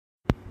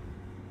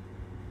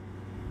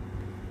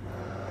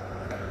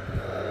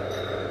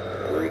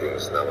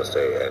Greetings,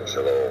 namaste, and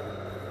shalom,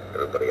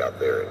 everybody out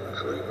there in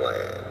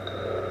dreamland.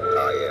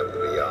 I am the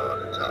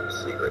Beyond Top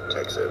Secret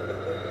Texan.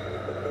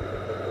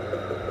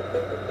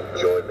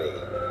 Join me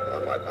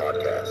on my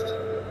podcast,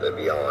 the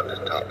Beyond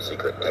Top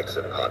Secret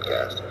Texan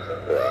podcast,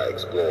 where I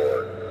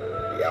explore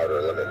the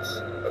outer limits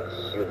of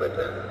human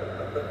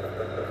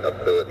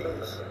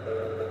abilities,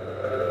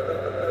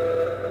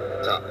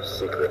 top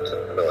secret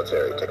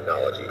military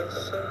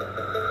technologies,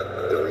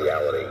 the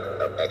reality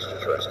of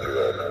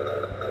extraterrestrial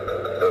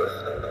Earth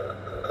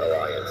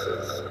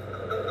alliances,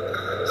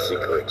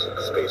 secret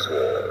space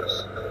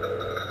wars,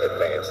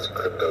 advanced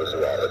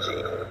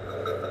cryptozoology,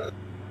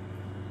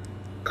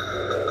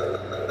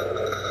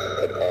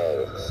 and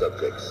all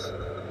subjects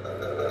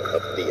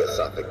of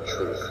theosophic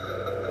truth,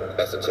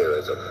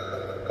 esotericism,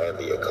 and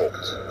the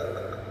occult.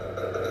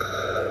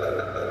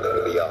 The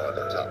Beyond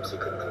the Top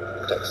Secret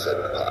Texan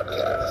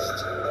podcast.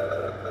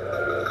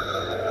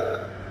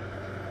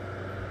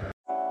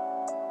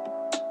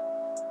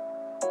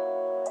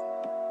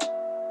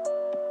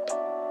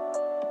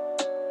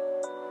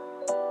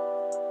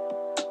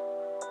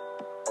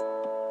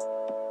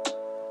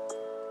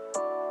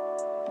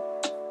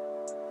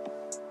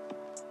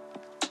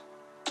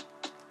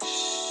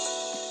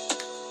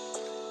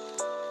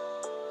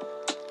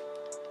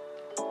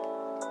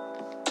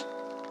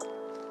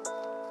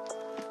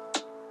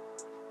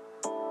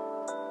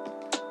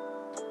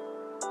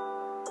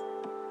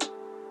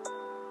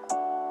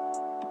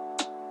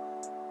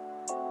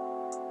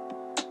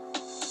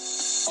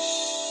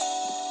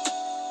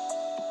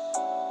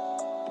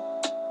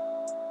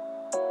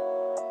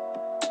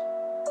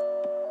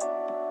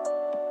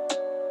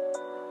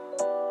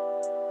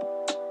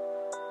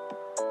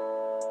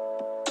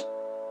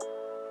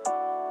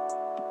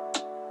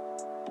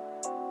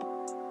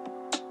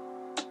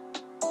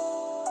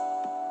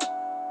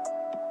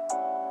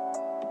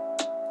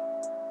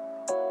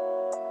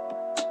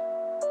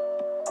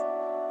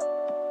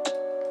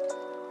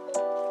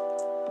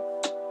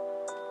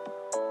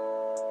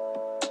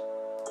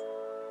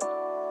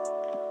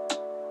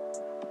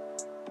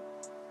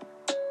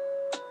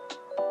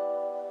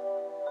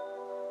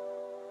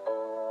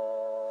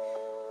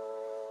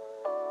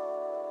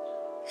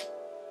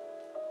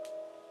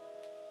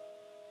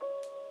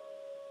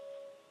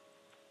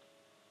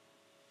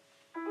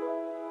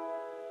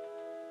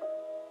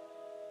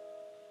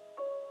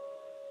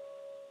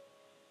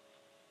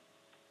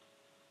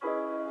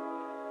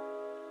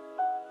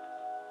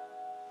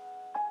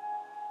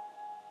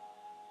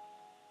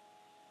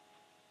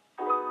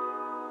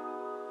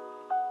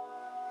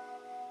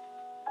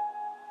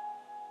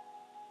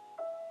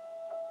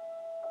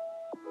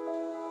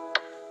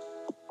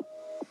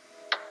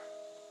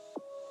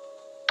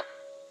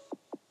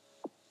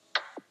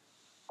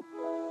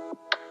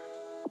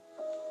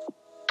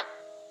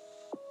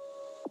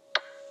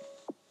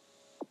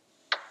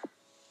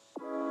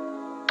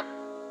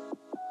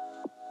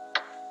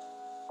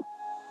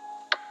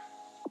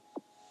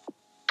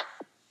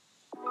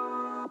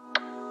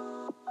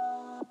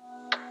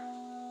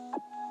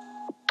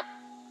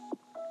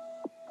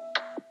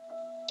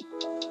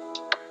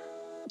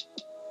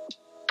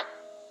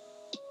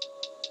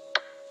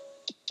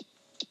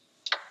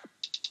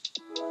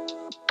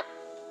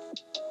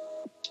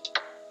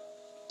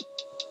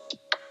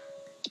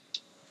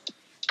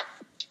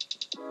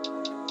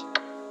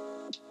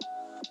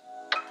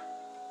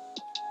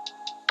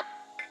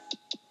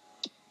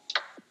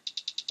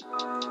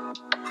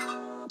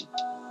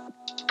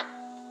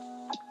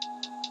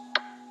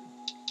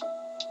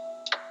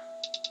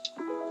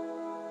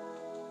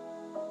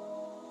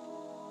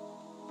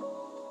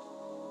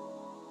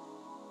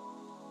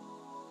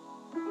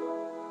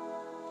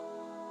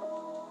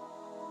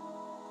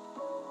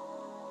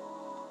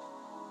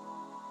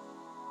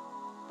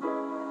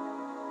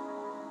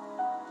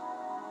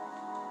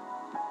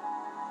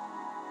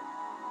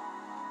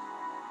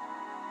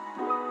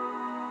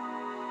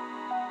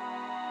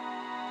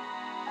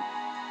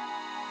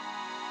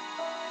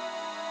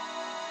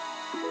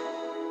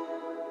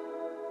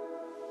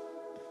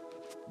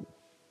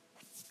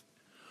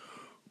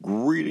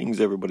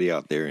 Greetings, everybody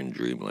out there in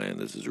dreamland.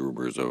 This is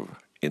Rumors of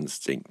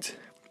Instinct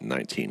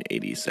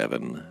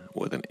 1987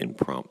 with an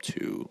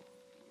impromptu.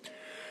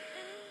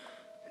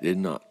 Did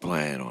not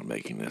plan on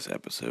making this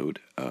episode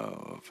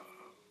of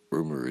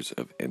Rumors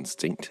of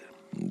Instinct,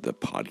 the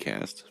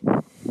podcast.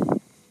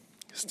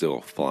 Still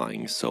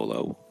flying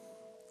solo.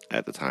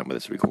 At the time of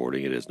this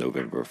recording, it is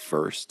November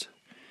 1st,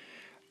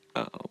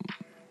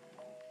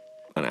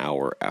 an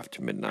hour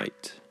after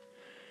midnight.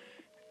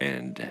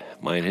 And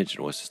my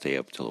intention was to stay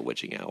up till the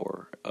witching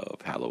hour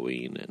of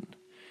Halloween and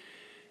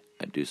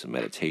I'd do some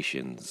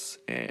meditations.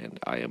 And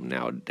I am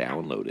now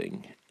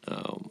downloading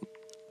a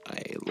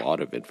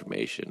lot of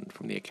information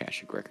from the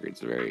Akashic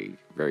Records very,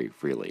 very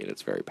freely, and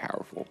it's very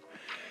powerful.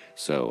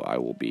 So I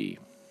will be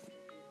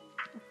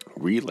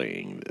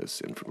relaying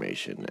this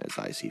information as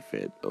I see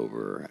fit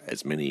over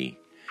as many,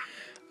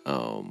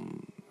 hours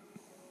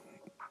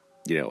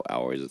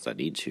as I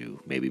need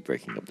to. Maybe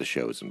breaking up the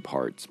shows in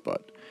parts,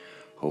 but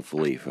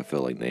hopefully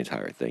fulfilling the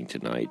entire thing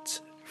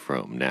tonight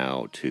from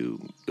now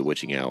to the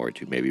witching hour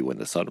to maybe when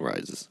the sun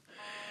rises,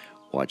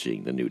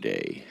 watching the new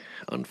day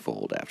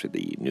unfold after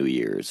the New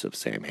Year's of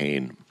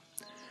Samhain.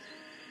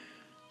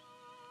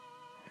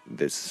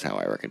 This is how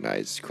I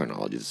recognize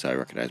chronology. This is how I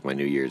recognize my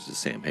New Year's as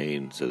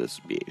Samhain. So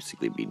this would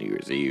basically be New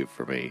Year's Eve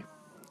for me.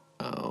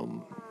 I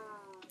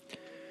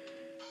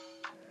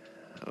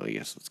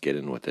guess let's get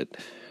in with it.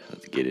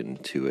 Let's get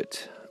into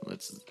it.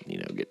 Let's, get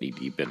knee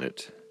deep in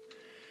it.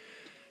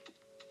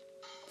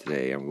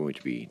 Today I'm going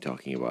to be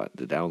talking about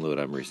the download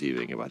I'm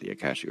receiving about the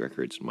Akashic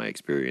Records, my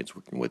experience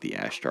working with the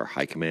Ashtar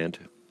High Command,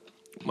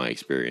 my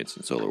experience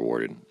in Solar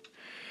Warden,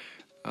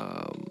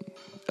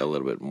 a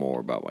little bit more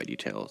about my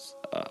details,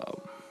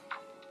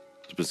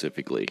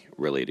 specifically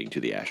relating to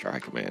the Ashtar High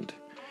Command,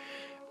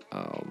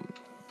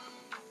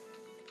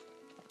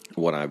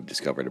 what I've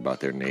discovered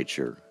about their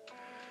nature,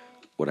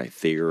 what I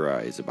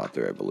theorize about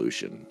their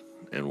evolution,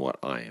 and what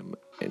I am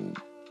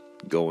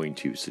going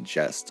to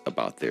suggest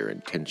about their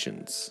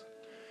intentions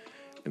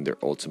and their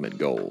ultimate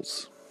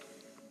goals.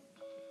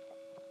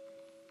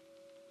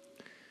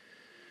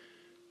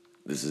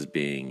 This is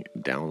being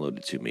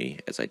downloaded to me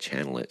as I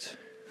channel it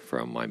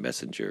from my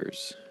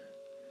messengers,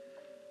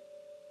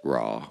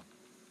 Ra,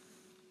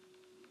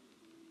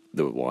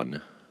 the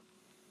One,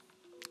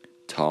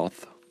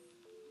 Toth,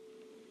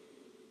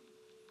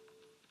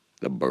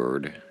 the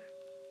Bird,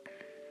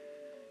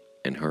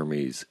 and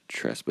Hermes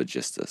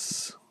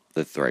Trismegistus,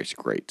 the thrice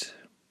great.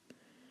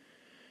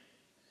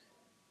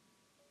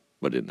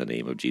 But in the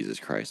name of Jesus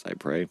Christ I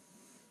pray,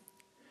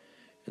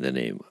 in the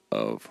name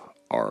of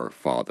our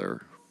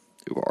Father,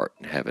 who art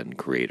in heaven,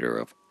 creator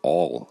of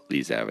all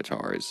these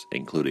avatars,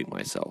 including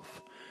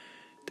myself,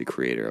 the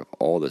creator of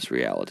all this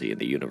reality in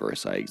the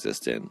universe I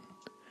exist in,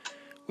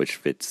 which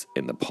fits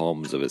in the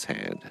palms of his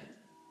hand.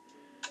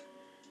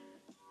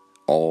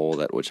 All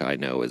that which I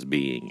know as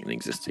being and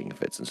existing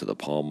fits into the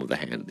palm of the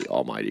hand of the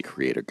Almighty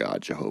Creator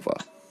God, Jehovah.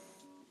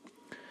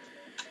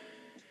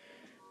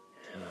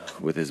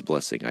 With his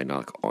blessing, I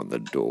knock on the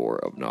door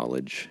of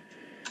knowledge.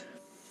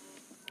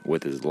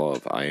 With his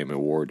love, I am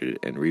awarded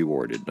and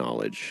rewarded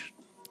knowledge,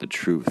 the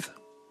truth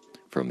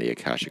from the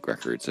Akashic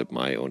Records of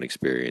my own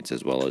experience,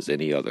 as well as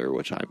any other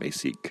which I may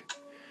seek,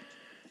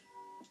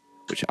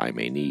 which I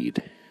may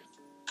need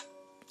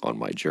on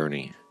my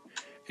journey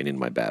and in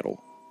my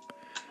battle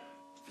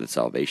for the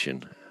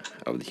salvation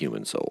of the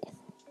human soul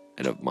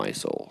and of my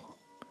soul,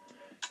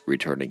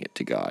 returning it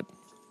to God,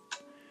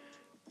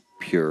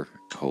 pure,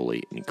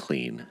 holy, and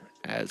clean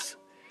as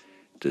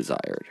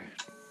desired,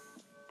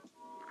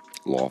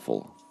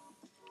 lawful.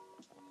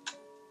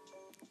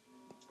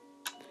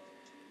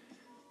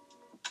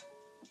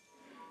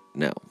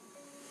 Now,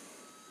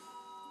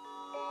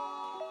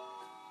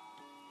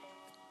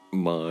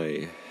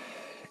 my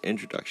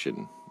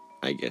introduction,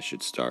 I guess,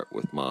 should start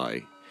with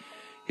my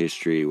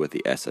history with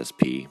the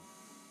SSP.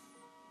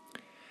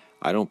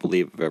 I don't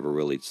believe I've ever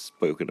really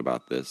spoken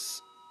about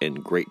this in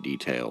great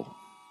detail.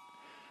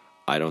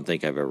 I don't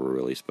think I've ever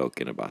really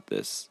spoken about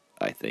this,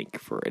 I think,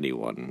 for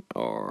anyone,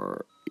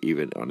 or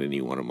even on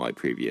any one of my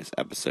previous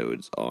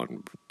episodes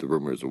on the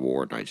Rumors of War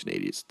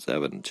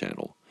 1987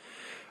 channel,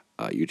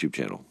 YouTube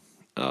channel.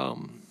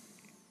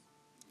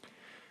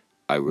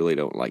 I really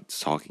don't like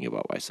talking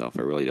about myself.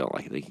 I really don't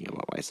like thinking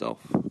about myself.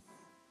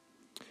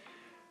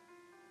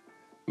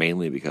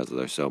 Mainly because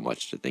there's so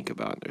much to think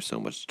about, there's so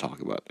much to talk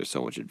about, there's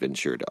so much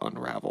adventure to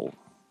unravel,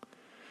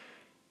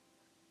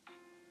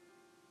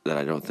 that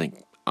I don't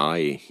think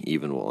I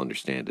even will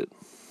understand it.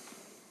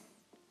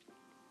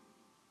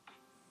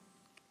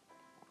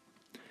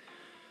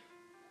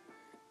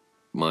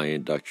 My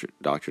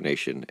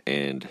indoctrination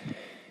and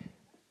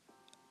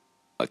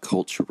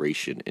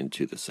acculturation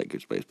into the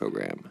Sacred Space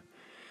program,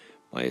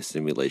 my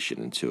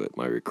assimilation into it,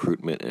 my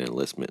recruitment and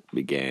enlistment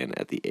began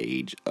at the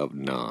age of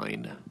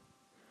 9.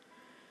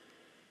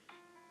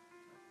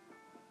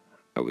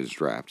 I was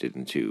drafted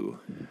into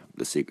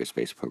the Secret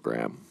Space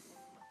program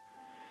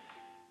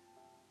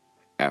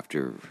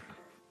after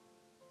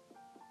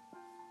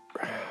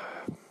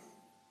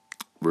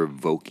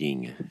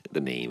revoking the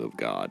name of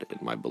God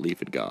and my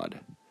belief in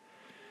God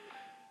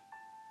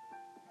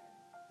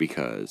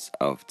because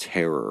of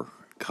terror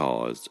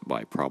caused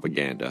by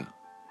propaganda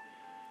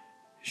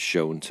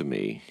shown to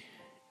me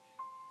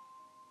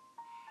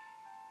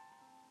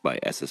by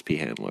SSP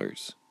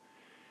handlers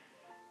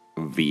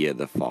via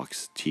the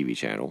Fox TV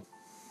channel,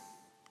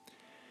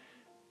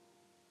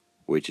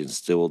 which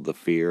instilled the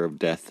fear of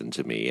death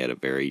into me at a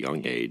very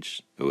young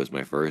age. It was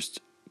my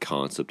first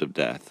concept of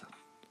death,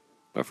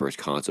 my first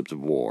concept of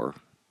war,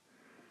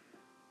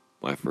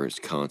 my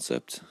first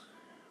concept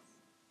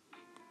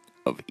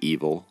of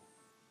evil,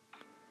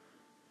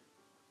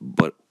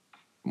 but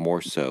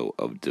more so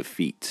of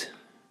defeat,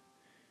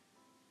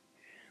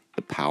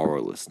 the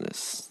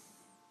powerlessness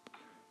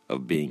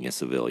of being a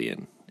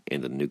civilian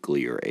in the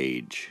nuclear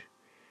age.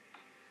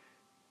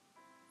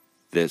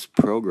 This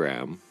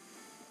program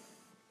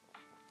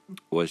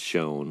was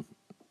shown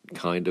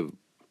kind of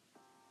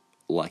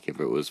like if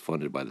it was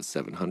funded by the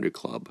 700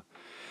 Club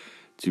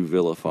to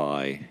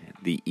vilify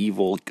the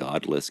evil,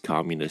 godless,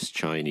 communist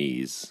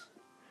Chinese,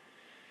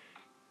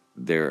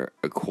 their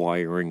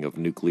acquiring of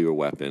nuclear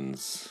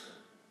weapons,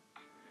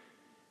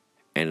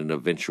 and an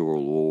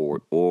eventual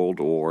World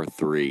War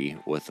III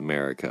with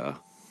America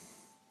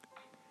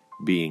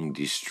being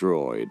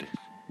destroyed,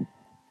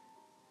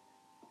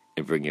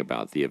 and bringing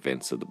about the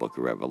events of the Book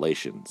of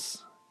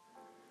Revelations.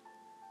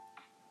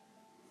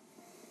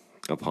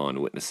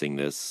 Upon witnessing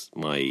this,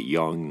 my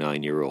young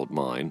 9-year-old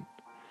mind,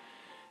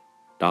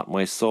 not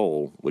my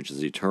soul, which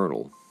is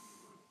eternal,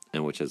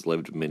 and which has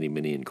lived many,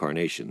 many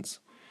incarnations,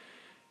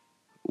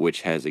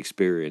 which has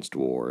experienced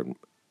war in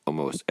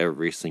almost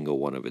every single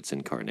one of its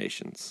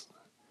incarnations,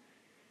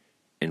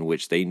 in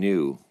which they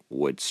knew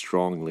would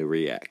strongly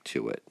react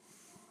to it,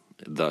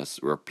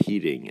 thus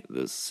repeating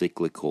the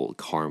cyclical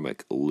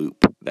karmic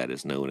loop that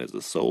is known as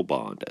the soul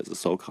bond, as a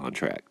soul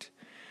contract,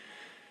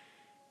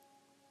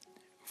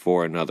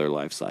 for another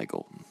life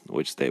cycle,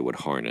 which they would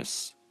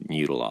harness,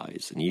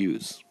 utilize, and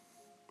use.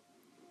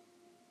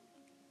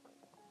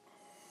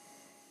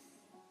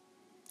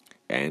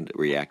 And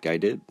react I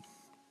did,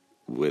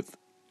 with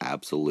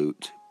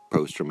absolute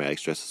post-traumatic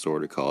stress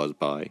disorder caused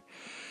by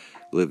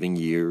living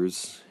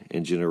years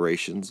and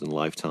generations and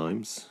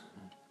lifetimes,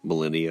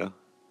 millennia,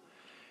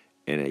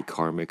 in a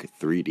karmic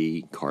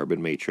 3D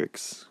carbon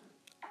matrix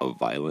of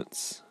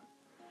violence,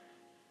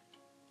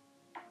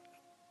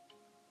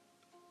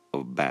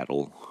 of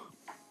battle,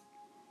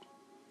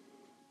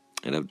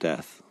 and of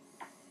death.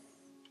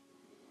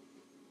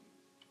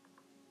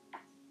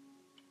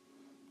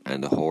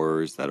 And the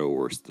horrors that are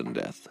worse than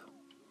death.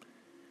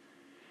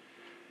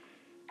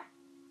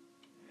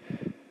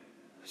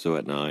 So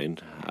at 9,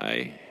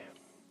 I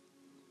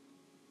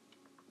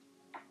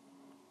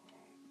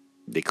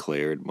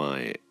declared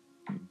my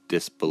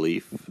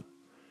disbelief,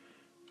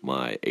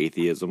 my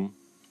atheism.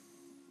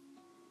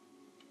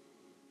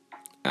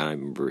 And I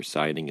remember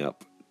signing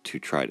up to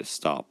try to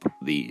stop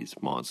these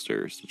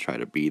monsters, to try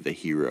to be the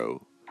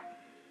hero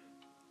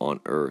on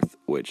Earth,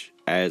 which,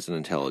 as an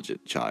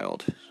intelligent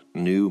child,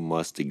 knew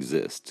must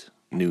exist,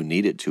 knew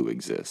needed to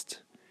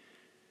exist,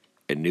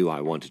 and knew I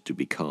wanted to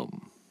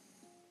become.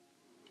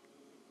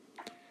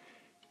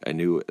 I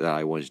knew that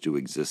I wanted to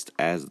exist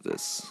as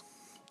this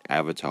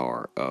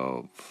avatar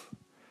of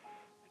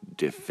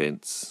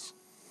defense,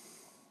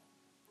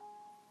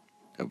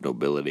 of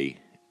nobility,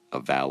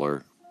 of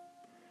valor,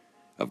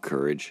 of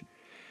courage.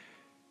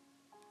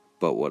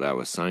 But what I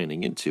was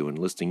signing into and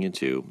listening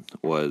into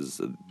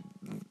was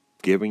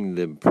giving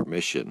them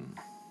permission,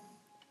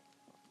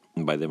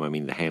 and by them I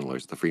mean the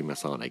handlers, the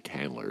Freemasonic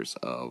handlers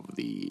of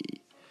the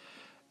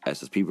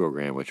SSP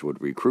program, which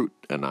would recruit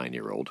a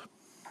 9-year-old,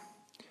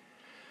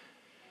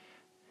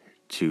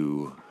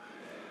 to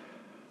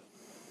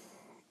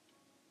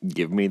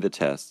give me the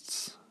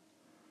tests,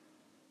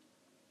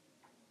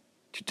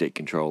 to take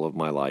control of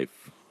my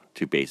life,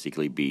 to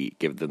basically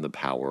give them the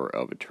power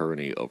of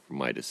attorney over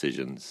my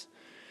decisions,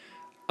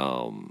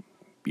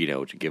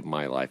 to give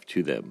my life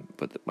to them,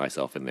 put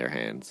myself in their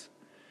hands,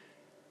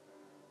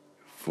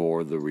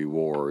 for the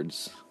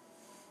rewards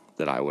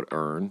that I would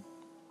earn,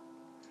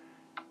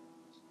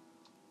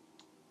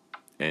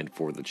 and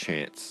for the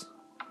chance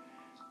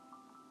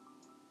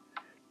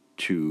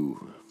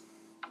to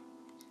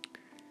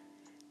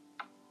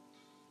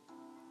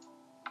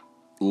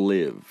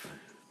live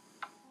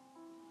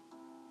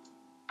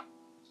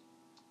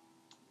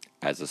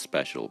as a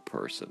special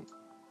person.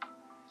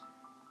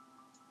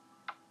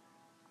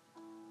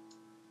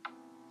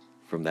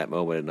 From that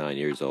moment at 9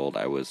 years old,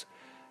 I was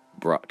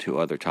brought to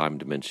other time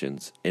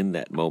dimensions in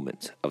that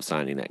moment of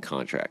signing that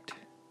contract,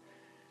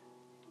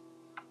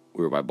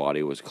 where my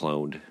body was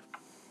cloned,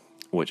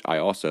 which I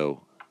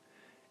also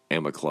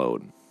am a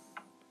clone,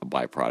 a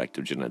byproduct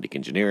of genetic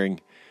engineering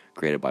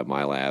created by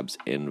my labs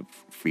in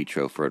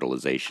vitro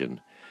fertilization,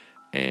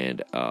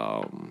 and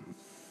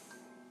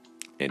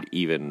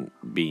even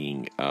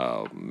being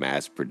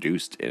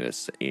mass-produced in a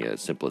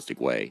simplistic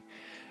way,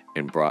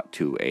 and brought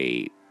to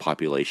a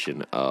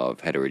population of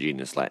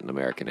heterogeneous Latin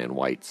American and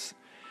whites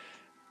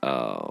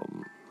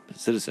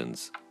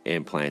citizens,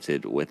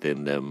 implanted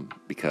within them,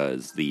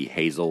 because the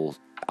hazel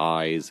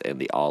eyes and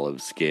the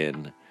olive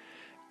skin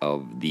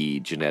of the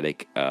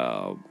genetic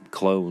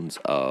clones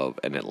of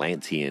an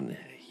Atlantean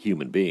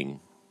human being,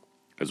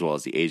 as well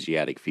as the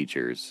Asiatic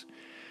features,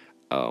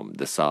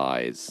 the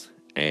size,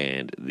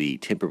 and the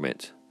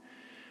temperament,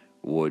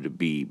 would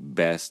be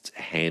best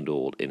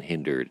handled and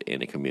hindered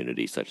in a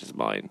community such as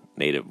mine,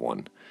 native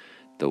one,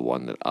 the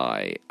one that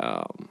I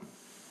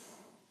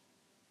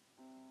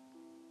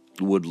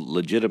would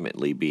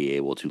legitimately be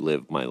able to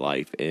live my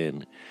life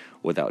in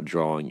without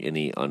drawing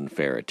any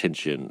unfair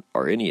attention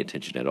or any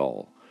attention at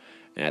all,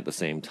 and at the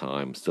same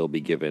time still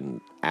be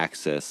given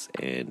access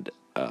and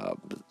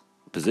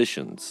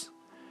positions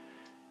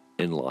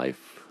in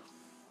life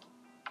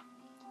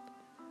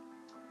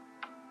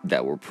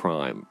that were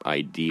prime,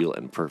 ideal,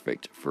 and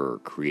perfect for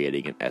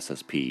creating an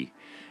SSP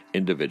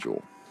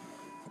individual.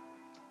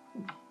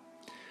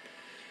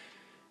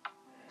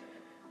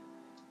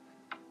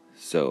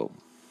 So,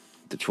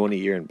 the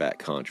 20-year and back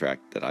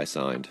contract that I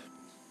signed,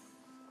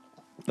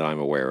 that I'm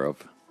aware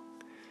of,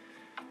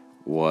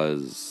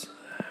 was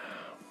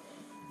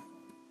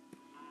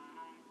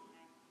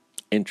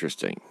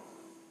interesting.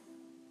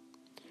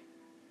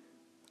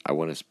 I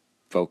want to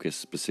focus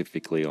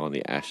specifically on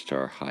the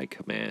Ashtar High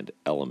Command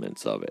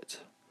elements of it.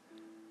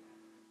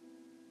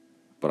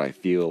 But I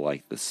feel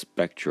like the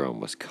spectrum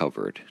was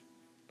covered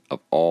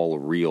of all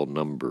real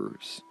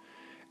numbers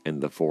and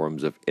the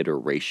forms of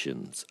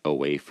iterations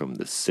away from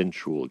the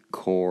central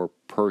core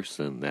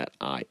person that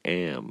I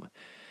am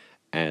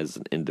as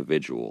an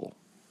individual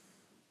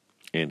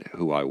and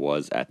who I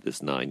was at this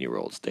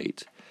 9-year-old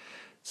state.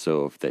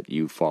 So if that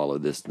you follow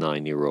this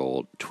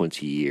 9-year-old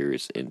 20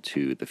 years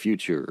into the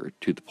future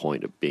to the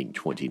point of being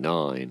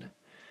 29,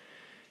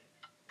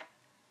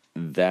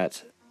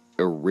 that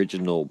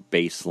original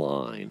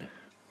baseline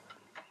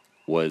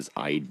was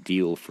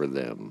ideal for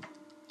them.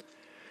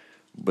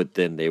 But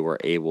then they were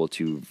able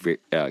to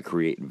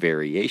create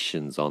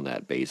variations on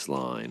that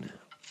baseline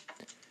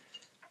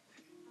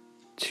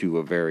to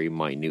a very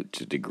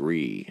minute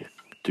degree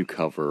to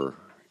cover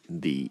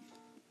the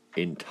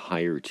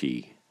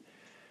entirety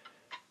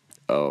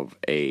of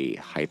a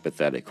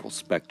hypothetical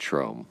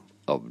spectrum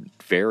of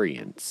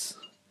variance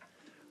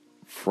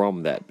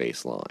from that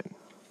baseline.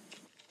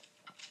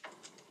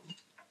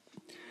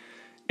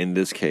 In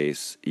this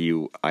case,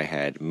 I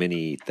had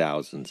many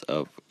thousands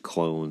of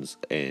clones,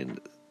 and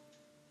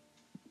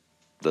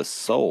the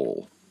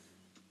soul,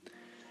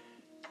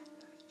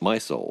 my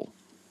soul,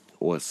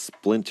 was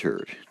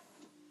splintered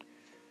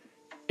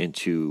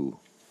into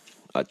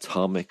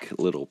atomic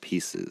little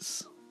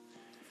pieces.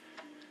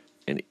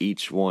 And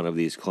each one of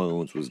these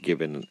clones was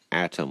given an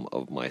atom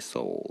of my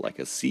soul, like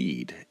a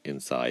seed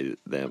inside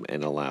them,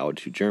 and allowed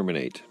to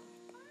germinate.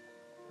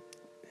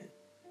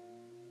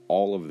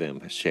 All of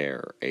them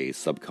share a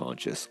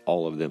subconscious.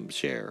 All of them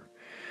share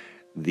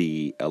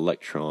the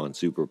electron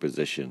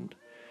superposition,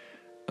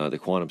 the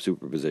quantum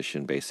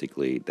superposition,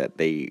 basically, that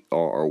they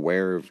are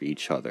aware of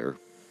each other,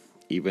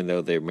 even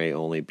though there may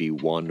only be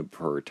one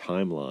per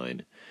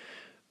timeline.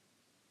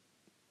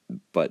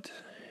 But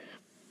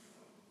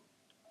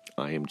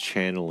I am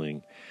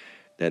channeling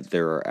that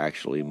there are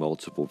actually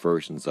multiple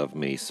versions of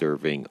me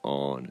serving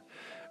on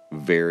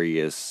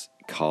various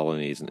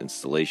colonies and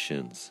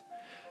installations,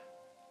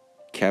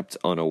 kept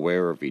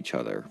unaware of each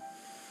other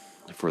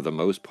for the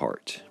most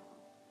part,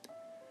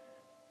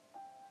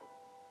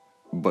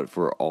 but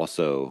for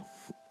also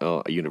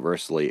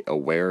universally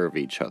aware of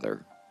each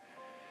other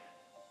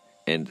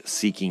and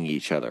seeking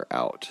each other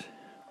out,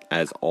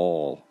 as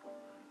all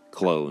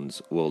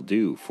clones will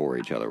do for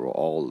each other. Well,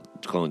 all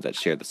clones that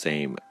share the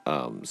same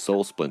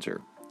soul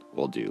splinter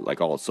will do,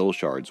 like all soul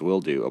shards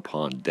will do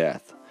upon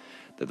death,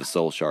 that the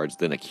soul shards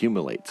then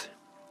accumulate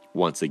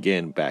once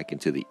again back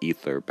into the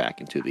ether, back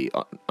into the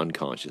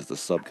unconscious, the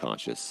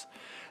subconscious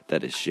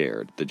that is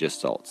shared, the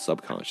Gestalt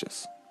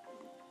subconscious.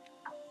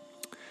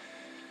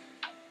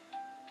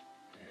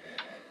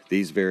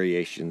 These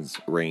variations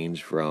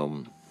range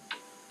from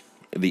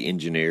the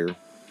engineer,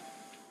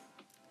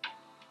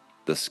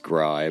 the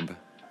scribe,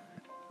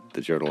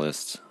 the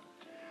journalist,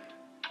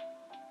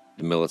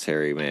 the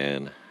military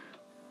man,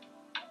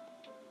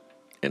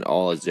 and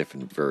all his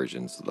different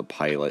versions, the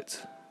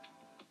pilot,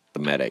 the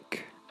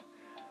medic,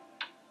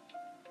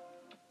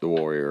 the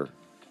warrior,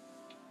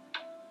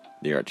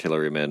 the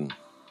artilleryman,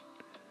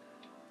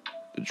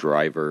 the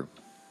driver,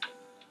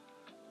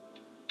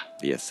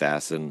 the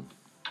assassin,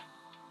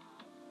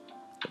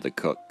 the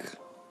cook.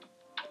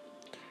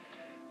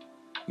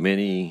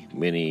 Many,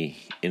 many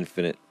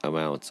infinite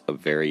amounts of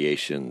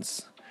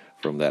variations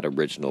from that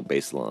original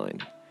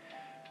baseline.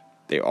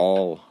 They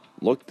all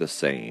look the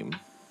same.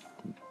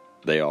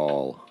 They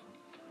all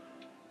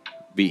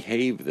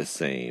behave the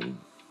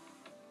same.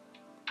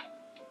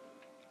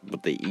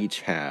 But they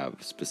each have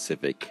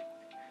specific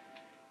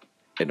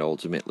and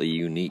ultimately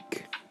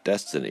unique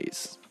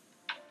destinies.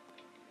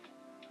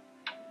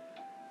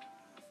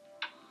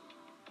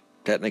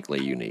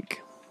 Technically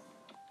unique.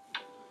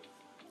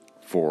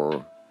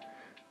 For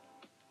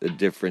the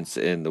difference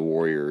in the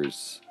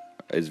warriors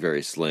is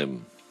very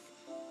slim,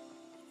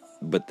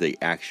 but the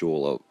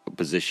actual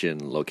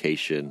position,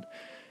 location,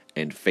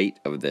 and fate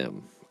of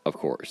them, of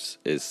course,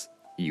 is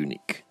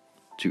unique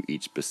to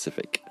each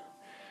specific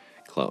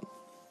clone.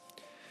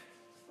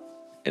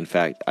 In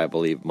fact, I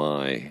believe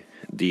my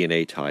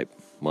DNA type,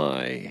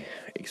 my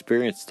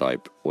experience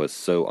type, was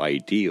so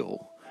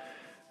ideal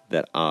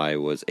that I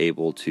was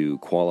able to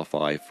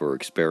qualify for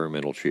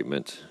experimental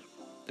treatment,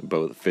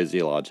 both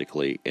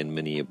physiologically in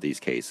many of these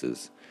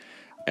cases,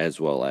 as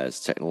well as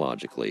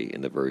technologically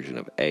in the version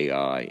of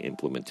AI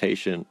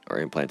implementation,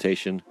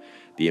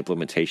 the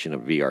implementation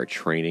of VR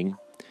training,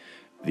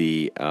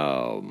 the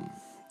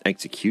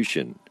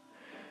execution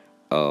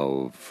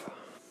of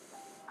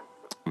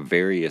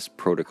various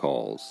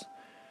protocols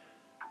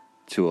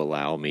to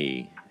allow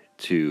me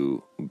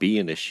to be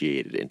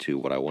initiated into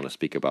what I want to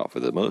speak about for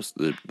the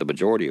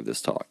majority of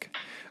this talk,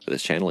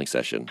 this channeling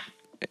session,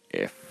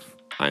 if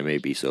I may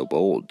be so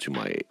bold, to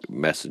my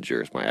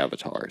messengers, my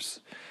avatars.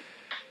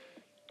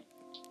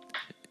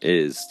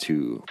 is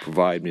to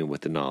provide me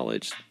with the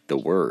knowledge, the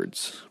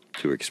words,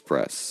 to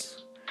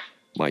express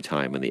my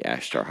time in the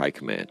Ashtar High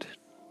Command,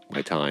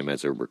 my time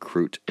as a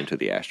recruit into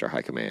the Ashtar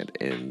High Command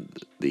in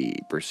the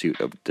pursuit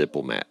of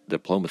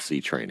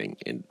diplomacy training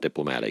in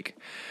diplomatic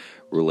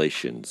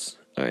relations,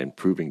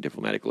 improving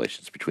diplomatic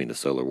relations between the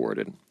Solar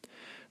Warden,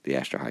 the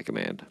Ashtar High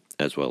Command,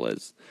 as well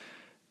as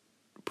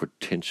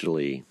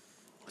potentially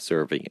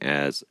serving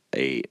as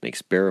an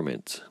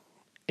experiment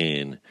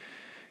in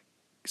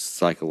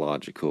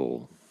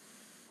psychological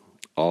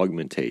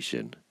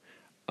augmentation,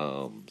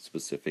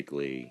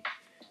 specifically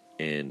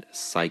in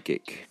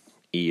psychic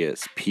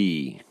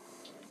ESP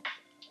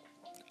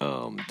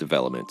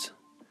development.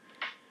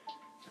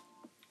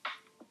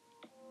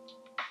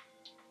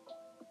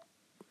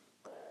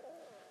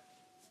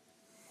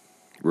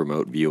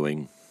 Remote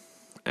viewing,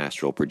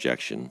 astral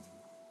projection,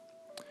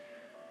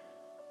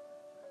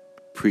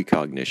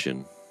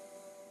 precognition,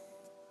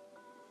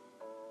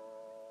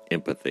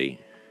 empathy,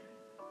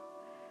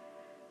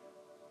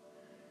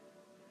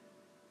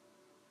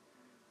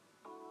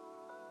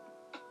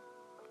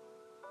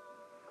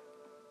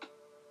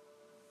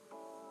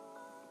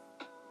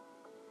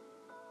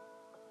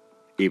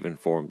 even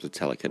forms of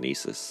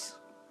telekinesis.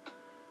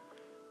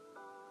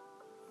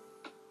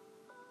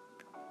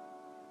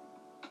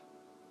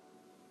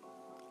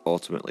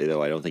 Ultimately,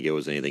 though, I don't think it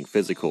was anything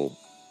physical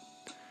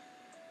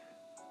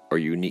or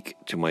unique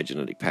to my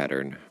genetic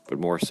pattern, but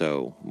more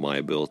so my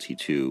ability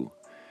to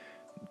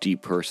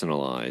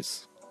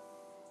depersonalize,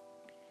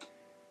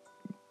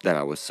 that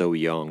I was so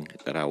young,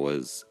 that I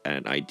was at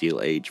an ideal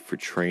age for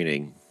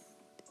training,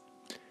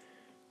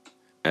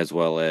 as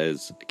well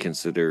as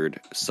considered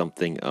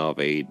something of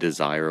a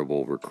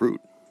desirable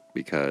recruit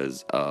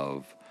because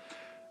of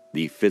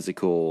the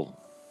physical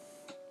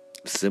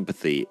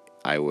sympathy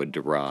I would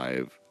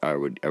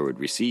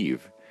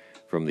receive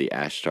from the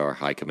Ashtar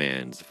High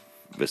Command's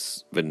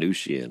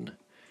Venusian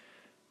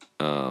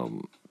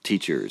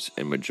teachers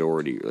and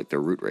majority, like the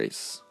root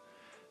race,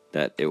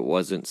 that it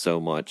wasn't so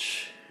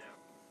much,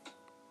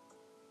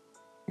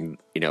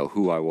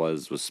 who I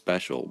was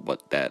special,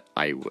 but that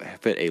I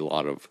fit a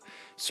lot of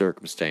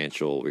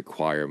circumstantial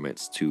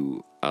requirements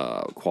to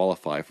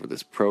qualify for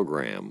this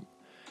program.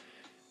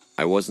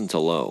 I wasn't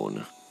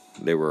alone.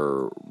 There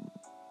were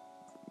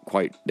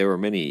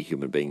many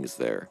human beings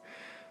there.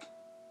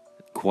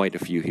 Quite a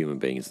few human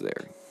beings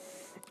there.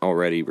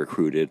 Already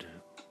recruited,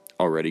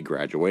 already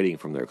graduating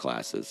from their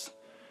classes.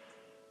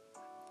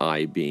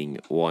 I being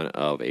one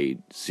of a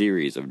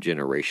series of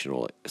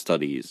generational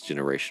studies,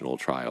 generational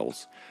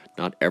trials.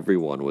 Not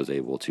everyone was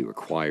able to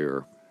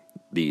acquire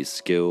these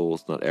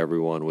skills. Not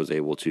everyone was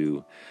able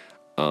to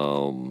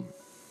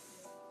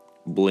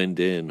blend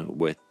in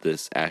with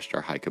this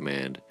Ashtar High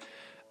Command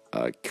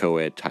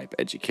co-ed type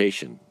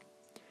education.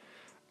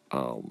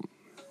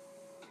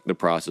 The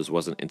process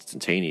wasn't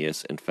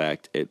instantaneous. In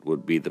fact, it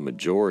would be the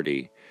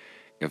majority,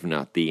 if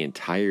not the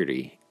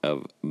entirety,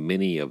 of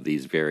many of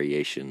these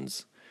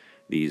variations,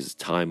 these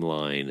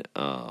timeline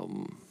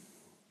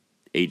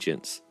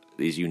agents,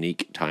 these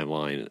unique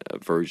timeline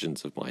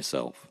versions of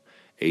myself,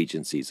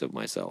 agencies of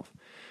myself,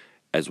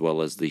 as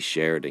well as the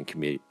shared and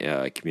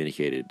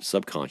communicated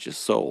subconscious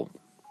soul.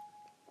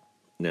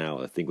 Now,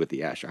 the thing with the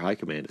Ashtar High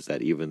Command is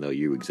that even though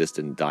you exist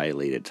in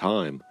dilated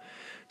time,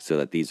 so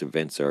that these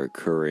events are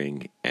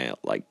occurring at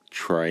like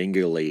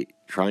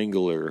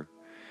triangular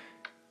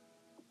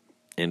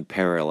and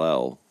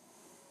parallel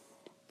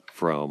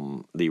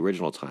from the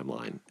original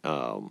timeline,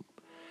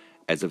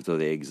 as if though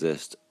they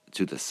exist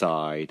to the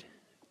side,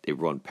 they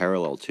run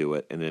parallel to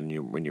it, and then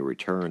when you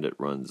return, it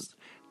runs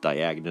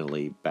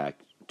diagonally back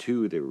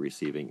to the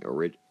receiving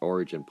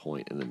origin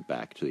point and then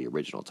back to the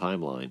original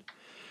timeline,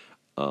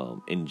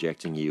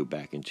 injecting you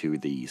back into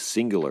the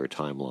singular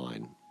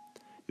timeline,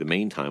 the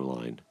main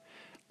timeline,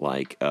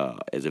 like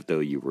as if though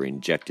you were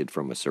injected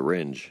from a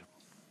syringe.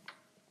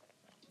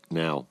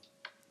 Now,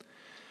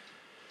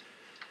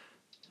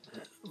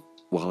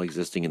 while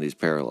existing in these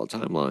parallel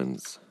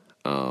timelines,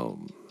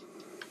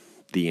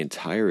 the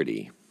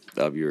entirety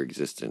of your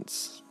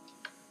existence,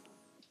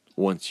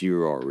 once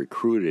you are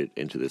recruited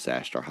into this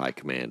Ashtar High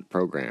Command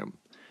program,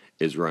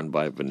 is run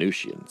by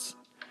Venusians.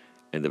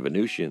 And the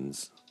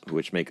Venusians,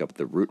 which make up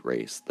the root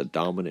race, the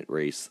dominant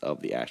race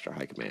of the Ashtar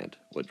High Command,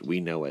 what we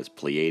know as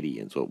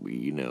Pleiadians, what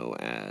we know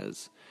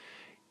as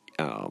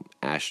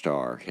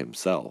Ashtar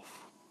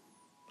himself.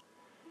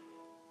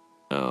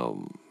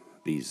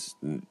 These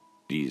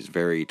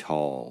very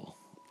tall,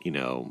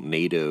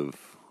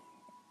 native,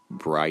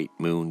 bright,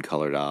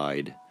 moon-colored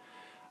eyed,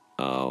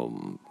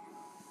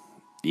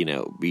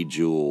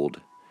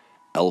 bejeweled,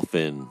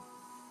 elfin,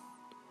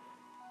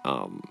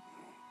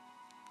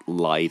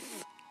 lithe,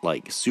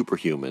 like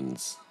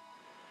superhumans.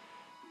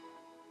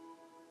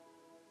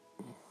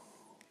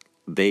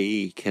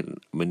 They can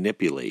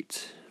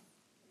manipulate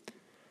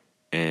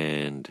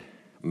and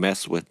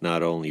mess with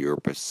not only your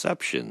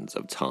perceptions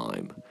of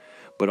time,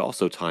 but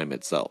also time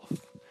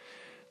itself,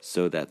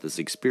 so that this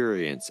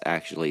experience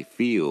actually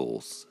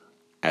feels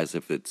as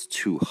if it's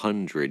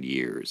 200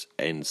 years,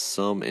 in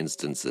some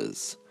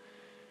instances,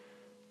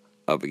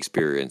 of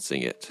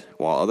experiencing it,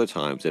 while other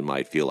times it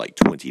might feel like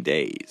 20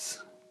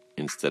 days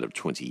instead of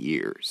 20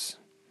 years.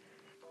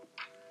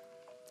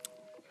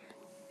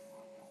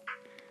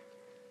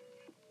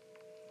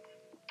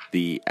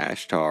 The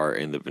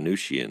Ashtar and the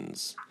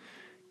Venusians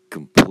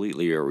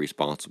completely are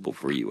responsible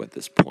for you at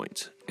this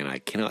point, and I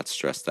cannot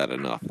stress that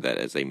enough, that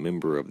as a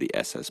member of the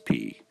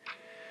SSP,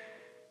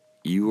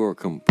 you are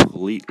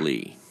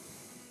completely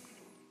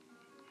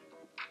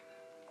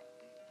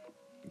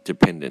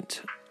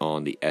dependent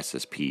on the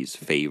SSP's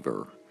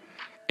favor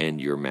and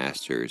your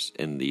masters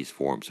in these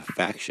forms of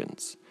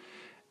factions.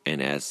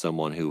 And as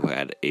someone who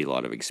had a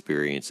lot of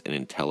experience and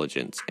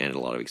intelligence and a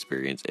lot of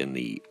experience in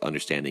the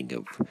understanding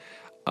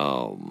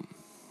of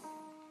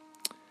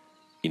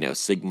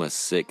Sigma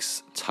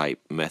 6 type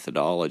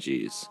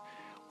methodologies,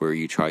 where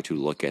you try to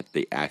look at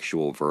the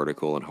actual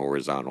vertical and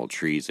horizontal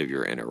trees of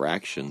your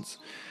interactions,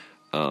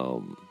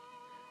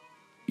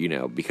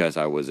 because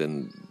I was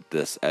in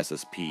this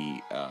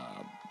SSP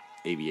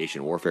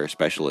aviation warfare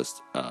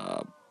specialist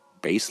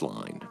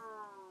baseline,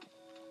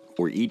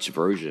 where each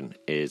version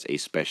is a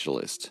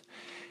specialist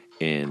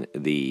in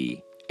the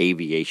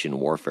aviation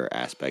warfare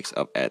aspects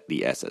at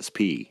the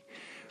SSP,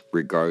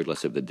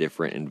 regardless of the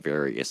different and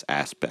various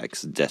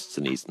aspects,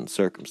 destinies, and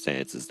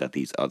circumstances that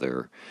these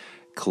other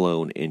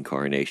clone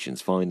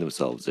incarnations find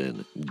themselves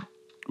in.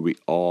 We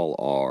all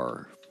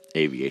are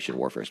aviation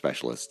warfare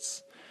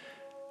specialists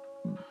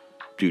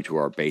due to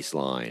our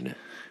baseline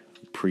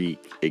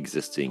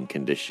pre-existing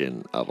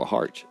condition of a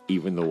heart.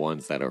 Even the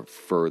ones that are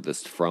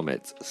furthest from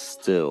it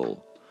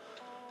still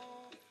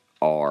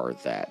are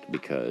that,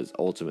 because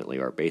ultimately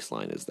our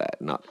baseline is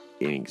that. Not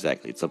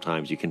exactly.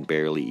 Sometimes you can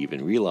barely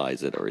even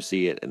realize it or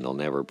see it, and they'll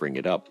never bring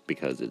it up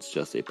because it's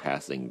just a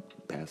passing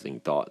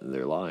thought in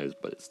their lives,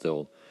 but it's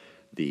still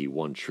the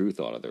one true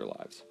thought of their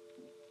lives.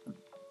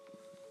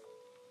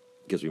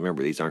 Because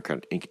remember,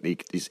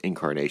 these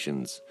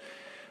incarnations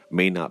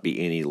may not be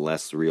any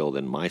less real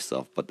than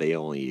myself, but they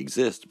only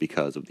exist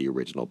because of the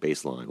original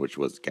baseline, which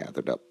was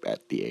gathered up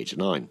at the age of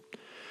 9.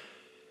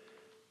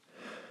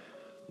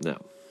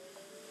 Now,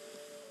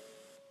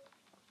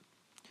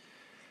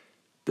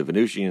 the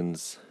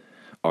Venusians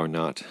are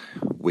not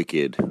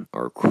wicked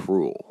or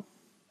cruel.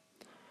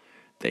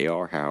 They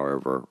are,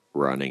 however,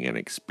 running an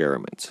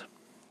experiment.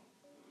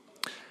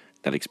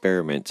 That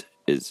experiment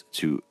is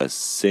to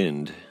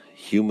ascend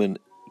human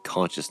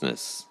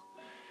consciousness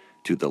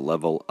to the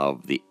level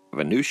of the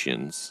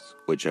Venusians,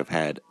 which have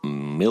had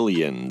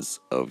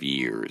millions of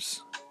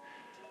years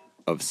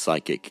of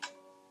psychic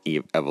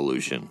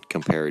evolution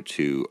compared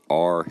to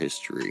our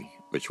history,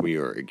 which we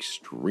are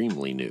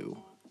extremely new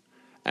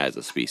as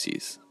a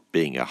species,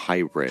 being a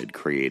hybrid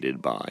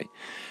created by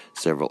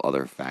several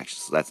other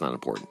factions. That's not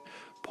important.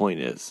 Point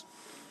is,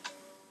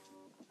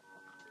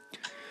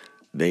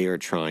 they are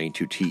trying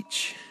to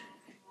teach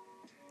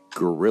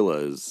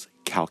gorillas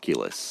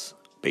calculus,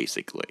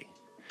 basically.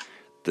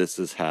 This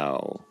is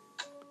how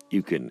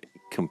you can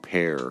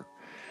compare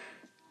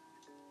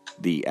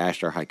the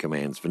Ashtar High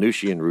Command's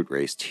Venusian root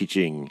race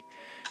teaching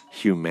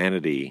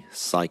humanity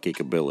psychic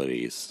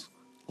abilities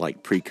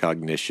like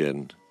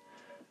precognition,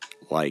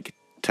 like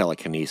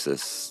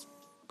telekinesis,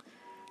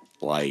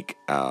 like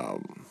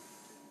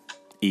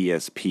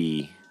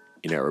ESP,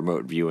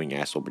 remote viewing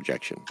astral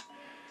projection,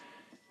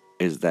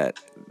 is that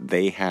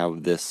they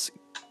have this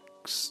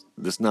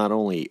not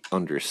only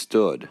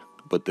understood,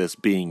 but this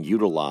being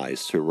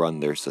utilized to run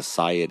their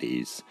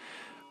society's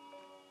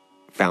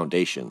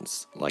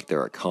foundations, like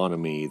their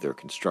economy, their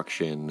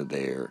construction,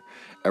 their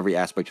every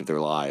aspect of their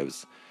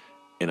lives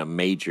in a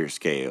major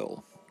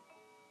scale,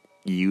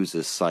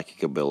 uses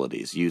psychic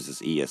abilities, uses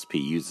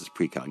ESP, uses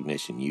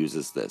precognition,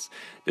 uses this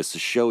to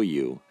show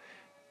you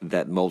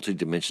that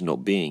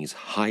multidimensional beings,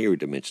 higher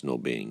dimensional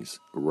beings,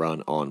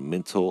 run on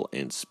mental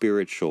and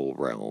spiritual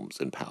realms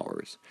and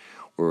powers,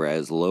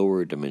 whereas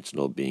lower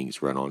dimensional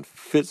beings run on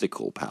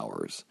physical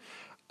powers,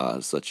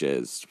 such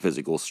as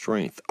physical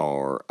strength,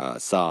 or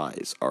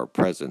size, or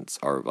presence,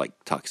 or like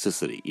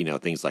toxicity,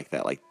 things like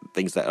that, like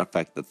things that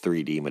affect the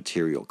 3D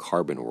material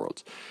carbon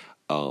worlds.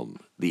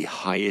 The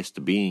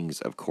highest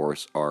beings, of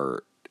course,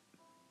 are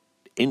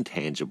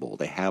intangible.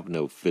 They have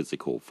no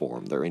physical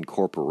form. They're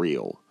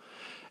incorporeal.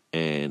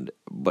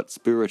 But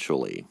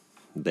spiritually,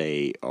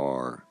 they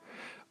are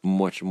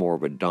much more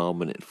of a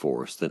dominant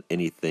force than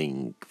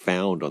anything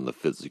found on the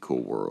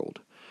physical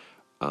world.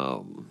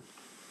 To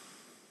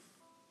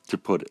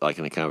put it like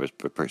in a kind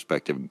of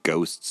perspective,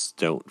 ghosts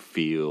don't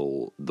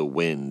feel the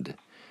wind,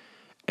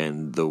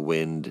 and the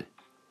wind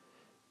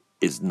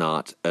is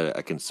not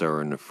a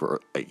concern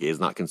is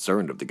not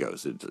concerned of the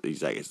ghost.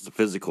 It's a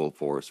physical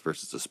force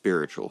versus a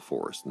spiritual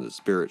force, and the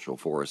spiritual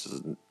force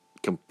is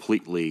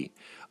completely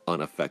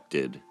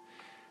unaffected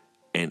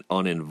and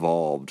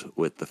uninvolved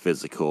with the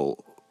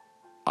physical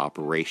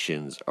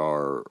operations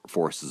or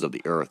forces of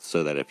the earth,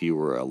 so that if you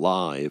were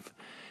alive,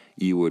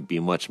 you would be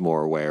much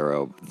more aware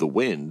of the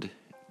wind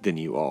than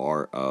you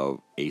are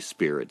of a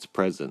spirit's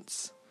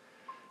presence.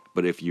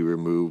 But if you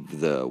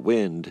remove the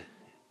wind,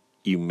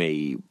 you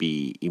may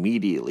be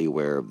immediately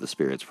aware of the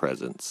spirit's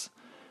presence.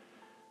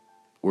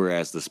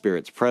 Whereas the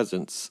spirit's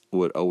presence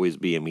would always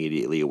be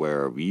immediately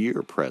aware of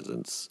your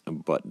presence,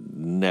 but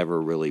never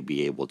really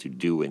be able to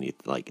do anything,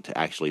 like to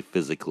actually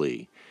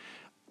physically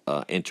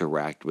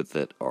interact with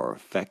it or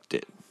affect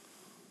it.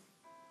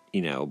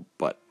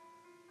 But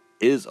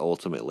is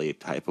ultimately a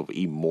type of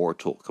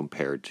immortal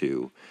compared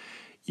to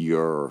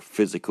your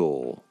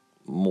physical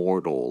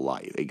mortal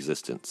life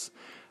existence.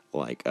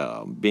 Like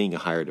being a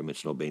higher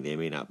dimensional being, they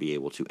may not be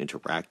able to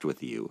interact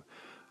with you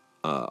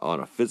on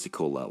a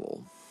physical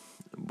level,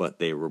 but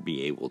they will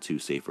be able to,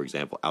 say, for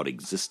example,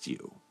 out-exist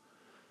you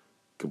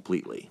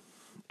completely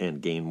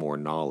and gain more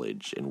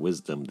knowledge and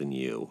wisdom than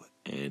you,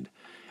 and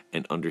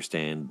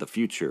understand the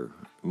future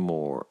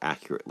more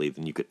accurately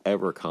than you could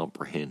ever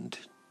comprehend.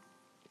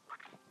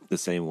 The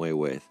same way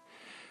with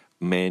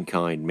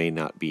mankind may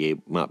not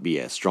be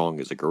as strong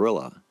as a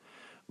gorilla,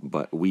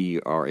 but we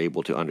are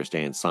able to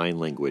understand sign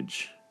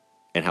language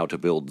and how to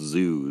build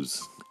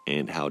zoos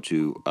and how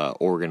to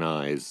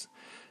organize,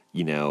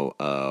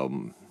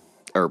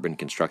 urban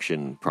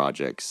construction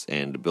projects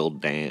and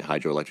build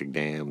hydroelectric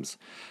dams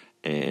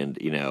and,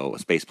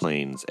 space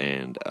planes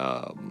and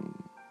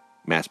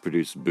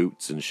mass-produce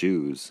boots and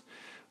shoes,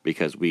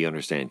 because we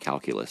understand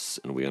calculus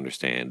and we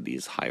understand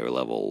these higher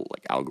level,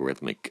 like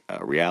algorithmic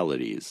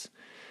realities,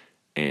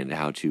 and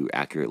how to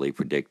accurately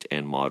predict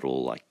and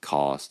model like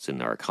costs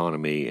in our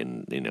economy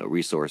and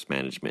resource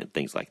management,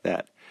 things like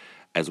that,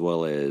 as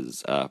well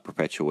as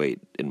perpetuate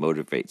and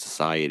motivate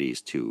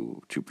societies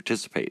to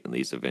participate in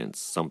these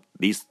events.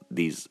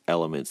 These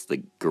elements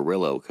the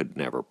gorilla could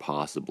never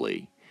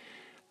possibly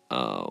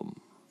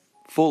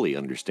fully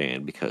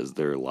understand, because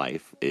their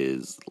life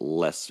is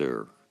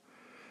lesser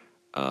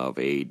of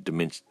a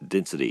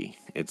density.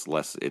 It's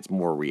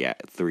more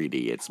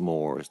 3D. It's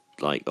more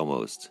like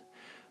almost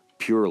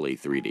purely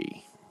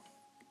 3D.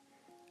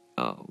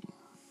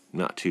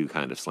 Not to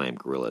kind of slam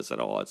gorillas at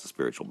all as a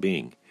spiritual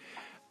being.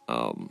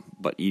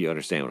 But you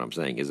understand what I'm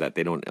saying, is that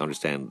they don't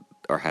understand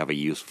or have a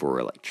use for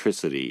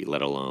electricity,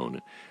 let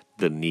alone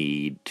the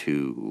need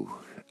to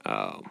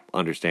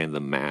understand the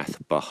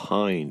math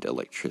behind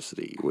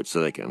electricity, so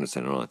they can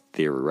understand it on a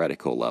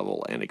theoretical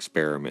level and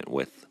experiment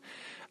with,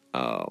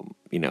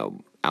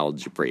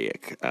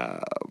 algebraic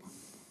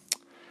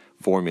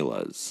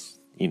formulas,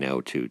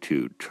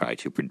 to try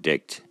to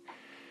predict,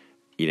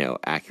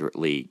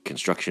 accurately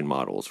construction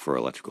models for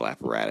electrical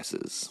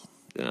apparatuses.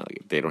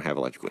 If they don't have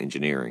electrical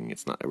engineering,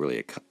 it's not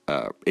really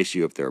a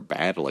issue if they're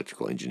bad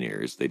electrical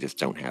engineers. They just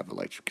don't have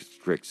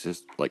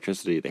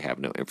electricity. They have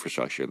no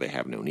infrastructure. They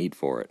have no need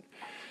for it.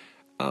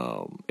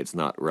 It's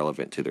not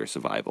relevant to their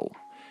survival.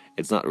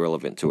 It's not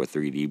relevant to a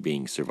 3D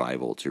being's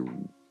survival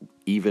to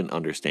even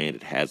understand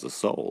it has a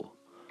soul.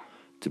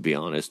 To be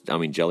honest,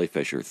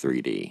 jellyfish are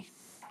 3D.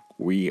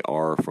 We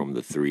are from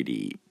the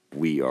 3D.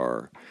 We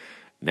are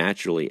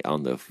naturally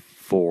on the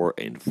 4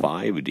 and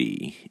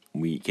 5D.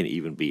 We can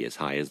even be as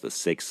high as the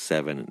 6,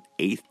 7, and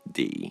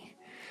 8D.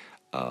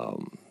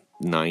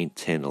 9,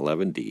 10,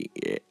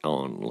 11D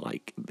on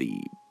like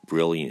the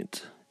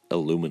brilliant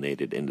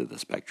illuminated end of the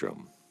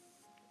spectrum.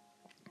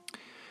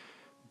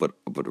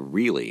 But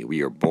really,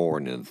 we are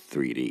born in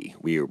 3D.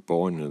 We are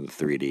born in the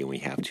 3D, and we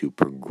have to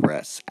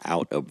progress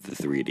out of the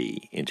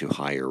 3D into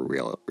higher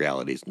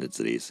realities and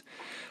densities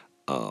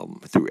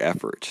through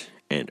effort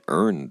and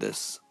earn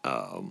this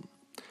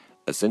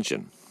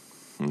ascension.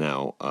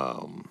 Now,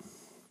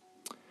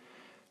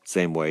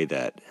 same way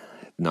that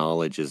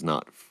knowledge is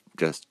not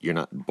just, you're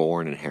not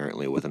born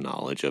inherently with a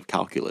knowledge of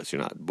calculus.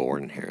 You're not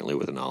born inherently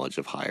with a knowledge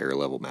of higher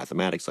level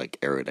mathematics like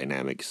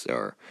aerodynamics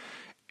or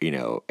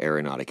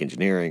aeronautic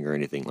engineering or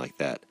anything like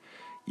that.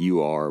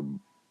 You are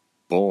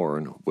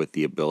born with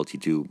the ability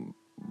to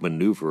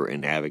maneuver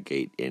and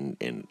navigate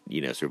and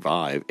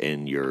survive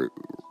in your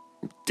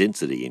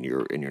density, in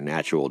your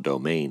natural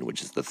domain,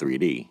 which is the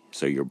 3D.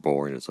 So you're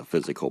born as a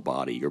physical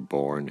body. You're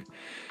born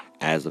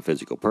as a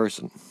physical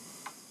person.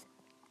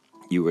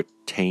 You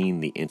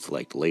attain the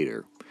intellect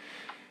later.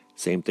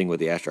 Same thing with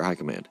the Astro High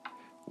Command.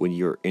 When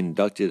you're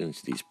inducted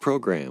into these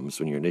programs,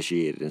 when you're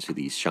initiated into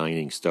these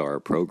Shining Star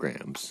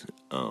programs,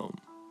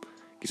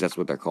 because that's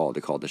what they're called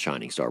the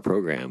Shining Star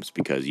programs,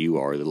 because you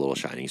are the little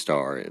shining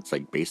star. It's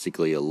like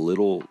basically a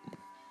little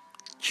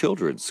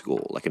children's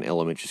school, like an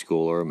elementary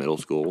school or a middle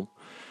school.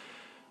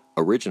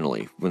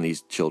 Originally, when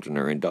these children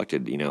are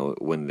inducted,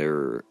 when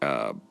they're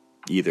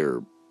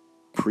either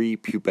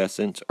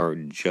prepubescent or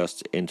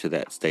just into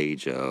that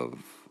stage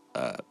of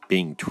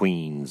being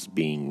tweens,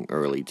 being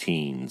early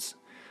teens,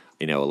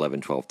 11,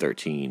 12,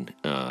 13.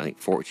 I think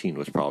 14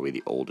 was probably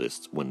the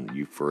oldest when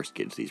you first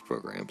get into these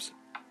programs.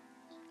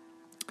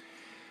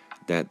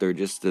 That they're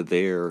just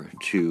there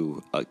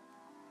to,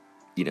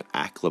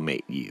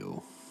 acclimate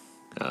you,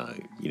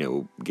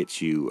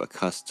 get you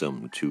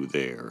accustomed to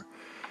their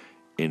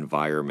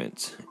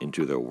environment,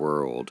 into their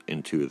world,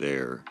 into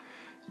their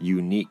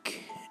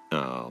unique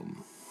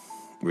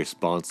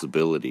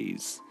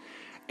responsibilities,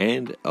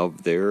 and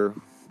of their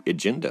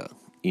agenda.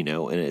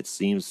 And it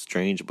seems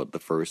strange, but the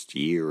first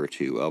year or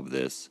two of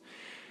this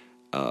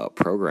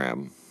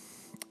program,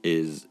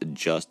 is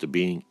just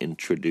being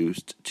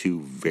introduced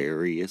to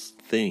various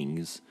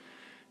things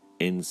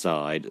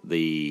inside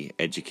the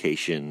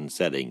education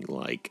setting,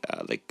 like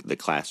the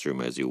classroom,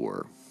 as you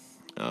were.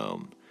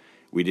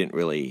 We didn't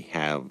really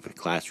have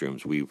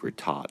classrooms. We were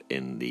taught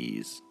in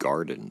these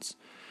gardens.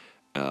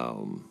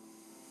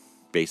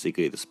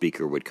 Basically, the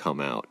speaker would come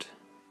out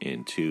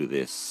into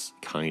this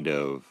kind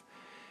of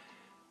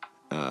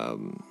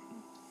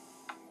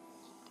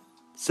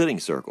sitting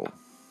circle,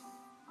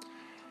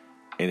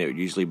 and it would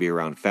usually be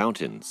around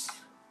fountains,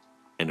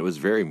 and it was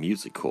very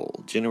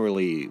musical.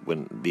 Generally,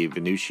 when the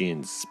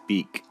Venusians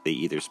speak, they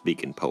either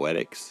speak in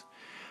poetics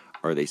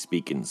or they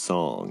speak in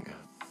song.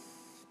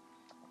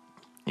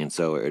 And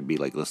so it would be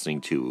like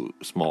listening to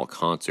small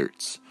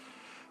concerts,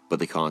 but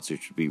the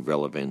concerts would be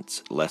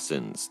relevant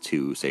lessons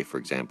to, say, for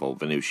example,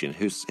 Venusian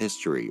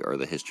history, or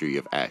the history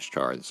of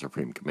Ashtar, the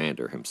Supreme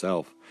Commander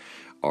himself,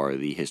 or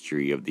the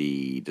history of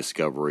the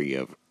discovery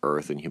of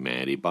Earth and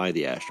humanity by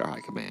the Ashtar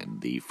High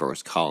Command, the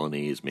first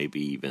colonies,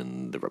 maybe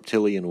even the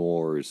Reptilian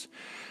Wars,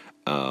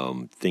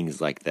 things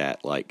like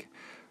that, like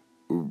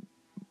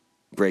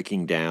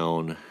breaking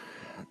down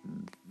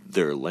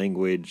their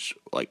language.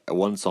 Like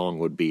one song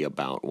would be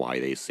about why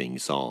they sing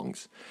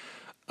songs.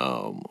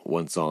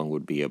 One song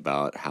would be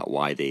about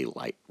why they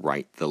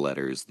write the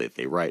letters that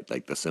they write,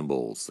 like the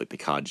symbols, like the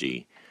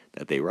kanji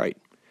that they write.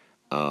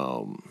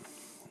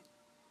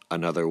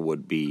 Another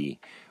would be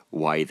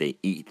why they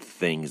eat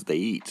things they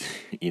eat.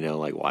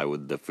 Like why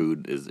would the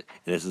food is. And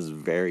this is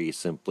very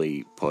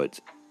simply put,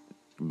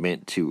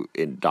 meant to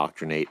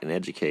indoctrinate and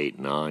educate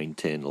 9,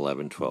 10,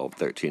 11, 12,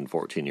 13,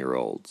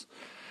 14-year-olds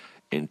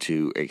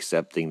into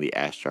accepting the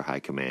Ashtar High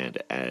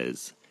Command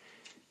as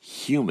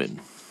human,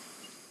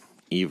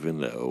 even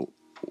though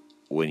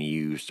when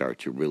you start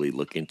to really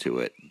look into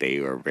it, they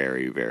are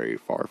very, very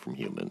far from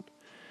human,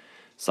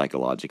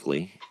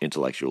 psychologically,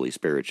 intellectually,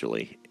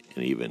 spiritually,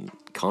 and even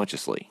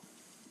consciously.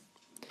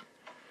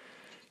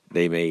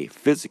 They may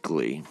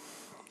physically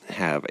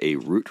have a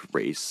root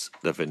race,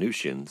 the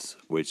Venusians,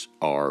 which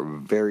are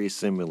very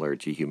similar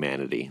to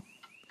humanity.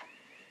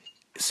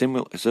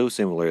 So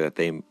similar that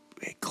they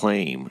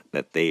claim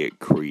that they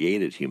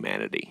created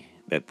humanity,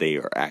 that they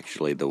are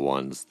actually the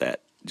ones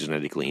that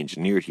genetically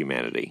engineered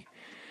humanity.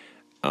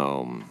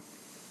 I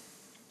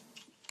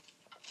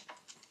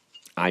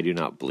do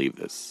not believe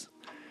this,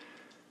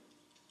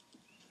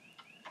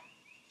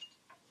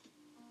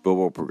 but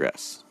we'll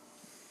progress.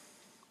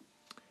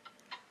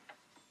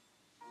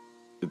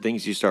 The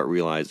things you start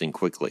realizing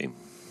quickly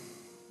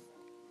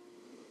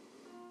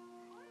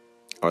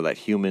are that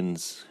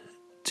humans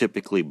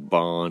typically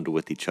bond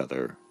with each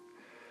other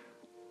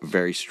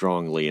very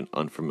strongly in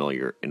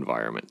unfamiliar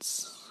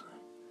environments.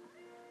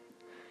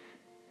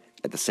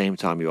 At the same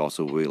time, you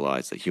also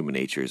realize that human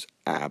nature is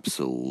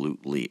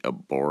absolutely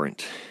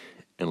abhorrent.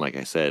 And like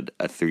I said,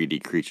 a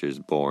 3D creature is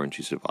born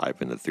to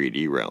survive in the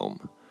 3D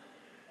realm.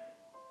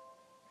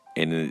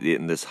 And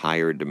in this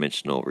higher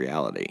dimensional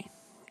reality,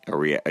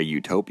 a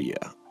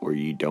utopia where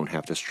you don't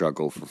have to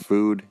struggle for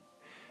food,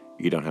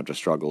 you don't have to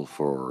struggle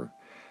for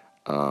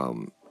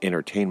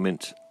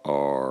entertainment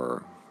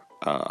or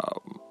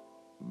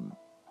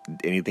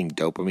anything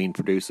dopamine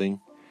producing.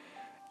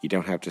 You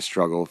don't have to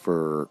struggle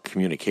for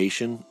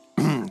communication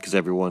because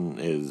everyone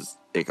is,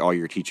 like, all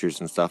your teachers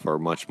and stuff are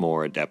much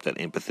more adept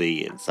at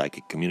empathy and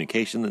psychic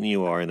communication than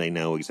you are, and they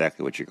know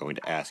exactly what you're going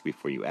to ask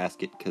before you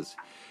ask it, because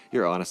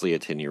you're honestly a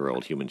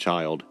 10-year-old human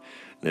child.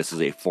 And this is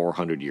a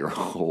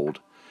 400-year-old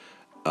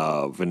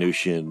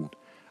Venusian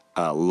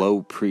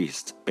low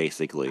priest,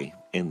 basically,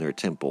 in their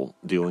temple,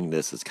 doing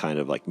this as kind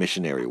of like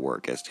missionary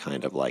work, as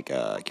kind of like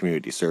a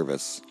community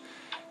service.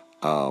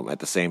 At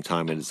the same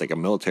time, it is like a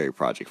military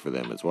project for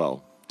them as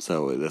well.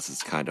 So this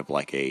is kind of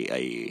like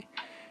a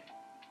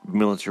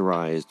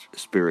militarized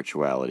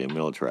spirituality, a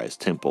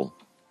militarized temple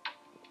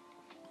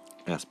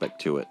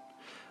aspect to it.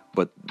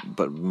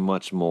 But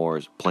much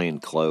more plain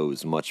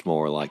clothes, much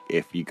more like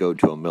if you go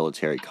to a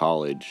military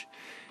college,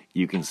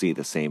 you can see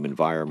the same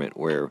environment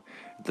where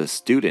the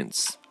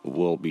students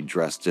will be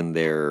dressed in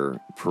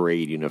their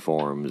parade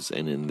uniforms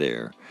and in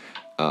their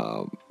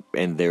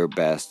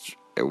best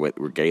with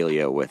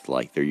regalia, with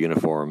like their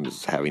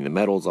uniforms having the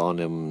medals on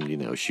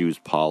them, shoes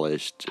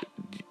polished,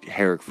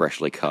 hair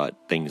freshly cut,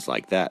 things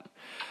like that,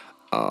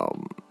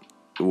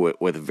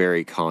 with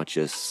very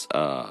conscious,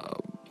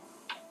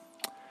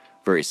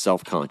 very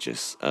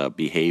self-conscious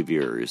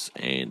behaviors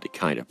and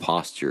kind of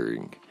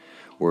posturing,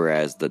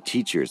 whereas the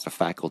teachers, the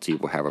faculty,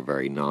 will have a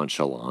very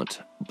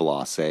nonchalant,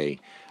 blasé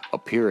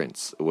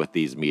appearance with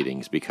these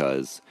meetings,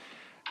 because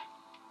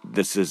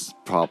this is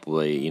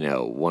probably,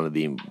 one of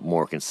the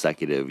more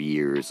consecutive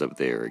years of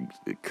their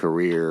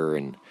career,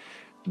 and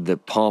the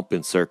pomp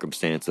and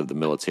circumstance of the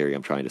military,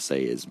 I'm trying to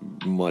say, is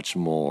much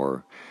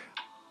more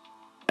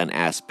an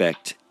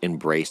aspect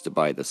embraced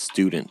by the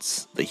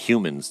students, the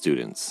human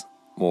students,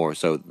 more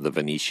so the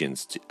Venetian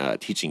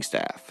teaching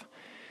staff,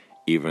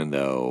 even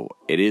though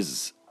it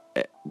is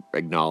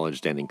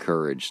acknowledged and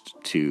encouraged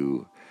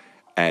to,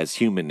 as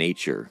human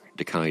nature,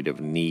 to kind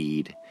of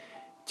need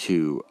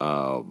to,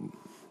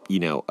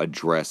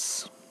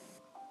 address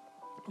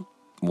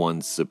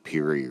one's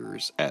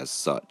superiors as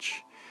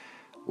such.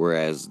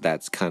 Whereas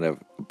that's kind of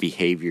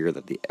behavior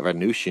that the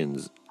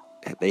Venusians,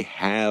 they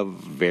have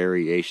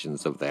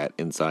variations of that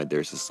inside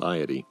their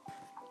society.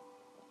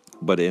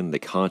 But in the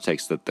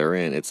context that they're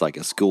in, it's like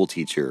a school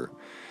teacher,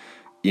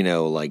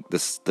 like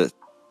the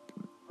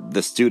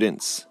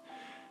students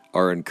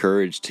are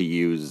encouraged to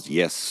use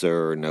yes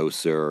sir, no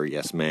sir,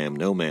 yes ma'am,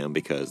 no ma'am,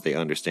 because they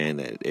understand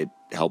that it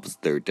helps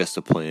their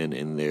discipline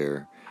and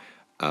their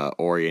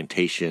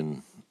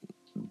orientation.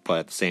 But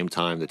at the same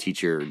time, the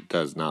teacher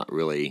does not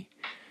really,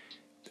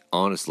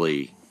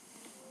 honestly,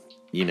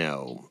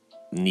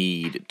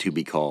 need to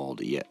be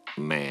called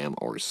ma'am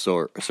or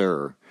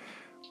sir.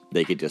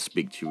 They could just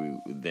speak to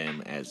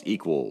them as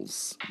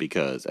equals,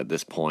 because at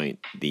this point,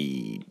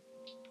 the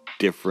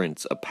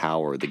difference of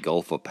power, the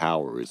gulf of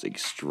power is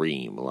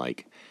extreme.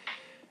 Like,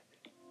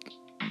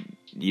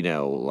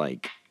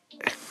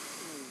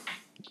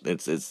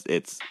 it's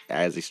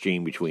as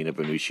extreme between a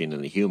Venusian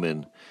and a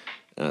human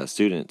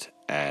student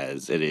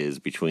as it is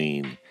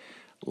between,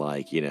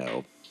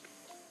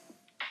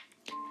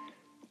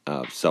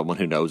 someone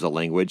who knows a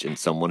language and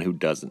someone who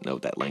doesn't know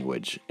that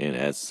language. And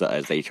as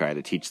they try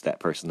to teach that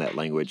person that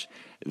language,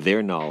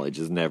 their knowledge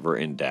is never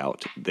in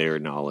doubt. Their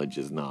knowledge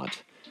is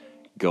not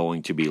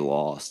going to be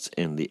lost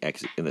in the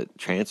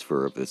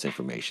transfer of this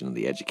information, in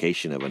the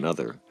education of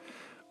another.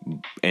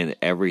 And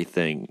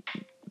everything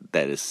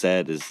that is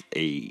said is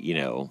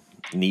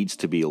needs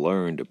to be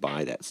learned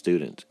by that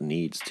student,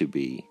 needs to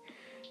be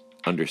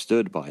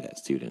understood by that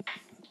student,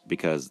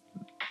 because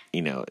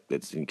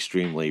it's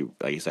extremely,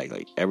 like you say,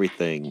 like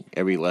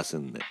every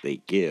lesson that they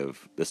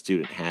give, the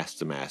student has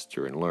to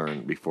master and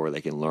learn before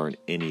they can learn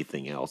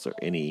anything else, or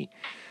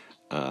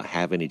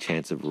have any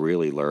chance of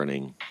really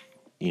learning,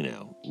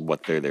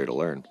 what they're there to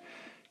learn.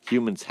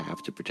 Humans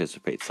have to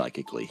participate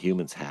psychically.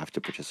 Humans have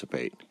to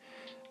participate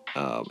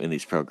in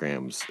these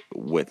programs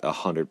with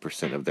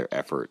 100% of their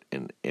effort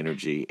and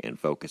energy and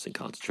focus and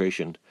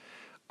concentration,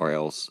 or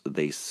else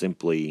they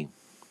simply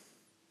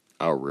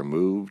are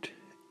removed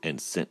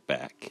and sent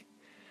back.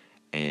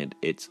 And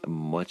it's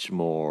much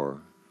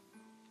more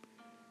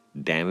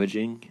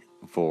damaging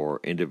for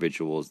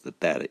individuals that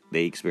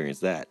they experience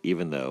that,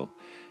 even though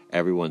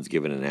everyone's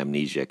given an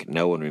amnesiac.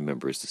 No one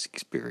remembers this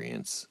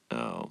experience.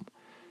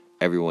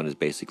 Everyone is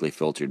basically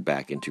filtered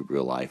back into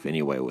real life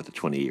anyway with a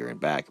 20-year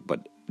and back.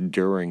 But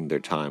during their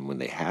time when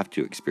they have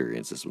to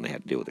experience this, when they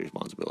have to deal with the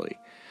responsibility,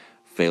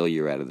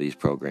 failure out of these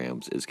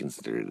programs is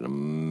considered an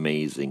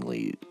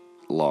amazingly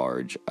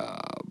large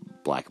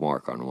black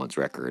mark on one's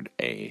record,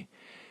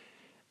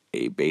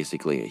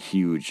 basically a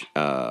huge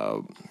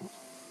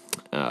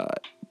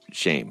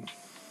shame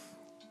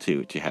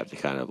to have to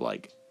kind of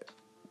like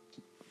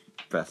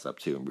fess up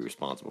to and be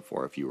responsible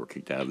for if you were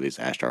kicked out of these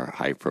Ashtar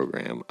High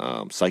program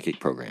psychic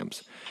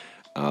programs,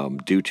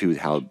 due to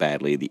how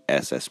badly the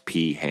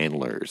SSP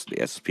handlers, the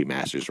SSP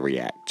masters,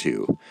 react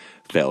to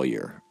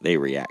failure. They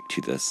react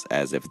to this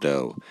as if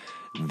though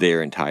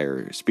their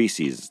entire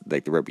species,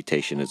 like the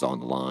reputation, is on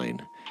the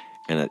line,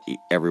 and that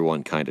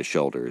everyone kind of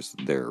shoulders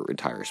their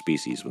entire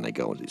species when they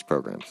go into these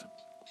programs.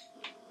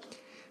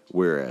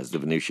 Whereas the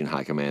Venusian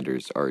High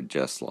Commanders are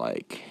just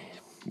like,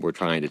 we're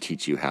trying to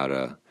teach you how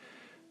to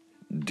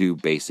do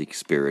basic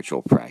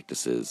spiritual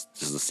practices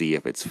just to see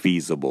if it's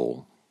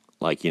feasible.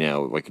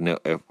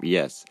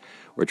 Yes,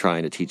 we're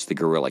trying to teach the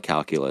gorilla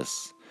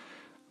calculus,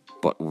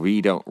 but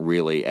we don't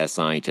really, as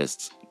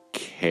scientists,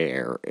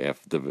 care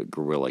if the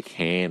gorilla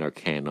can or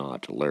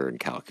cannot learn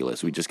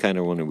calculus. We just kind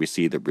of want to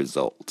see the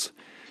results.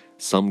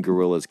 Some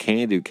gorillas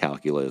can do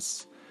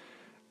calculus.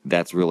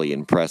 That's really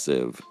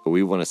impressive. But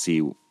we want to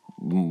see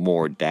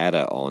more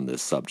data on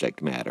this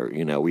subject matter.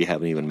 We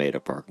haven't even made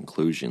up our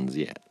conclusions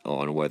yet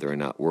on whether or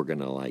not we're going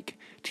to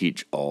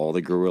teach all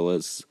the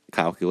gorillas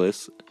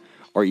calculus,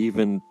 or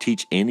even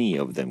teach any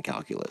of them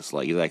calculus.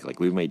 Like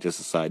we may just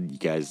decide you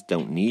guys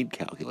don't need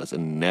calculus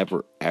and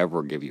never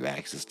ever give you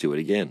access to it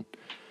again.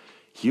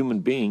 Human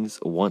beings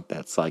want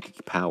that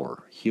psychic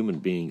power. Human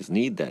beings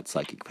need that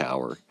psychic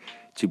power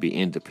to be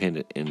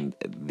independent in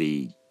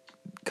the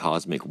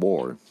cosmic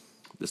war,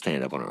 to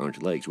stand up on our own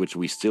two legs, which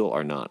we still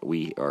are not.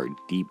 We are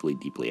deeply,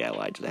 deeply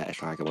allied to the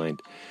Ashtar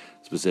Command,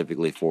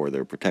 specifically for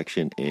their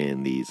protection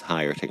in these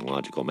higher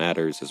technological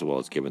matters, as well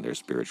as given their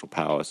spiritual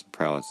prowess,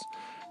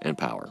 and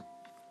power.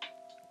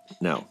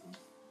 Now,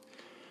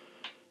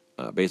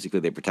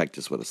 basically, they protect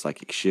us with a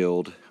psychic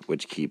shield,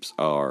 which keeps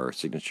our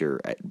signature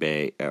at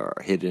bay, or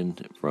hidden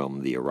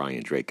from the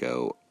Orion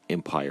Draco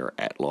Empire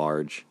at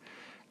large,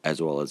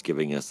 as well as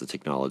giving us the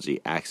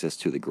technology, access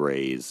to the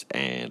Greys,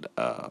 and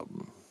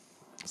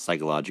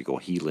psychological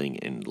healing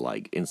and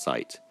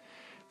insight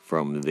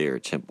from their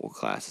temple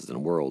classes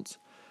and worlds.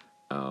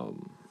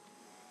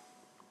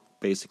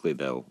 Basically,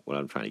 though, what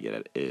I'm trying to get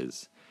at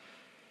is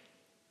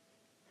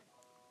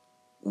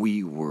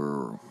we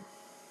were,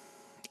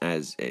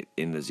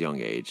 in this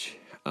young age,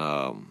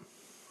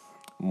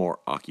 more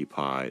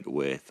occupied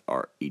with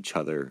each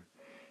other,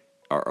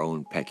 our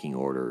own pecking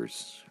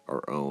orders,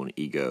 our own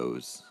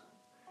egos,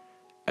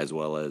 as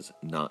well as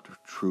not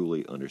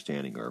truly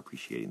understanding or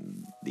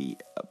appreciating the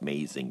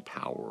amazing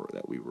power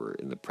that we were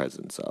in the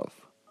presence of.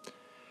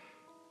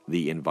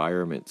 The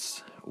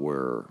environments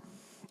were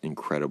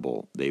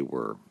incredible. They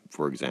were,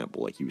 for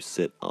example, like you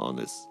sit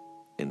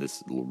in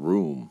this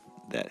room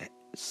that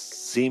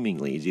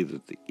seemingly is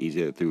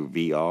either through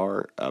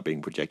VR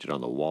being projected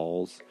on the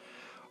walls,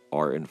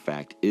 or in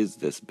fact is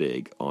this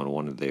big on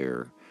one of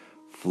their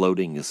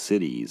floating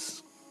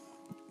cities,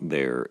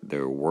 their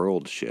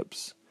world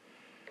ships,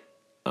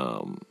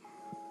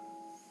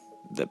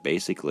 that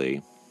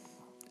basically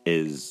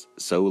is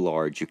so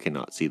large you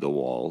cannot see the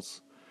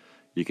walls.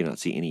 You cannot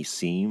see any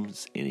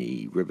seams,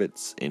 any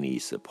rivets, any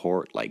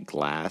support like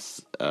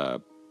glass,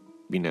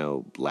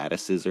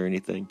 lattices or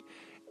anything.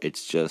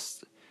 It's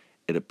just,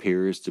 it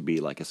appears to be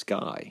like a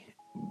sky,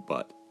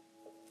 but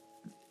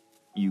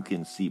you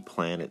can see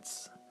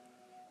planets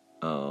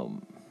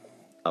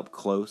up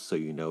close, so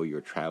you know you're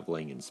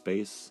traveling in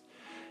space.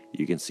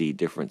 You can see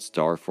different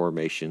star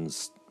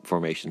formations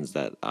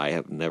that I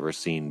have never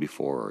seen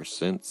before or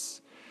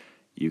since.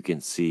 You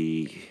can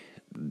see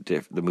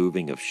the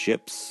moving of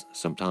ships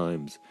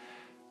sometimes.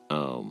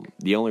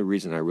 The only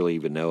reason I really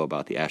even know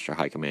about the Astro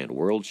High Command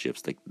world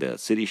ships, the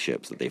city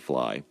ships that they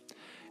fly,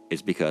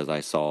 is because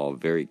I saw a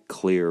very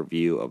clear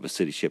view of a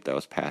city ship that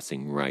was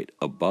passing right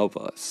above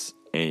us.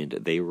 And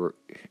they were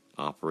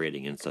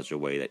operating in such a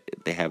way that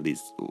they have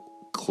these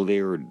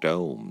clear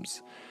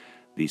domes,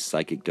 these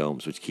psychic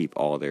domes, which keep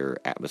all their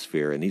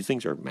atmosphere. And these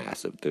things are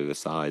massive. They're the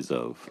size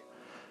of,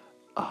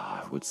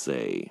 I would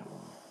say,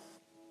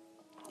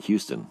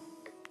 Houston.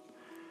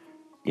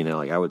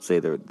 I would say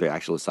they're the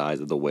actual size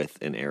of the width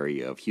and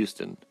area of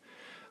Houston.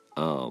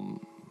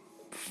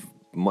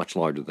 Much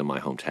larger than my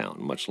hometown,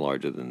 much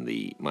larger than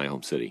my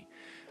home city.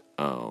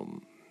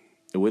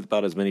 With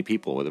about as many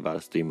people, with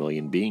about 3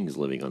 million beings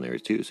living on there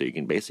too. So you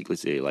can basically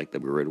see like the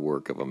grid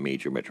work of a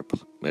major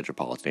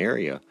metropolitan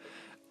area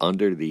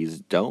under these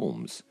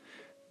domes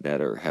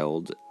that are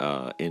held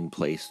in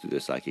place through the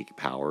psychic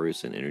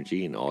powers and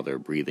energy and all their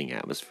breathing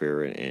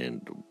atmosphere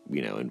and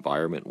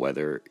environment,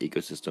 weather,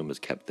 ecosystem is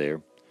kept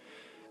there.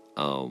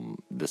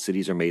 The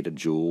cities are made of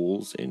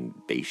jewels, and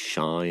they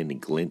shine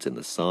and glint in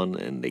the sun,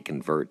 and they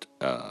convert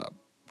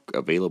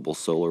available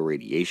solar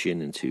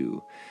radiation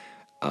into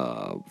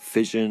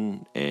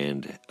fission,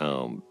 and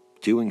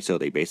doing so,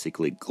 they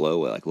basically glow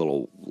like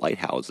little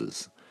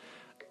lighthouses.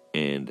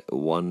 And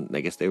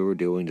I guess they were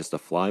doing just a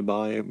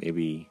flyby,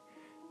 maybe,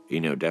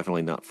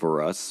 definitely not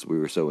for us. We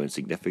were so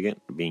insignificant,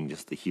 being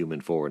just the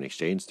human foreign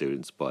exchange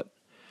students, but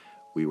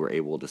we were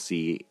able to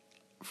see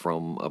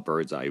from a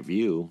bird's eye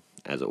view,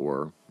 as it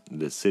were,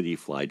 the city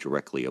fly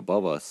directly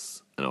above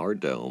us in our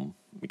dome,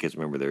 because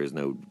remember, there is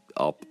no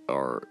up,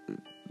 or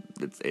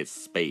it's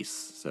space,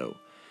 so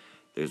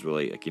there's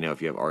really,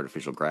 if you have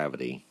artificial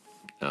gravity,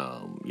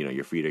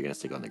 your feet are going to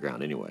stick on the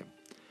ground anyway.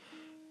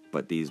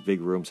 But these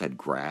big rooms had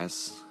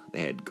grass,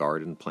 they had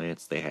garden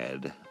plants, they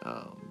had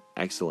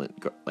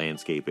excellent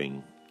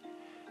landscaping,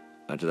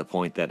 to the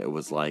point that it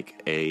was like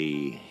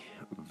a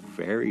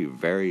very,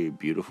 very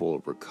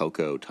beautiful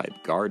Rococo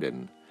type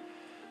garden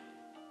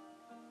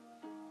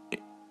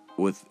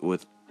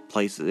with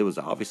places. It was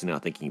obviously, now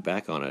thinking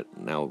back on it,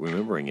 now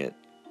remembering it,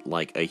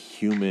 like a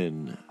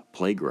human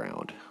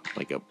playground,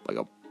 like a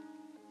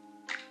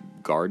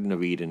Garden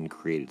of Eden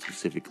created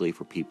specifically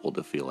for people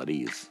to feel at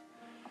ease.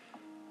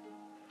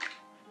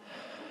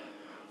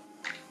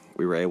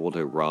 We were able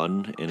to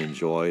run and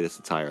enjoy this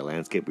entire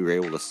landscape. We were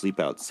able to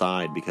sleep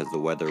outside because the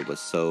weather was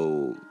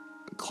so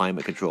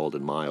climate controlled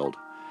and mild.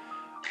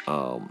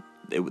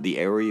 The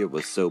area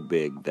was so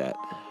big that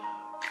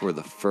for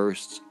the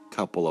first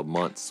couple of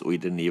months, we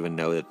didn't even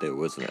know that there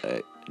was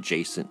an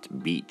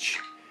adjacent beach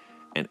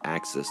and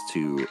access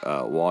to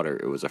water.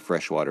 It was a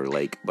freshwater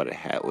lake, but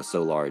it was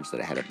so large that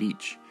it had a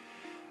beach.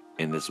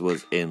 And this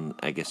was in,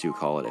 I guess you would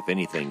call it, if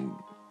anything,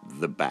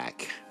 the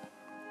back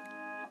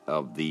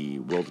of the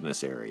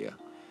wilderness area,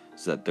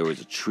 so that there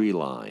was a tree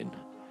line.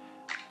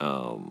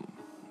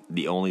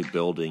 The only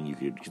building you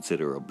could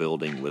consider a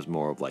building was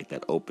more of like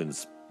that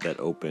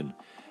open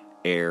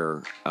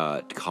air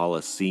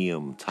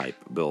Coliseum type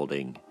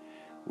building,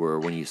 where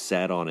when you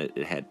sat on it,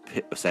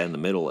 sat in the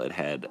middle, it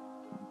had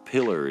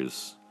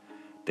pillars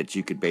that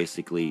you could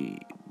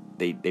basically,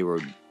 they were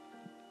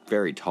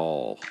very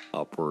tall,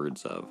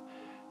 upwards of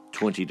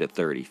 20 to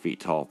 30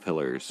 feet tall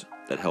pillars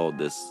that held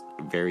this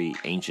very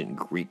ancient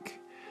Greek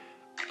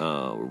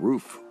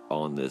roof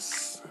on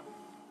this.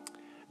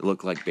 It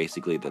looked like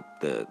basically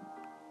the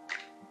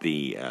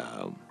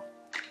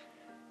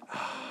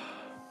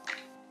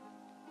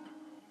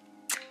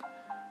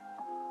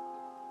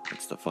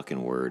what's the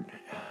fucking word?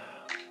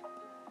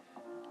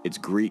 It's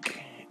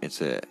Greek.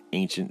 It's an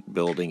ancient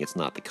building. It's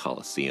not the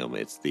Colosseum.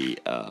 It's the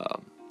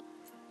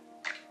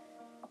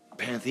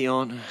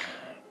Pantheon.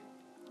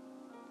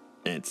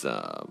 It's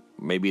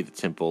maybe the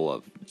Temple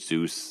of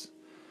Zeus.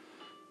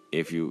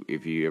 If you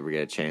ever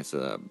get a chance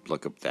to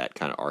look up that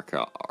kind of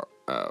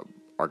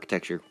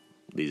architecture,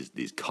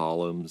 these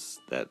columns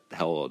that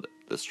held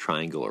this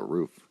triangular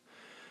roof.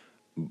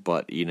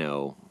 But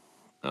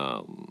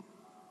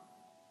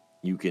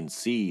You can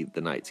see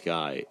the night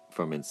sky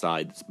from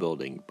inside this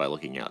building by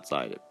looking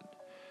outside it.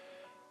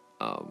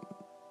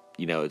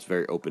 It's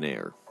very open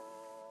air.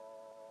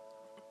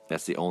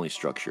 That's the only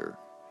structure.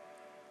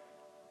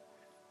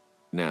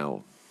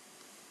 Now,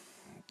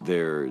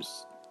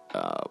 there's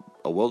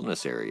a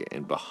wilderness area,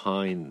 and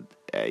behind,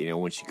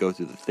 once you go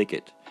through the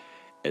thicket,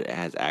 it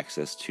has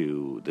access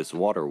to this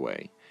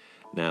waterway.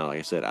 Now, like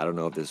I said, I don't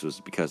know if this was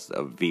because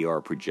of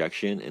VR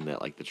projection and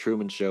that, like the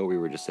Truman Show, we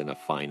were just in a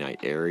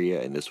finite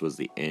area and this was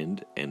the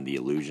end, and the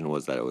illusion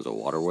was that it was a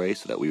waterway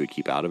so that we would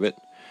keep out of it.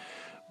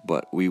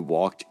 But we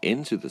walked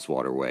into this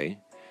waterway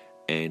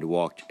and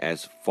walked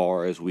as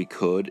far as we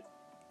could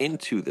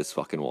into this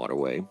fucking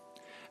waterway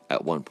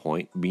at one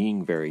point,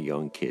 being very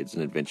young kids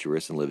and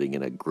adventurous and living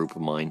in a group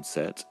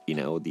mindset,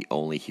 the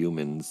only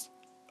humans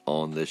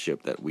on the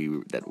ship that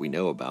we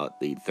know about,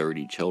 the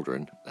 30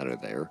 children that are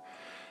there.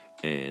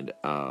 And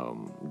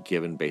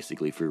given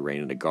basically free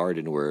reign in a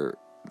garden where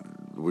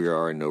we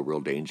are in no real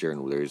danger,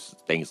 and there's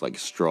things like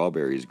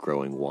strawberries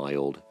growing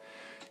wild,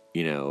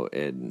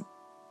 and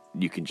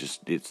you can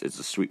just, it's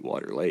a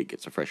sweetwater lake,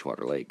 it's a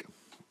freshwater lake,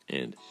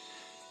 and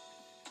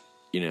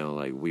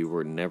we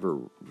were never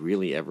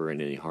really ever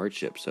in any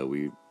hardship, so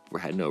we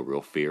had no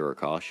real fear or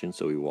caution.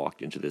 So we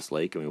walked into this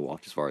lake and we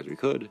walked as far as we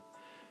could,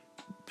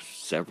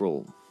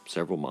 several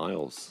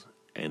miles,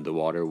 and the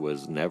water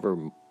was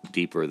never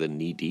deeper than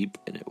knee deep,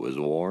 and it was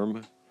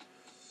warm,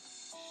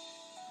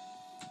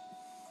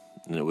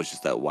 and it was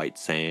just that white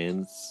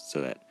sands,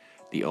 so that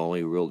the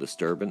only real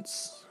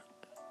disturbance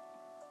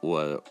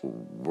were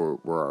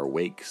our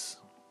wakes,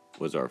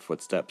 was our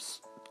footsteps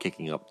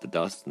kicking up the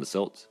dust and the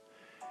silt.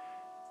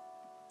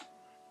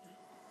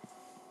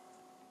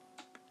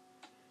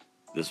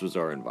 This was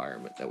our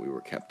environment that we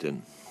were kept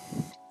in,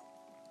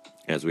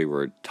 as we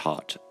were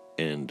taught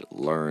and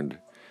learned,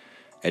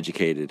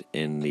 educated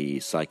in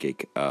the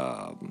psychic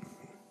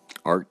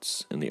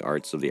arts and the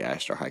arts of the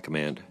Ashtar High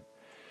Command.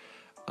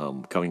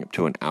 Coming up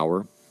to an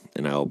hour,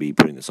 and I'll be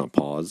putting this on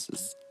pause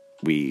as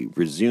we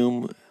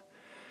resume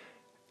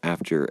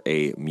after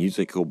a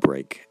musical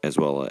break, as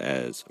well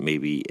as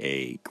maybe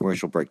a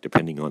commercial break,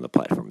 depending on the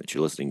platform that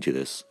you're listening to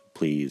this.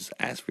 Please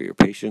ask for your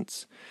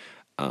patience.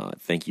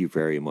 Thank you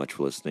very much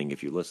for listening.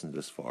 If you listened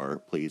this far,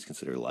 please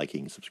consider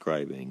liking,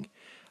 subscribing,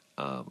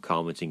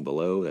 commenting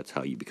below. That's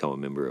how you become a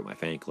member of my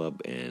fan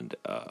club, and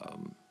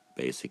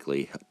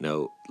basically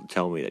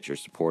tell me that you're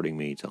supporting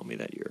me, tell me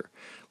that you're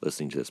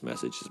listening to this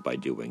message just by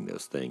doing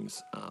those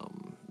things.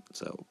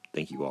 So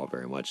thank you all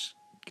very much.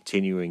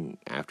 Continuing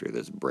after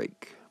this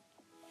break,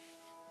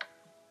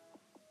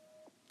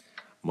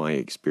 my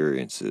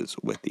experiences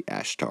with the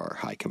Ashtar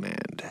High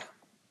Command.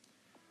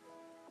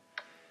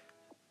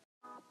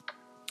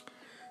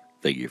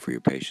 Thank you for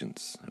your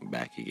patience. I'm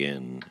back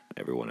again.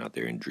 Everyone out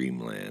there in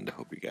Dreamland, I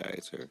hope you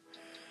guys are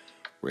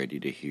ready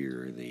to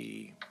hear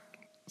the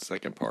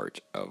second part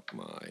of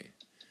my, I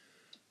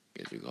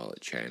guess you call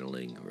it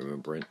channeling,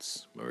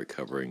 remembrance, my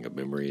recovering of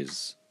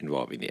memories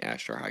involving the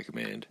Ashtar High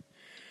Command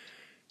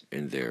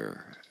and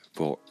their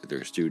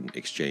student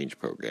exchange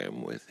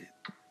program with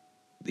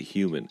the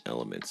human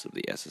elements of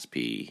the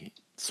SSP,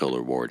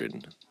 Solar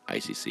Warden,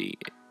 ICC,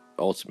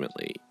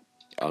 ultimately,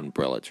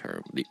 umbrella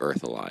term, the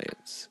Earth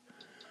Alliance.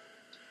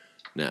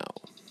 Now,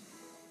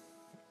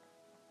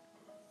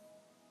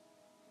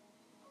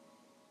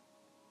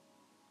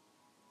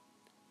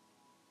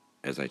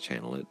 as I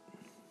channel it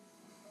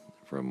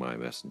from my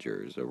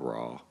messengers of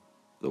Ra,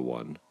 the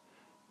One,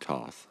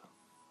 Toth,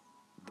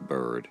 the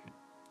Bird,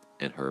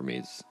 and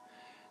Hermes,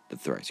 the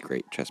thrice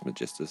great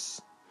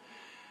Trismegistus,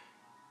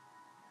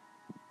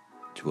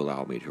 to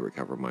allow me to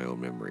recover my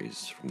own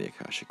memories from the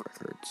Akashic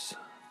Records.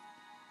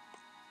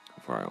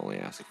 For I only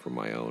ask for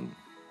my own.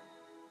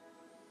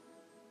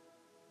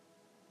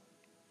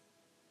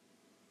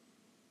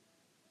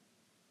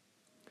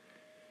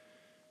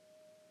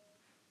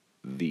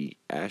 The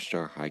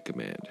Ashtar High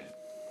Command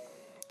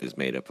is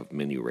made up of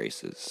many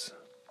races.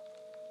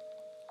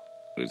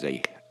 It is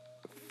a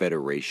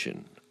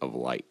federation of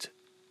light.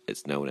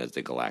 It's known as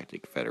the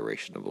Galactic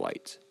Federation of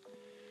Light.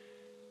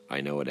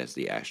 I know it as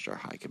the Ashtar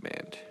High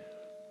Command.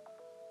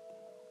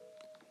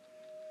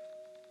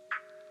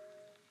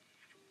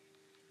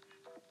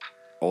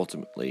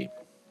 Ultimately,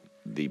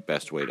 the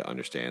best way to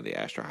understand the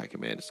Ashtar High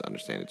Command is to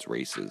understand its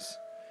races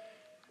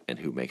and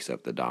who makes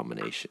up the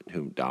domination,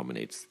 who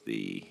dominates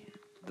the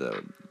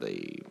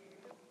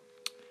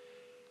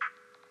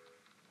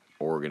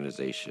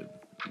organization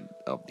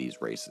of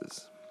these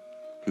races,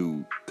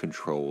 who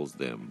controls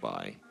them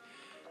by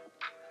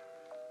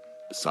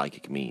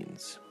psychic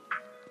means.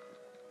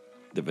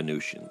 The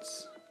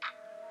Venusians.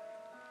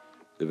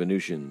 The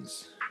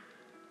Venusians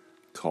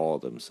call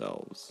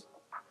themselves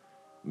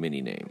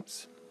many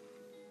names,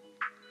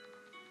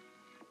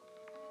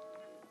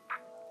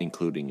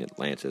 including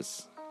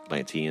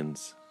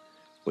Atlanteans,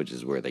 which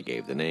is where they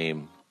gave the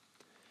name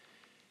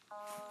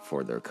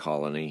for their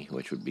colony,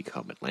 which would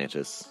become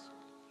Atlantis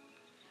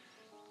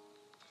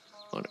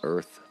on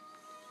Earth.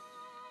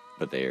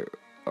 But they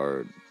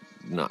are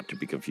not to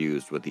be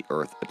confused with the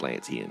Earth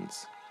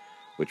Atlanteans,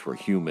 which were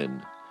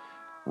human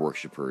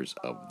worshippers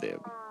of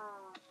them.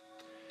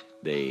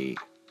 They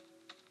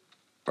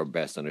are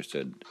best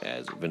understood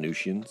as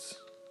Venusians,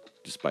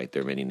 despite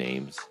their many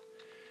names.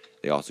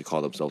 They also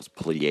call themselves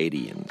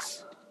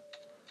Pleiadians,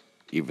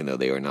 even though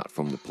they are not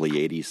from the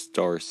Pleiades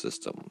star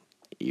system,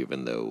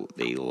 even though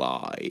they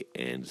lie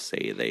and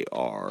say they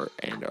are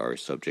and are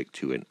subject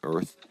to an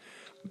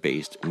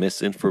Earth-based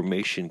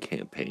misinformation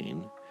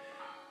campaign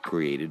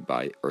created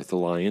by Earth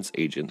Alliance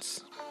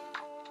agents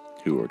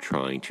who are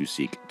trying to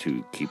seek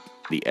to keep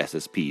the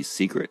SSP's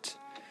secret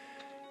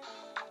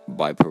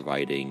by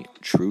providing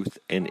truth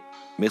and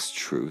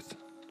mistruth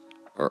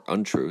or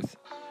untruth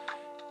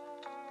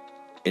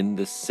in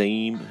the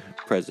same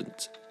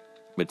present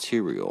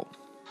material,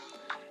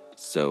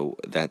 so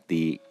that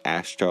the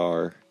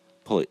Ashtar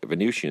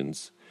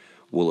Venusians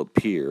will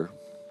appear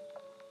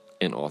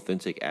in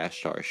authentic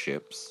Ashtar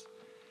ships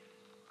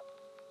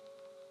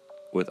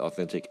with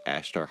authentic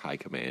Ashtar High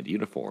Command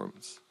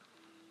uniforms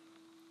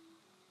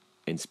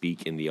and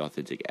speak in the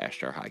authentic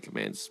Ashtar High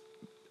Command's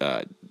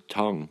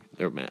tongue,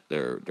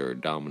 their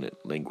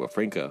dominant lingua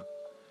franca,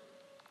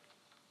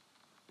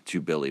 to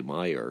Billy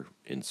Meyer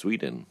in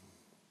Sweden,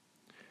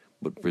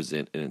 would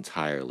present an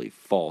entirely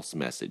false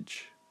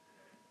message,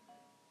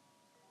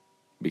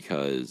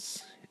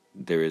 because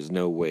there is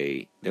no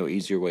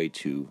easier way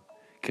to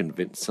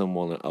convince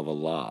someone of a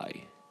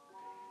lie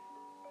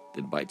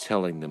than by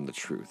telling them the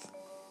truth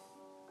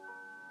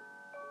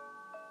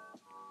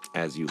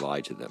as you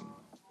lie to them.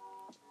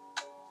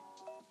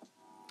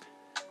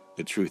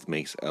 The truth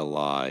makes a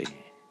lie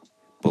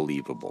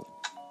believable.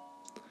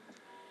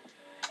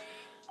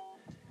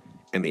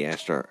 And the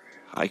Ashtar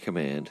High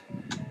Command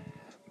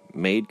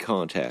made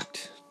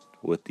contact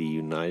with the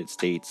United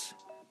States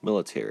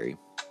military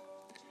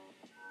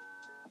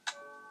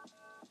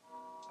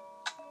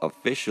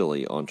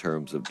officially on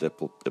terms of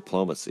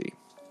diplomacy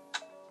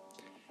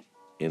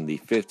in the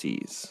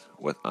 50s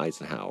with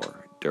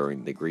Eisenhower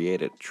during the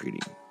Greada Treaty.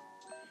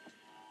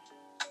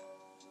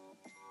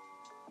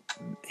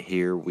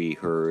 Here we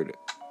heard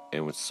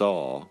and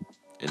saw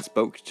and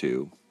spoke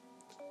to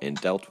and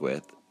dealt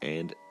with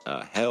and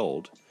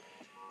held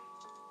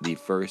the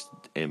first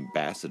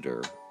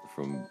ambassador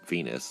from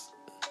Venus,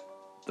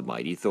 the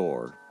mighty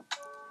Thor,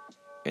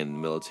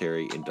 and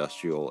military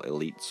industrial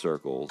elite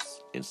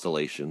circles,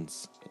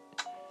 installations,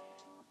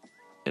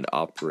 and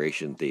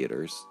operation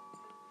theaters,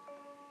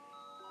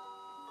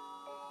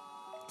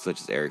 such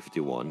as Area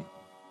 51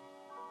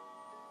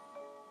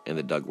 and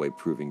the Dugway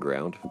Proving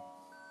Ground.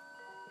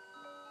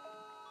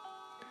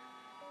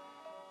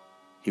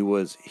 He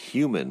was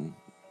human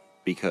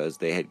because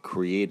they had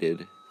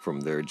created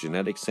from their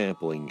genetic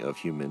sampling of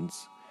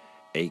humans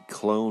a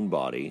clone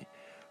body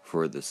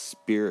for the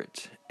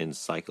spirit and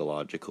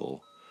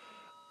psychological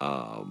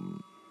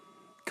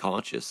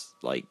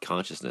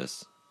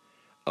consciousness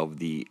of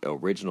the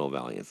original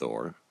Valiant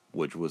Thor,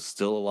 which was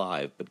still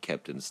alive but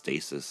kept in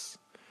stasis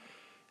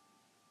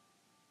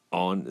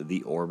on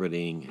the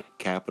orbiting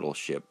capital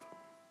ship,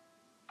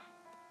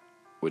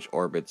 which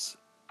orbits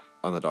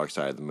on the dark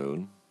side of the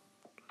moon.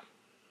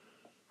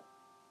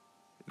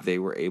 They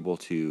were able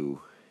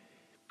to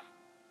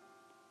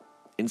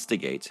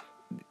instigate,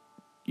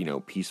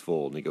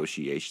 peaceful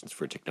negotiations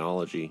for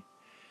technology,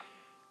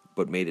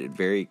 but made it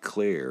very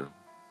clear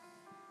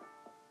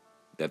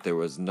that there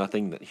was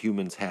nothing that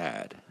humans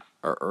had,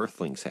 or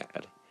Earthlings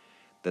had,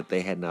 that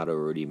they had not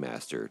already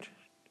mastered.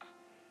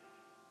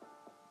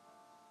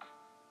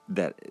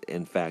 That,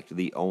 in fact,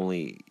 the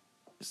only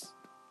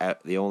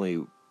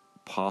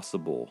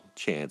possible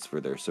chance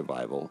for their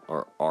survival,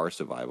 or our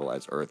survival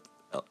as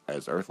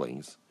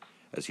Earthlings,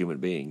 as human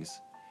beings,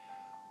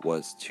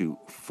 was to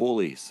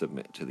fully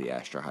submit to the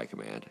Ashtar High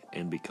Command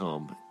and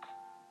become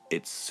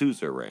its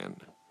suzerain,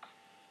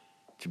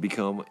 to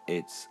become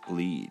its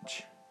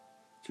liege,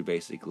 to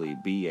basically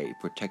be a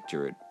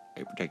protected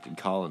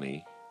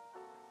colony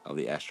of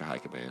the Ashtar High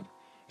Command,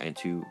 and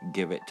to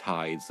give it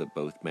tithes of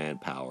both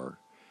manpower,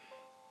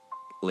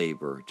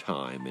 labor,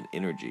 time, and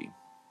energy,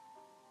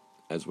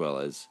 as well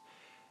as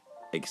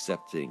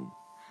accepting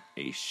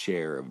a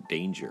share of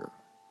danger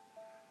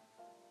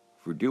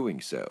for doing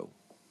so.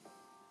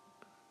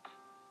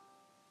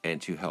 And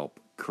to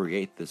help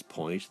create this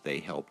point,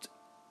 they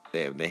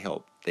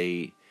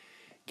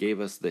gave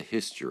us the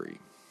history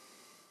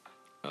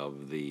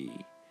of the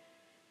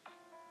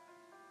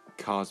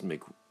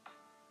cosmic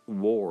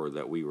war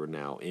that we were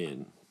now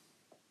in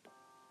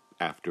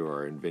after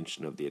our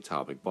invention of the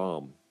atomic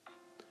bomb,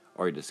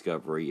 our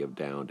discovery of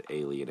downed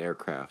alien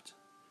aircraft,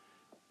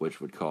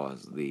 which would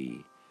cause the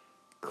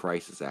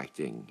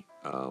crisis-acting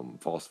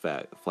false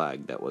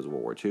flag that was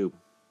World War II.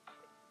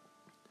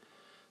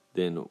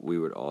 Then we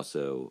would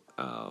also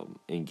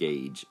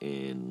engage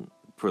in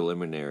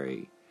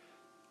preliminary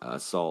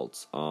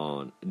assaults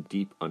on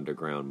deep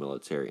underground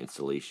military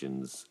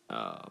installations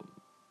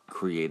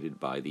created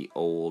by the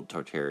old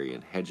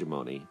Tartarian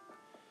hegemony,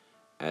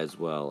 as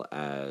well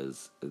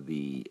as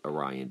the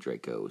Orion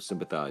Draco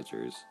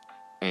sympathizers,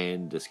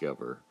 and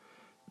discover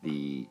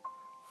the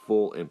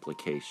full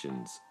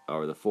implications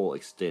or the full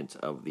extent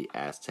of the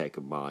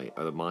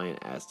the Mayan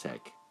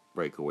Aztec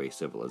breakaway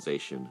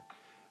civilization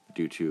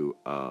due to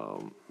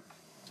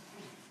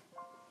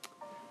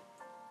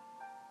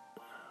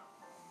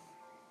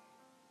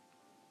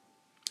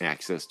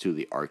access to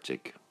the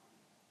Arctic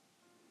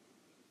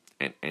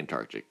and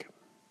Antarctic,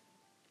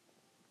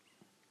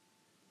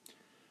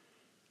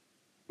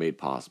 made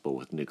possible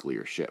with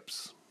nuclear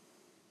ships,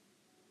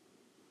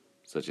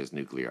 such as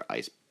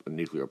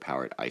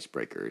nuclear-powered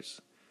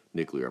icebreakers,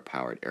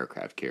 nuclear-powered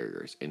aircraft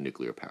carriers, and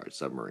nuclear-powered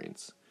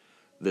submarines.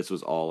 This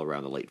was all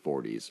around the late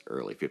 40s,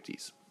 early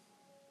 50s.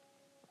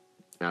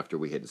 After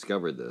we had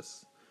discovered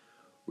this,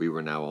 we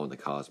were now on the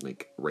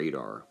cosmic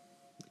radar,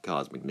 the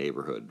cosmic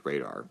neighborhood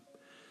radar,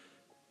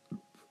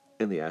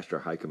 and the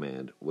Ashtar High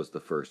Command was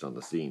the first on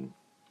the scene.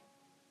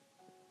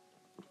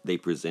 They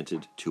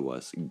presented to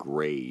us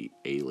gray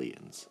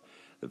aliens.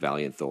 The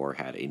Valiant Thor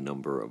had a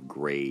number of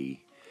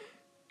gray,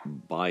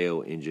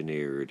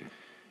 bioengineered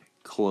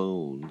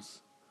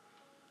clones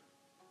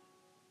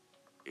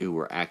who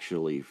were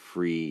actually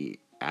free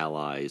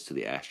allies to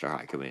the Ashtar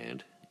High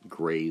Command.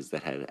 Greys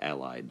that had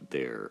allied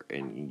there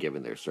and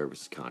given their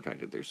services,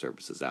 contracted their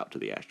services out to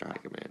the Ashtar High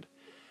Command,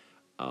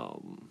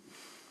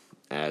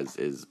 as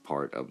is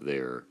part of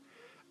their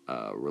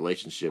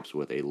relationships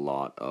with a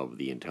lot of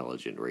the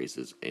intelligent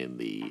races in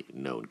the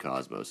known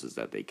cosmos, is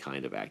that they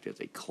kind of act as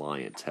a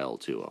clientele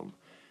to them.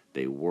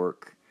 They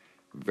work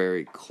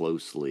very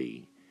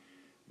closely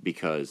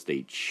because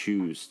they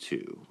choose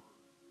to,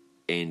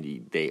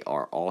 and they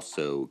are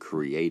also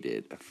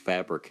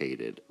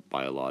fabricated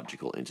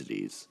biological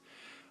entities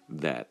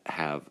that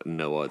have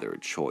no other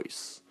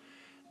choice.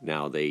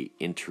 Now they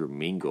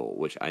intermingle,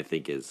 which I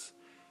think is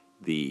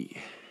the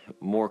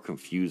more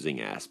confusing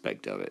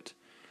aspect of it.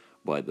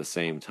 But at the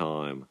same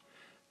time,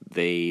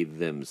 they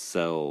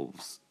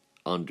themselves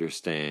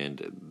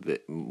understand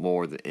that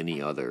more than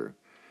any other,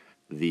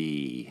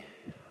 I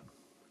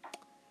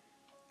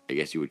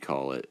guess you would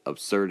call it,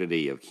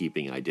 absurdity of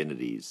keeping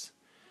identities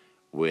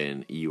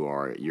when you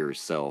are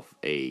yourself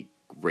a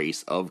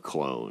race of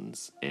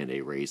clones and a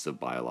race of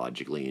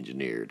biologically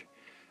engineered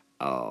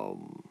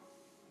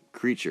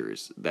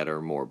creatures that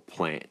are more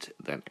plant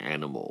than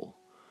animal,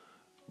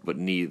 but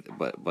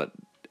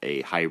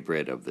a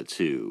hybrid of the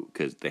two,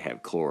 because they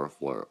have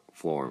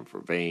chloroform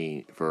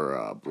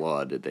for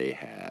blood. They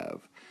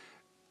have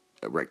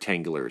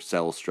rectangular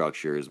cell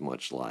structures,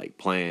 much like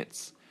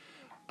plants.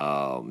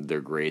 Their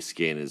gray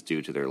skin is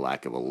due to their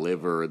lack of a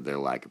liver, their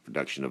lack of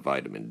production of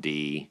vitamin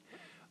D.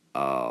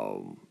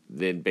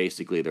 Then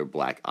basically their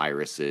black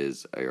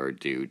irises are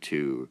due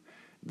to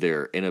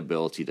their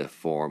inability to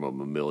form a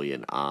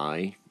mammalian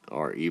eye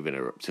or even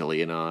a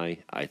reptilian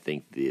eye. I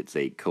think it's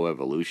a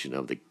coevolution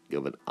of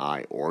an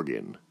eye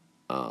organ,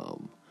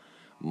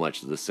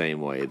 much the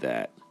same way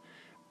that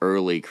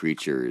early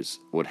creatures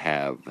would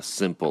have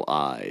simple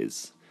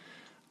eyes.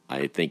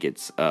 I think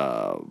it's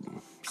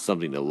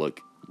something to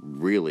look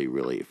really,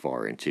 really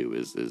far into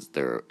is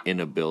their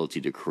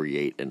inability to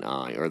create an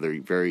eye, or their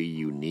very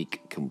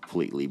unique,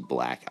 completely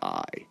black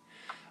eye.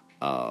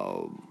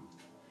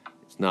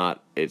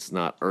 It's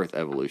not Earth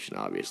evolution,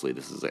 obviously.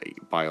 This is a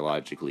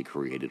biologically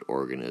created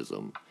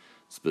organism,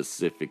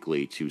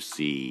 specifically to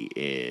see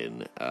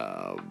in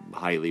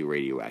highly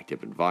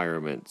radioactive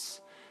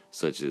environments,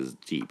 such as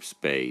deep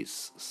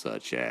space,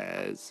 such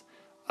as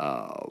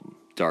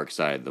dark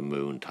side of the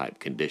moon type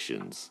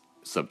conditions,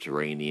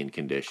 subterranean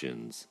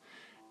conditions,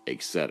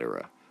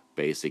 etc.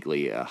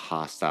 Basically a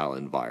hostile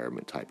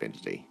environment type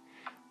entity.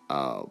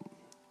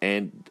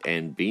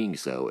 And being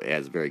so, it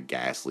has a very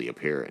ghastly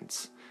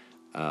appearance.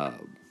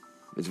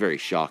 It's very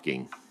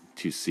shocking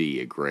to see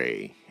a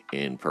gray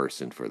in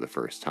person for the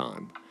first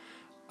time.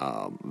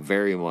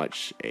 Very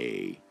much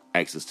a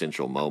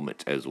existential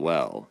moment as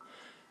well,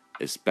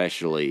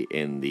 especially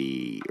in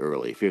the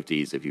early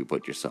 50s. If you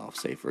put yourself,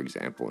 say, for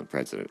example, in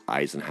President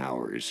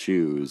Eisenhower's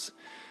shoes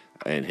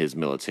and his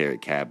military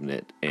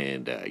cabinet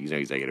and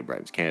executive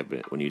branch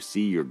cabinet, when you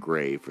see your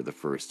gray for the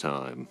first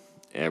time,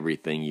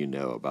 everything you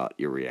know about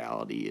your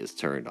reality is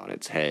turned on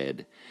its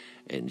head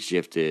and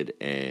shifted,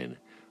 and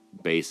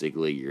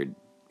basically you're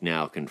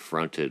now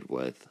confronted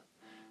with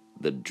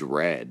the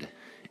dread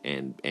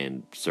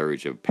and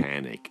surge of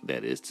panic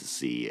that is to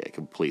see a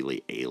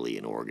completely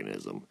alien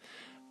organism,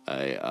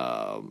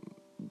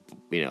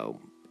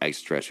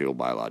 extraterrestrial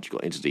biological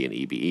entity, an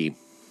EBE.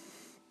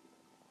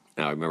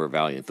 Now, remember,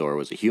 Valiant Thor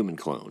was a human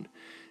clone,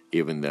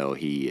 even though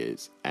he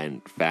is, in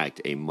fact,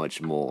 a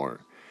much more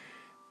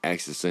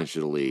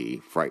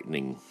existentially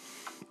frightening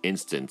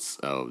instance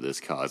of this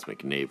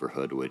cosmic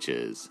neighborhood, which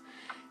is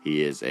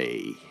he is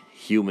a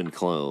human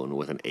clone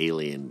with an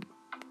alien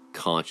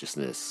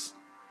consciousness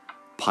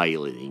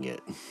piloting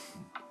it.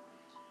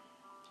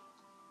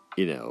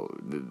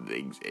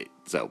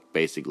 So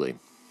basically,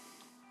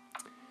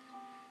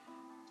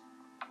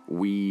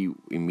 we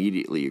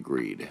immediately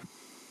agreed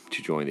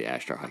to join the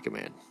Ashtar High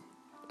Command,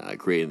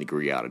 creating the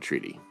Griata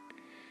Treaty,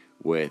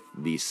 with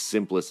the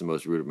simplest and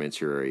most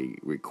rudimentary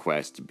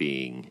request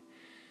being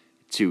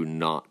to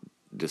not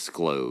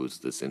disclose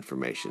this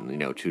information,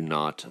 to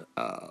not,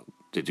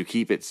 to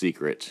keep it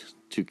secret,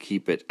 to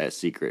keep it as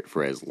secret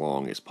for as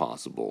long as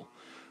possible,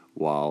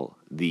 while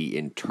the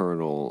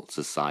internal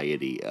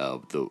society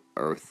of the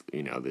Earth,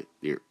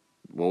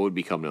 what would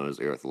become known as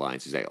the Earth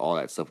Alliance, is that all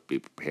that stuff would be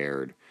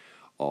prepared,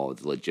 all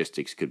the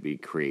logistics could be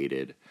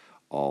created,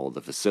 all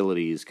the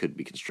facilities could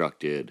be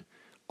constructed,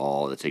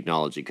 all the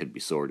technology could be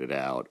sorted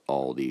out,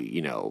 all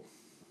the,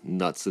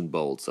 nuts and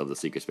bolts of the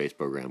secret space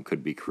program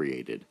could be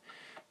created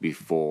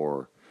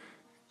before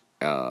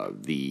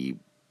the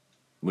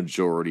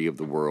majority of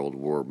the world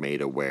were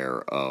made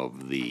aware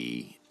of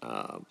the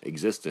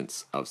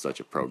existence of such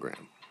a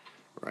program,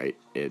 right?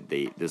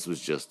 This was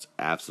just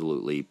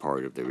absolutely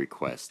part of the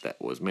request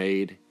that was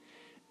made,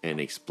 and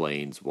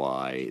explains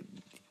why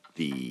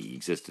the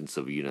existence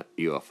of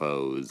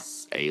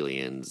UFOs,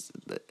 aliens,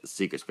 the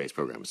secret space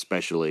program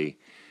especially,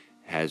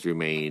 has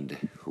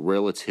remained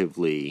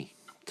relatively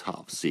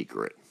top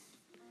secret,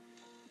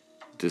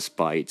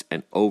 despite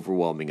an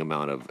overwhelming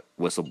amount of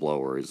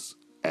whistleblowers,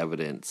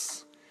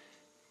 evidence,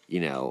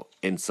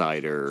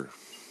 insider,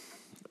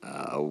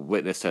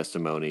 witness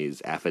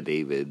testimonies,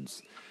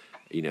 affidavits,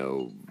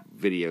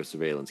 video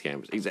surveillance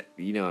cameras.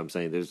 You know what I'm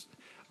saying? There's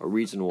a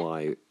reason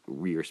why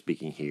we are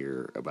speaking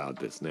here about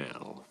this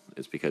now.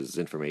 It's because this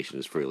information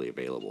is freely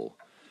available.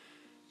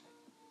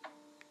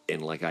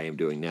 And like I am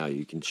doing now,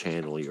 you can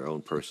channel your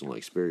own personal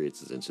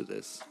experiences into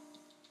this,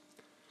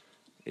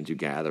 into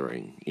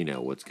gathering,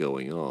 what's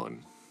going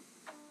on.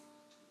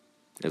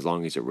 As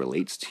long as it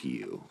relates to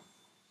you,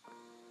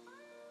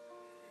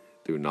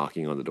 through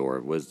knocking on the door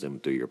of wisdom,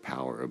 through your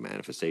power of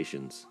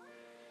manifestations.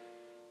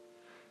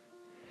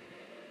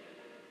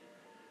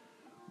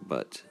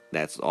 But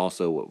that's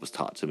also what was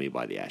taught to me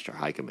by the Ashtar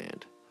High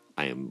Command.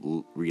 I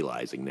am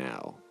realizing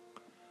now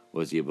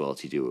was the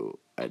ability to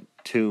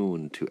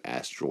attune to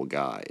astral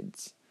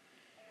guides.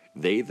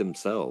 They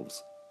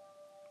themselves,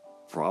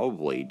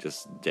 probably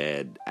just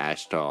dead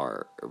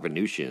Ashtar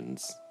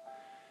Venusians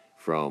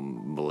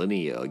from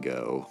millennia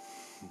ago,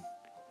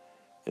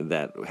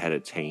 that had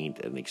attained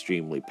an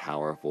extremely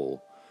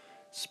powerful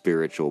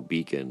spiritual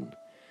beacon,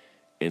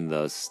 and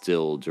thus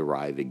still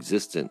derive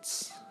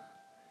existence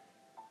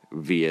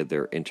via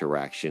their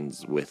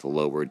interactions with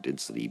lower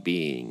density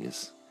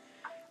beings,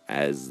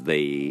 as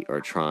they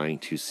are trying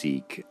to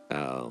seek,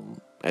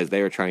 as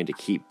they are trying to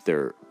keep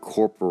their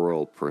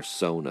corporal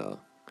persona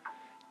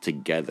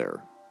together.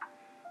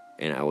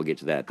 And I will get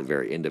to that at the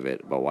very end of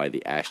it, about why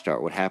the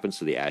Ashtar, what happens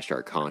to the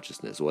Ashtar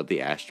consciousness, what the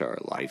Ashtar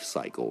life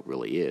cycle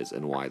really is,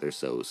 and why they're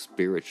so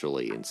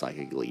spiritually and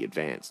psychically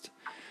advanced,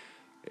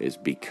 is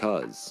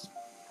because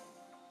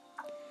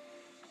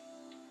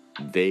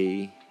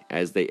they,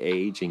 as they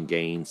age and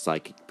gain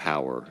psychic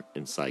power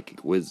and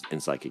psychic wisdom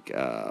and psychic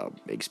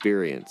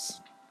experience,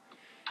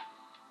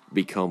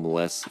 become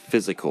less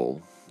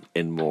physical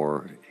and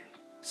more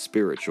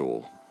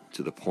spiritual,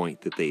 to the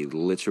point that they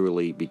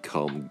literally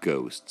become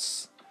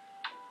ghosts.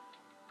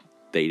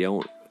 They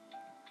don't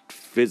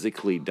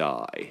physically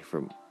die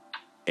from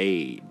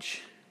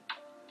age,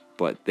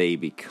 but they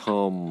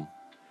become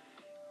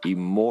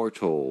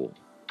immortal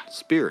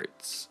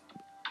spirits,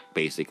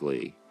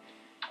 basically,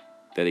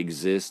 that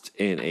exist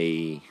in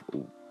a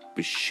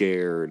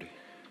shared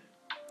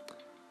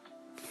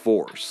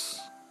force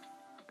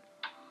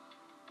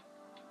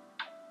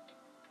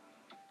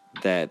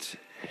that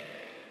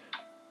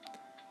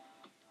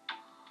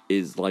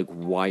is like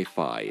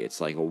Wi-Fi. It's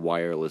like a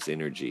wireless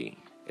energy.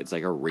 It's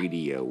like a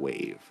radio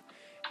wave.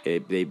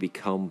 They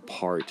become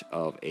part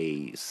of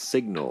a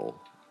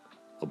signal,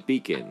 a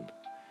beacon,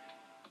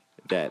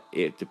 that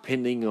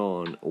depending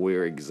on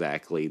where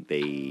exactly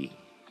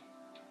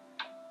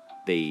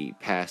they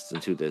passed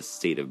into this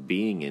state of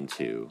being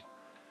into,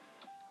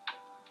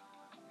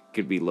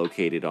 could be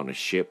located on a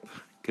ship,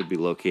 could be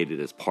located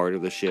as part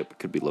of the ship,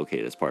 could be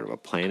located as part of a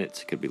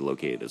planet, could be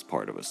located as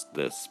part of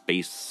the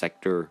space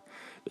sector,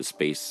 the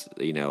space,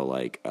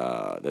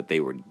 that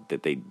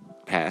they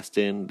passed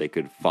in. They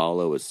could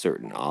follow a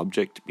certain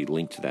object, be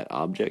linked to that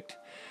object,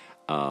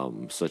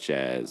 such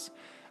as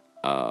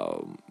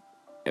a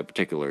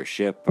particular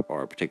ship,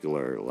 or a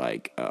particular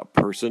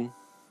person,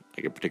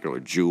 like a particular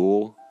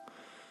jewel,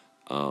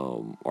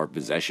 or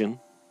possession,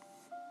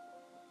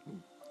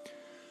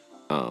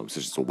 such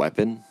as a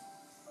weapon.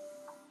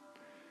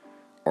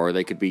 Or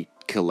they could be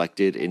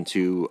collected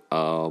into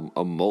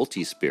a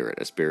multi-spirit,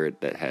 a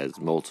spirit that has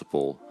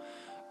multiple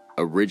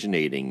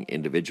originating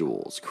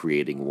individuals,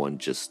 creating one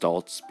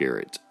gestalt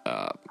spirit,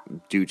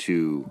 due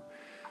to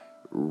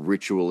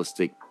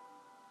ritualistic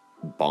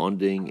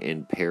bonding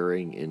and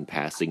pairing and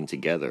passing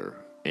together.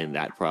 And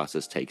that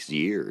process takes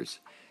years,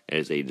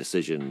 as a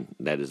decision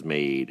that is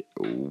made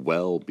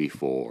well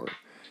before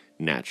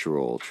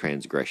natural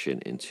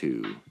transgression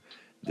into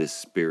this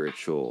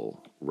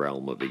spiritual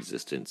realm of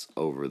existence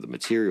over the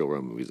material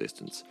realm of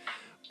existence.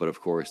 But of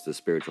course, the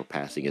spiritual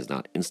passing is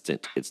not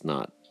instant. It's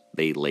not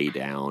they lay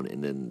down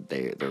and then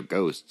they're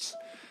ghosts.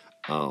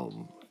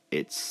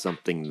 It's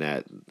something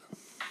that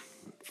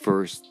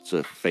first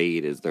to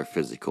fade is their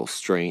physical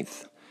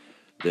strength,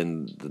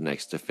 Then the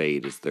next to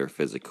fade is their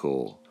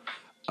physical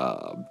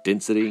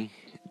density.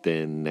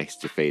 Then next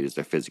to fade is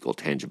their physical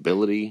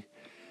tangibility.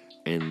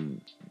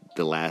 And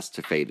the last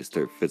to fade is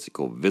their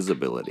physical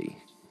visibility.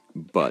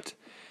 But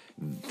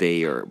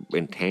they are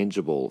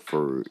intangible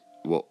for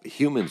what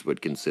humans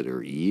would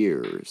consider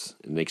years,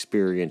 an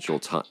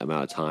experiential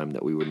amount of time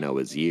that we would know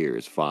as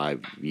years,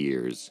 5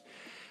 years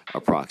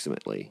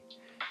approximately,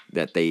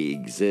 that they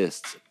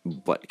exist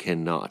but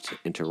cannot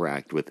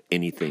interact with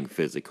anything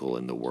physical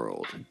in the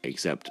world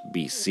except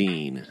be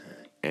seen,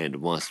 and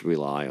must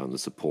rely on the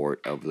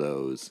support of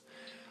those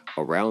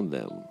around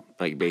them.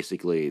 Like,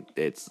 basically,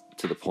 it's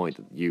to the point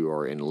that you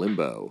are in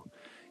limbo.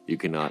 You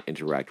cannot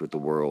interact with the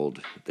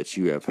world that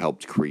you have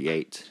helped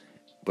create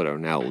but are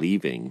now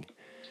leaving.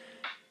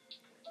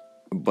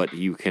 But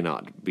you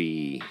cannot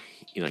be,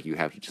 you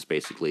have to just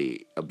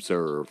basically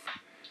observe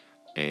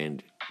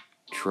and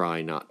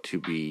try not to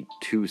be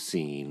too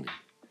seen,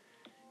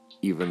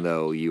 even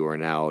though you are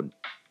now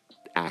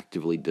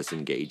actively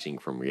disengaging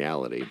from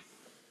reality.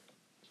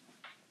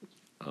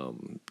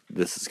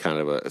 This is kind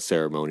of a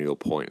ceremonial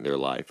point in their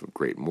life of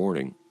great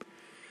mourning.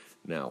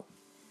 Now,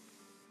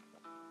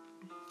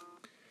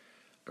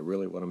 I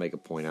really want to make a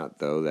point out,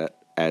 though, that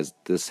as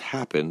this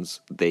happens,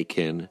 they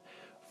can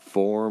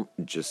form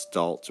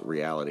gestalt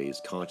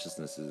realities,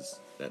 consciousnesses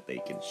that they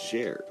can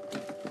share.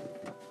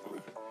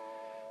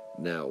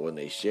 Now, when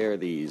they share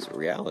these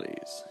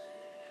realities,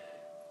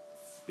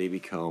 they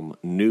become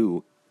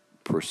new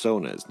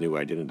personas, new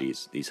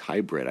identities, these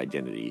hybrid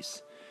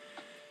identities.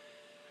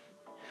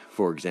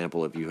 For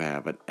example, if you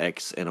have an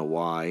X and a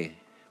Y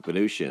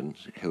Venusian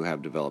who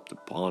have developed a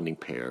bonding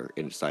pair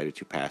and decided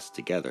to pass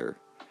together,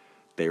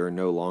 they are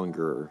no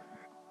longer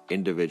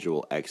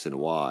individual X and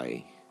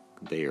Y.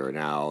 They are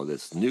now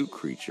this new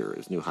creature,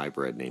 this new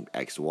hybrid named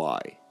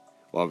XY.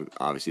 Well,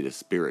 obviously the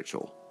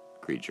spiritual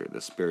creature, the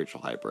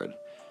spiritual hybrid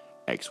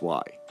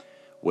XY,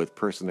 with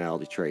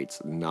personality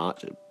traits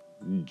not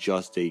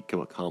just a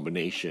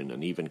combination,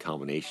 an even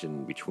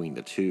combination between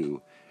the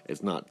two.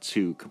 It's not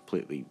two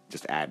completely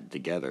just added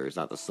together. It's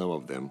not the sum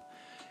of them.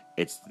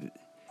 It's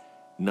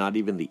not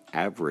even the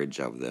average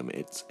of them.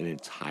 It's an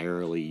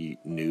entirely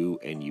new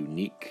and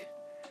unique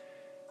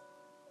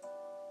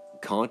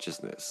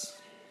consciousness.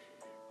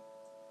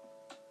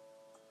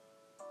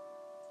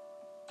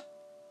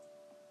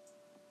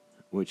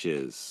 Which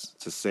is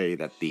to say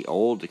that the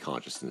old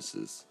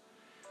consciousnesses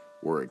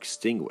were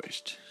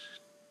extinguished,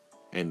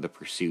 and the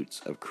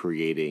pursuits of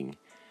creating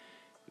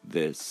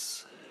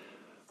this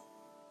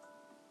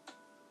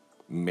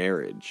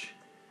marriage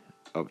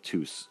of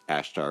two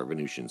Ashtar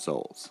Venusian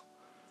souls.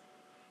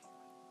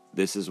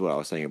 This is what I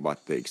was saying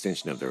about the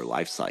extension of their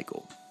life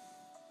cycle,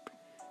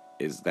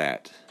 is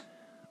that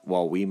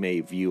while we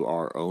may view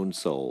our own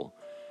soul,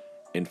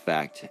 in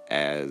fact,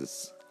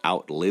 as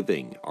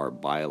outliving our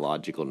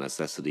biological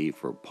necessity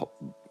for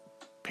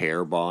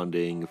pair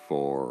bonding,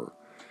 for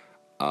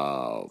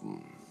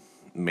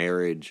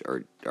marriage,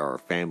 or our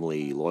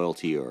family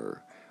loyalty,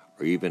 or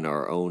even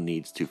our own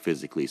needs to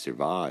physically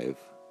survive,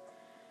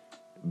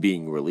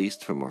 being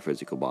released from our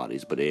physical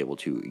bodies, but able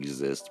to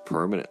exist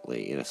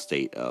permanently in a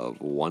state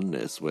of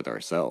oneness with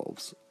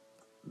ourselves,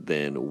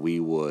 then we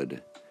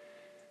would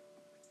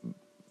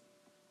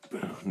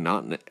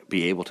not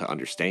be able to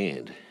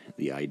understand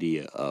the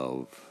idea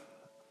of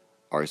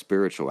our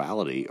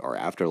spirituality, our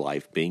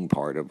afterlife being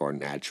part of our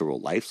natural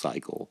life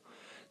cycle,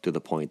 to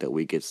the point that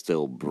we could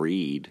still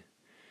breed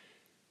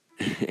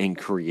and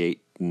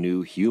create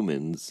new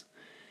humans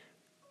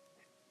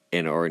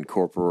in our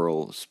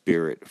incorporeal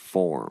spirit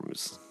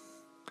forms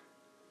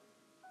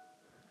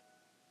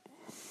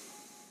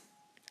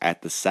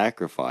at the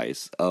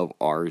sacrifice of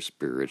our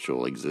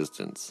spiritual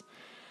existence.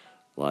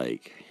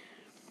 Like,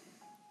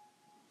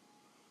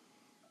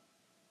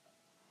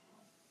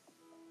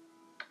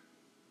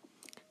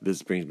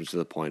 this brings me to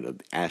the point of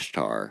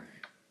Ashtar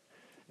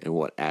and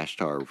what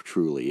Ashtar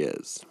truly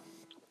is.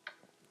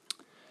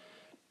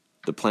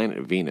 The planet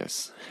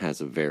Venus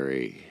has a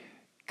very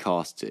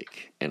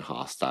caustic and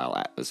hostile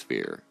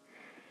atmosphere.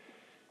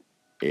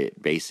 It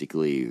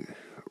basically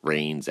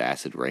rains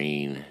acid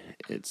rain.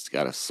 It's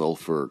got a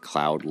sulfur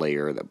cloud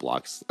layer that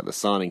blocks the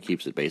sun and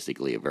keeps it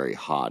basically a very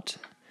hot,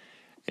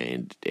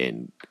 and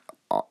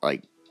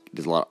like,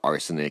 there's a lot of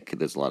arsenic,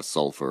 there's a lot of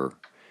sulfur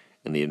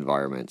in the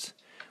environment.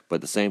 But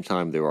at the same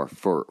time, there are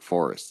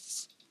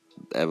forests.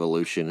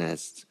 Evolution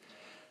has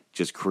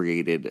just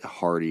created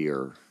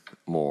hardier,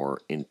 more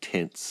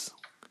intense,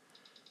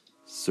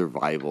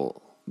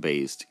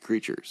 survival-based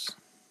creatures.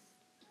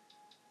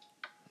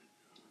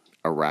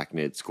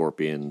 Arachnids,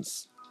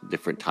 scorpions,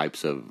 different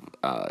types of,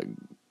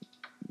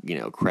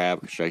 crab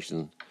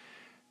construction.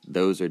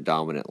 Those are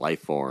dominant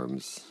life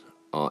forms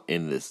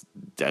in this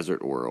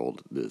desert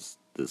world, this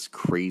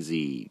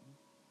crazy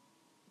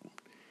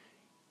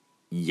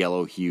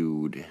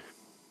yellow-hued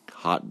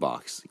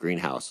hotbox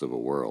greenhouse of a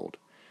world.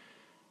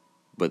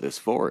 But this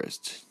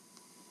forest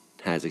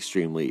has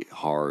extremely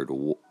hard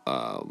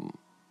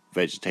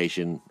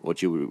vegetation,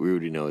 what you would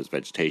really know as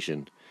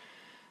vegetation,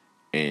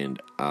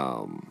 and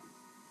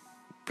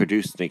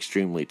produced an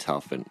extremely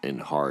tough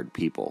and hard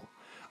people,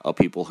 a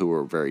people who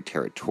were very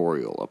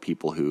territorial, a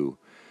people who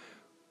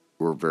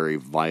were very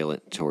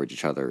violent towards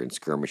each other in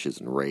skirmishes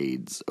and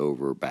raids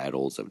over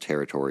battles of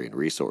territory and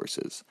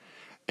resources.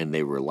 And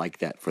they were like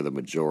that for the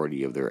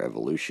majority of their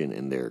evolution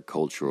and their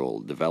cultural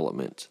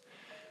development,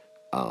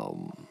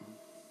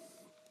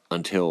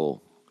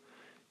 until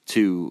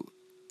two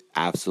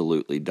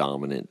absolutely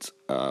dominant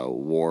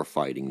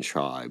war-fighting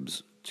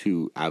tribes,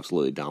 two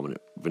absolutely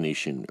dominant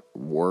Venetian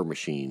war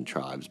machine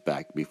tribes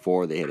back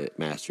before they had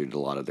mastered a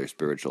lot of their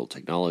spiritual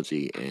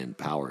technology and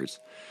powers,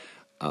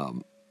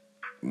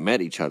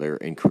 met each other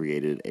and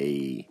created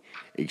a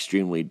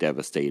extremely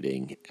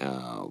devastating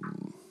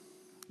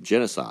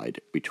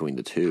genocide between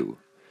the two.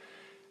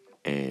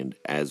 And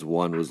as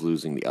one was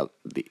losing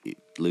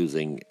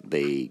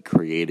they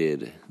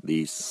created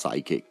these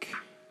psychic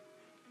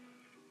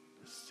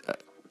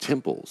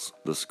temples,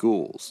 the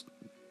schools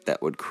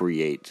that would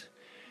create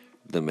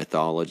the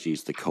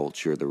mythologies, the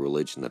culture, the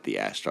religion that the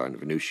Ashtar and the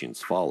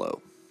Venusians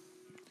follow.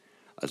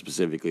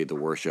 Specifically, the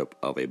worship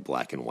of a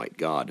black and white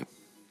god,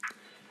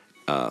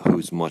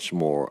 who's much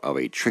more of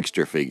a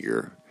trickster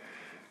figure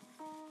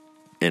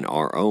in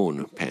our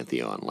own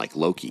pantheon, like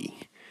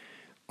Loki,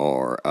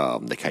 or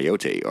the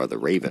coyote, or the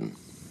raven,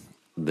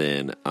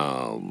 than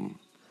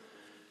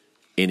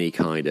any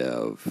kind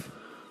of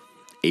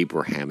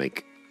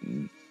Abrahamic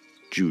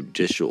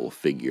judicial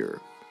figure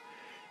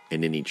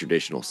in any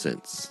traditional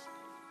sense.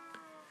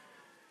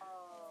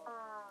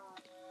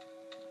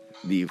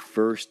 The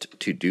first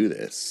to do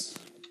this,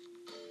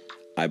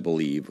 I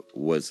believe,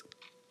 was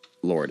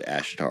Lord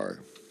Ashtar,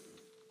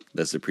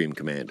 the Supreme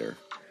Commander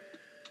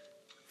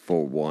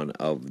for one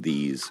of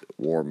these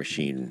war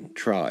machine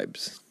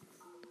tribes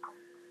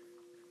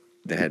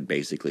that had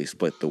basically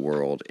split the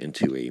world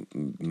into a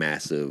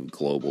massive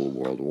global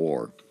world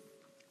war.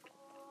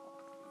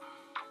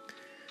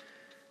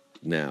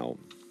 Now,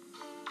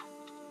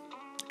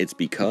 it's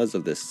because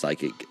of this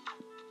psychic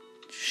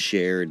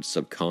shared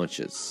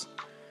subconscious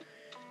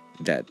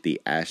that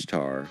the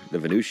Ashtar, the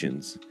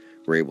Venusians,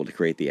 were able to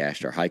create the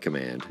Ashtar High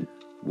Command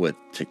with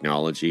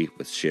technology,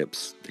 with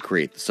ships, to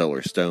create the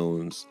solar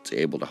stones, to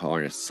able to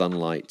harness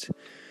sunlight,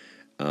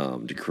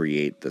 to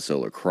create the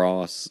solar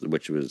cross,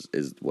 which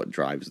is what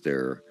drives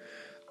their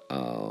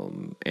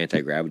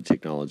anti-gravity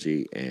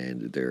technology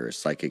and their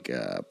psychic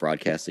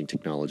broadcasting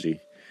technology,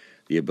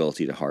 the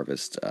ability to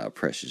harvest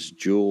precious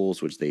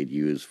jewels, which they'd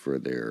use for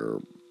their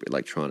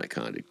electronic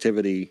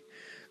conductivity.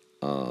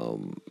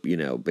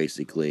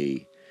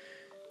 Basically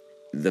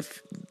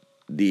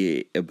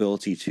the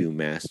ability to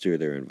master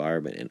their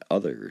environment and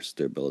others,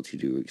 their ability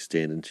to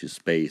extend into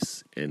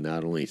space, and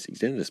not only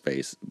extend into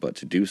space, but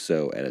to do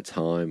so at a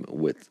time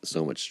with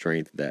so much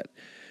strength that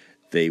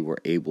they were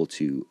able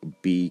to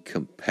be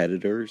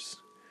competitors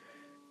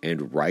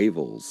and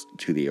rivals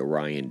to the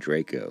Orion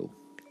Draco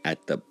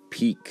at the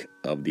peak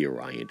of the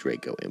Orion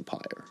Draco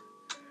Empire.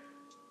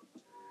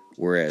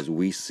 Whereas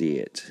we see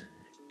it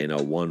in a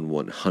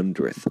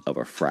 1/100th of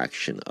a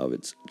fraction of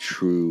its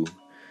true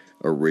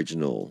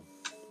original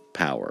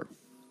power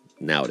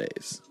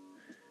nowadays.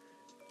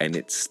 And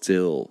it's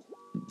still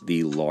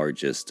the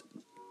largest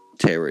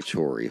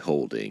territory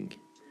holding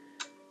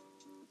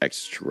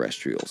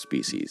extraterrestrial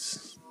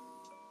species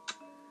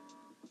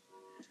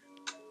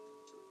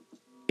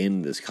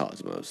in this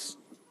cosmos.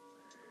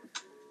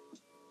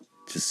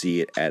 To see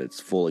it at its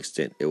full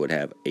extent, it would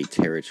have a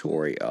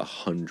territory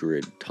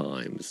 100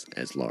 times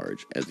as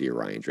large as the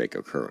Orion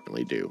Draco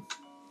currently do.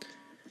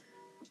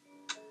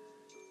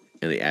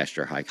 And the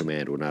Ashtar High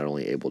Command were not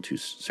only able to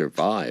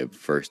survive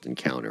first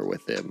encounter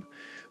with them,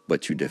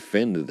 but to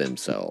defend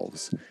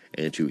themselves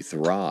and to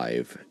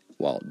thrive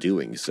while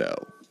doing so.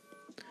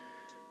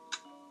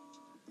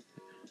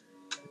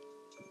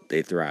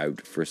 They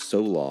thrived for so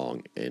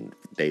long, and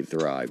they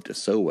thrived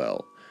so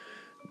well,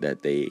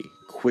 that they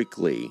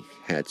quickly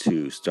had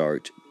to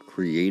start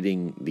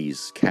creating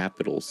these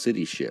capital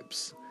city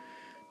ships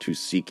to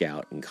seek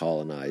out and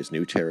colonize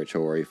new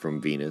territory from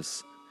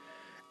Venus,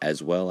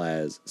 as well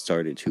as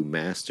started to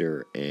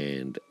master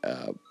and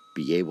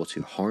be able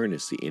to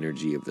harness the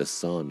energy of the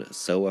sun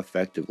so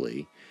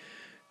effectively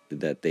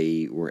that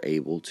they were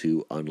able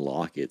to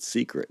unlock its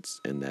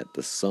secrets, and that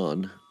the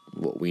sun,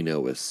 what we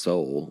know as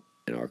Sol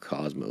in our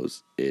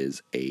cosmos,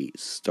 is a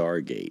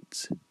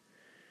Stargate.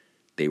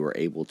 They were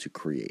able to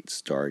create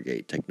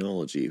Stargate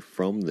technology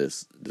from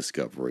this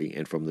discovery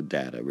and from the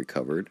data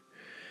recovered,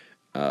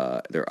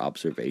 their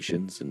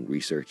observations and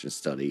research and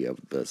study of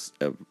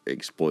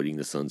exploiting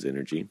the sun's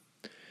energy.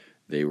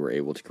 They were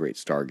able to create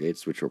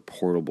Stargates, which were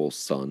portable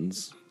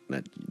suns,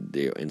 that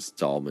they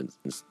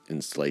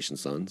installation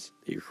suns.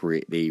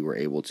 They were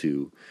able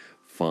to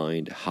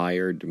find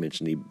higher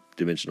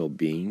dimensional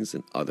beings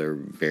in other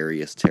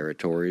various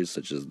territories,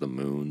 such as the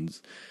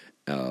moons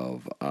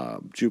of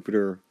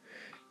Jupiter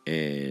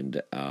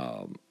and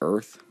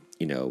Earth.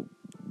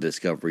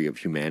 Discovery of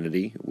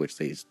humanity, which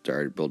they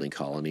started building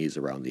colonies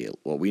around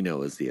what we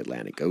know as the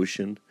Atlantic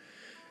Ocean,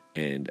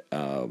 and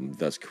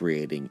thus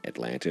creating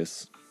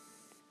Atlantis.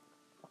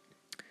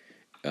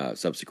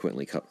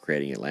 subsequently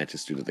creating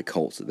Atlantis due to the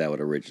cults that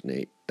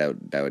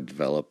would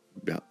develop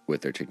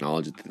with their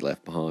technology that they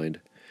left behind.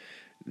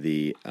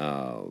 The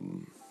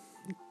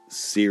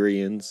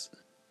Syrians,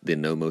 the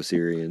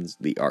Nomo-Syrians,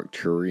 the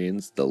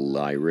Arcturians, the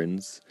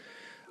Lyrans,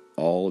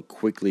 all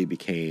quickly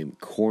became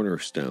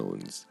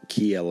cornerstones,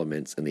 key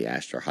elements in the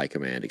Ashtar High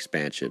Command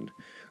expansion.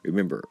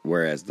 Remember,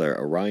 whereas the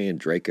Orion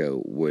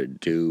Draco would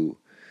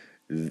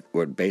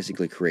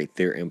basically create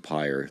their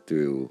empire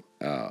through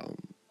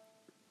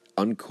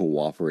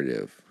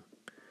uncooperative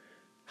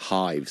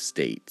hive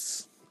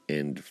states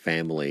and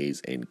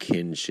families and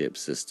kinship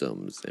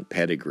systems and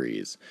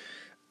pedigrees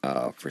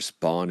for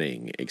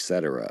spawning,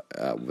 etc.,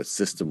 with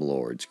system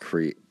lords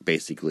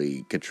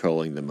basically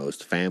controlling the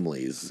most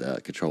families,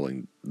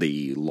 controlling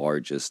the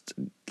largest,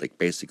 like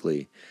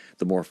basically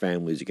the more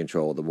families you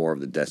control, the more of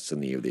the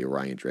destiny of the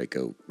Orion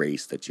Draco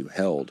race that you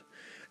held.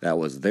 That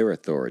was their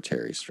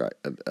authoritarian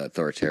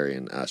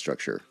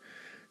structure.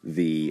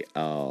 The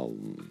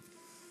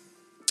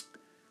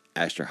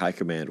Ashtar High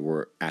Command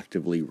were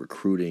actively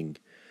recruiting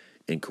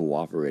and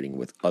cooperating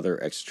with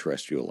other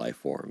extraterrestrial life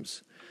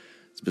forms,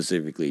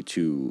 specifically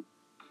to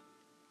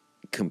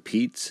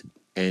compete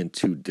and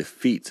to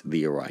defeat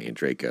the Orion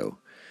Draco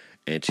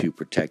and to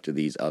protect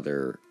these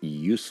other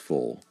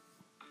useful,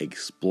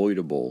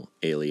 exploitable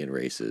alien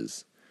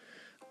races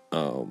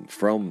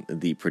from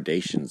the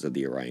predations of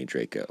the Orion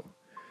Draco,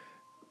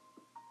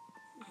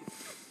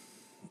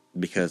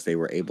 because they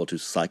were able to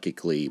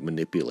psychically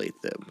manipulate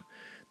them.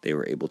 They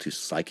were able to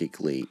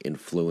psychically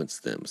influence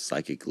them,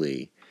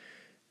 psychically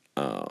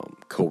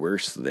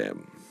coerce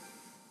them,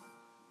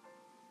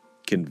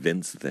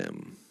 convince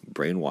them,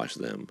 brainwash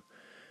them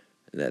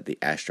that the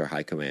Ashtar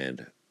High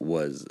Command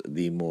was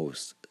the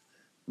most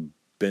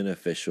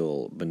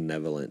beneficial,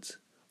 benevolent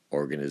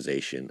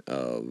organization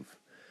of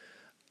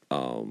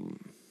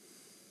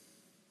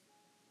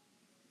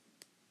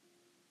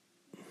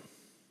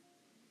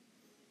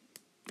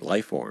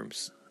life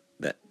forms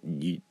that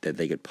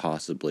they could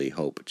possibly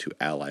hope to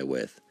ally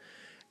with,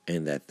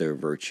 and that their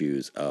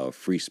virtues of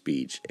free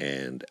speech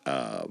and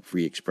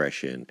free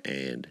expression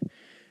and,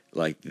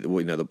 like,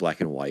 the black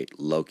and white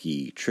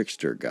Loki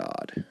trickster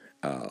god,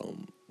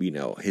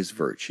 his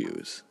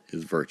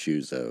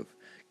virtues of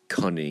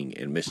cunning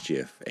and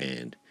mischief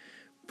and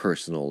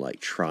personal, like,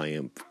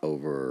 triumph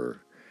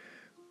over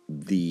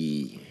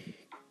the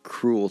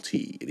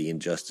cruelty, the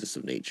injustice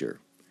of nature,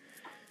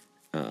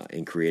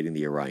 in creating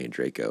the Orion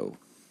Draco,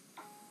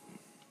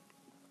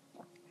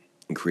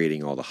 and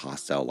creating all the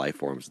hostile life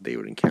forms that they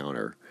would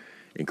encounter,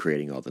 and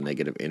creating all the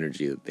negative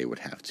energy that they would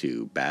have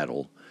to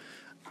battle,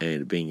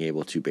 and being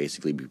able to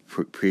basically be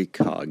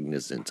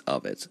precognizant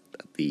of it.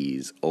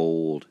 These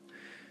old,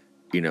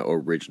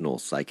 original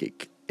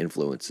psychic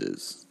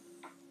influences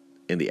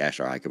in the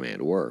Ashtar High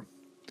Command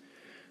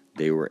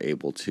they were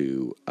able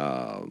to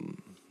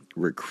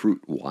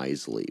recruit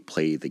wisely,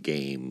 play the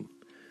game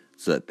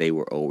so that they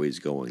were always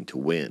going to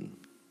win.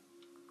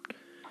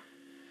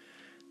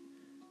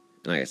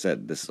 And like I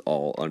said, this is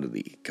all under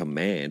the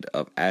command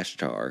of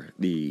Ashtar,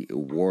 the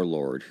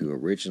warlord who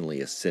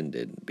originally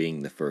ascended,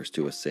 being the first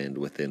to ascend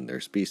within their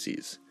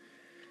species.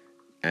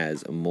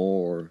 As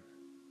more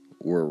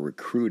were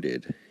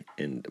recruited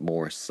and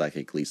more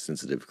psychically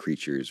sensitive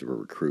creatures were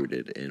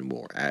recruited, and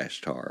more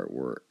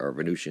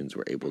Venusians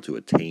were able to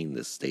attain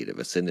this state of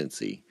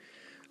ascendancy,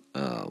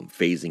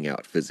 phasing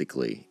out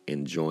physically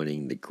and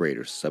joining the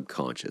greater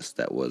subconscious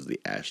that was the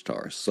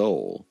Ashtar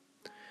soul.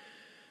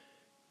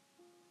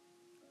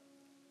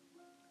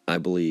 I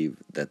believe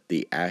that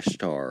the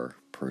Ashtar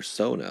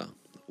persona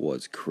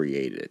was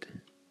created.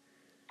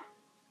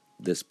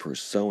 This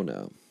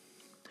persona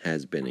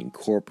has been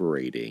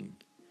incorporating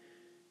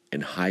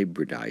and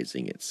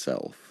hybridizing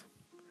itself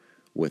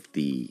with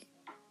the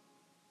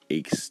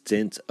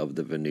extent of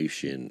the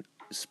Venusian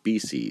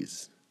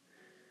species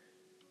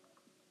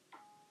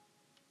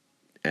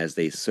as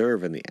they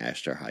serve in the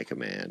Ashtar High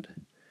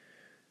Command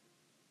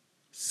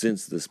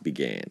since this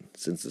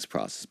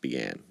process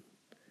began,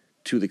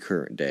 to the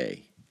current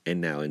day, and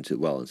now into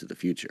the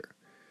future.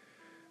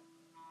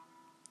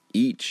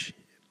 Each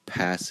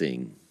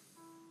passing,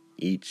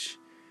 each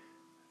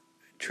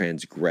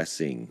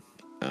transgressing,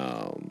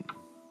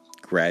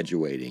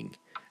 graduating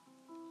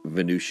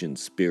Venusian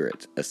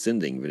spirit,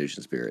 ascending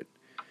Venusian spirit,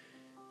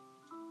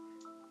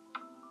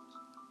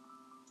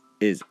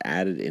 is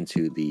added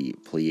into the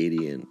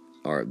Pleiadian,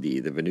 or the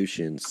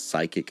Venusian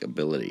psychic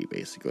ability,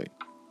 basically.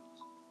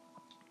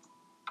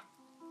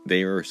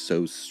 They are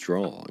so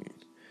strong.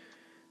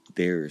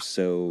 They're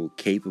so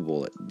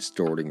capable at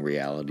distorting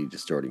reality,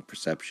 distorting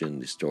perception,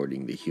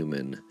 distorting the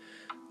human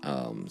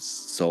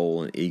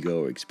soul and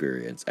ego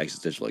experience,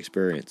 existential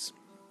experience,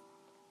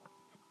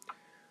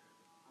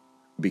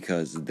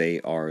 because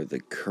they are the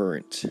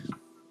current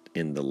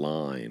in the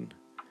line.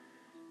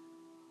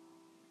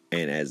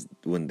 And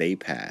when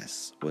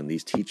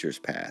these teachers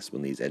pass,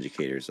 when these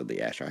educators of the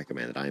Ashtar High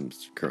Command that I'm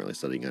currently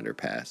studying under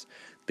pass,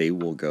 they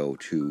will go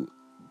to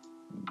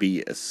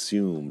be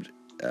assumed,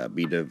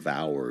 be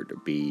devoured,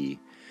 be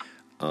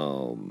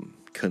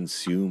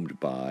consumed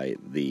by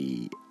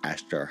the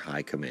Ashtar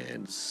High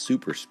Command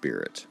super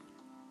spirit,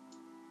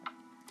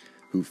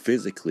 who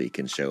physically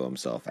can show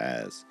himself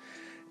as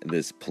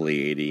this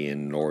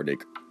Pleiadian Nordic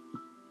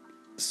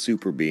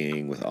super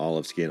being with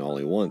olive skin all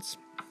he wants.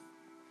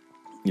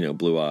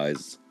 Blue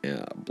eyes,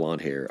 blonde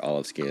hair,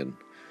 olive skin,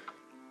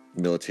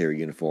 military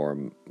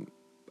uniform,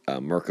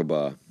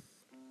 Merkaba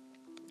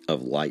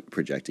of light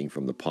projecting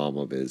from the palm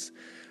of his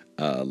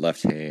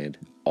left hand,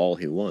 all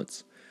he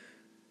wants.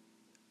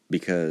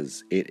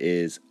 Because it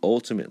is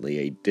ultimately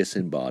a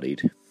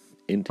disembodied,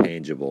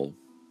 intangible,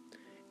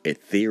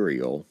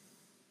 etheric,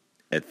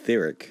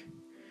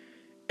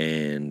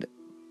 and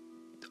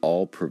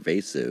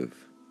all-pervasive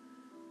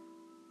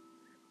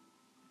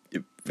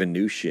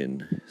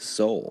Venusian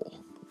soul,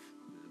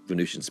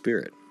 Venusian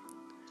spirit.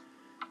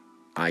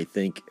 I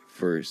think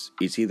first,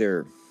 it's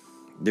either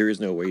there is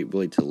no way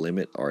really to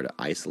limit or to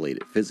isolate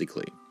it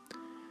physically.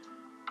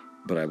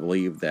 But I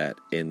believe that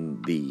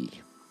in the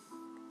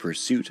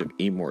pursuit of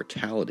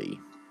immortality,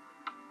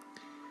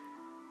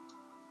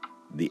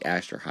 the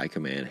Ashtar High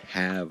Command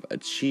have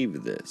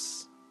achieved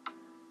this.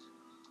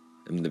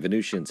 And the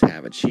Venusians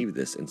have achieved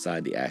this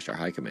inside the Ashtar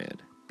High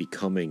Command,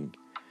 becoming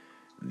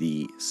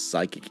the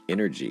psychic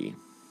energy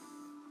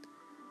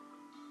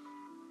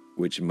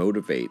which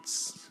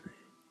motivates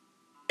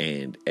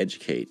and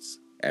educates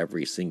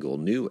every single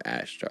new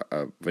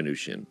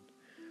Venusian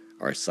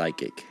or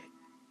psychic,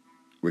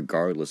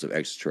 regardless of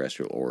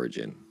extraterrestrial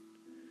origin.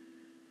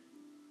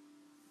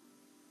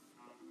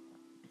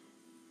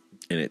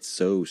 And it's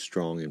so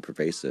strong and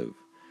pervasive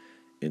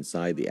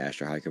inside the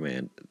Ashtar High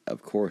Command,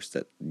 of course,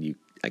 that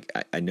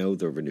I know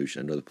the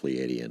Venusian, I know the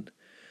Pleiadian,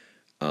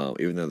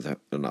 even though they're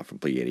not from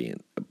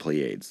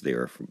Pleiades, they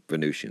are from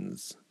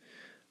Venusians,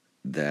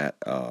 that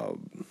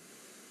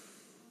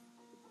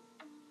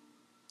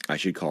I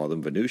should call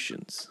them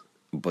Venusians,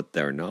 but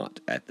they're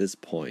not at this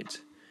point.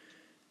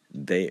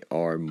 They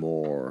are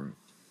more,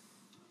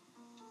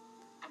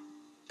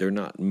 they're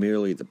not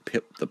merely the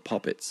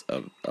puppets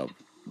of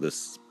the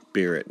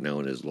spirit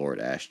known as Lord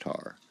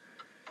Ashtar.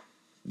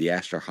 The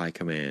Ashtar High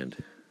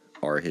Command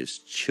are his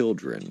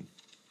children,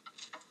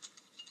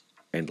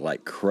 and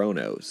like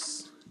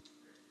Kronos,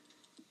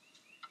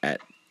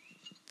 at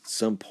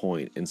some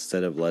point,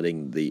 instead of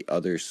letting the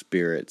other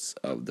spirits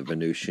of the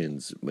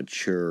Venusians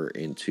mature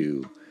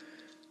into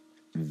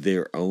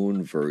their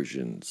own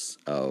versions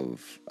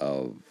of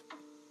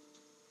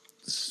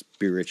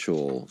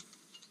spiritually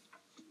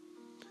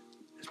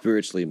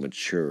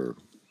mature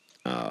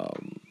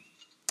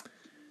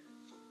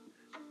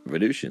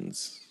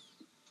Venusians,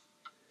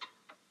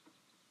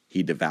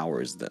 he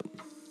devours them.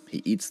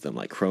 He eats them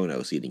like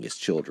Kronos eating his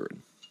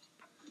children.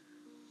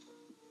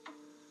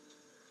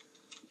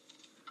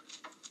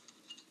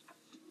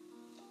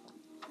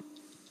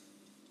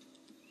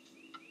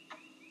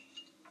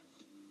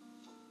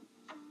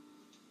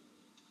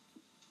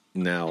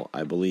 Now,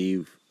 I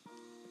believe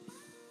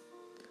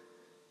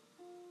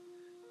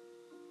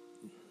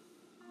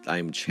I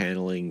am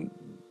channeling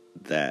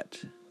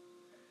that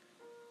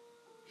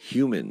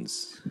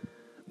humans,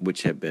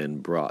 which have been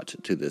brought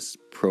to this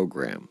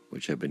program,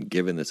 which have been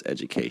given this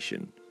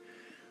education,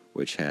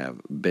 which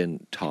have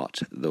been taught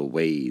the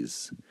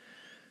ways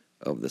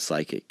of the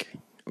psychic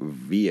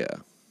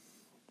via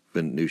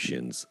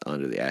Venusians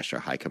under the Ashtar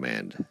High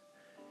Command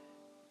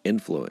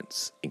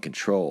influence and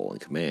control and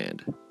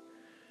command,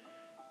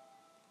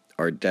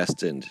 are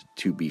destined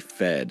to be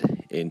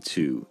fed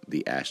into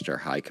the Ashtar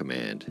High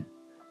Command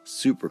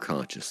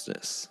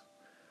superconsciousness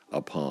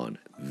upon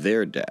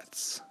their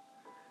deaths.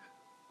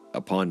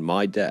 Upon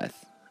my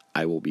death,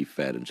 I will be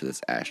fed into this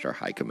Ashtar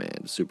High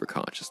Command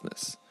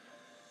superconsciousness.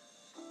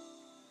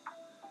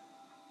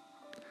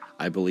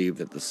 I believe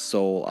that the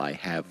soul I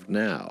have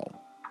now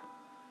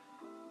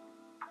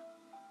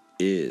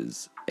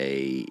is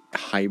a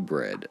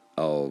hybrid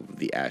of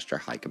the Ashtar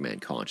High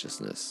Command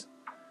consciousness.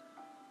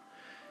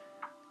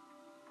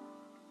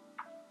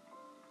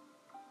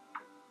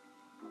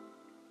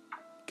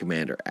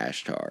 Commander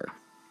Ashtar,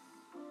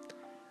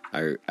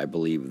 I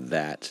believe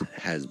that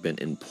has been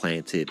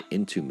implanted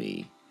into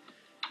me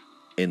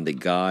in the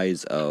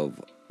guise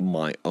of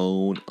my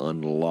own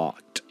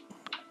unlocked,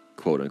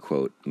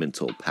 quote-unquote,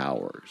 mental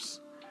powers.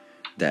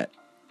 That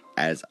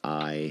as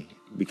I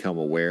become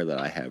aware that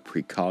I have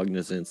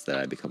precognizance, that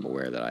I become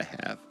aware that I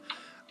have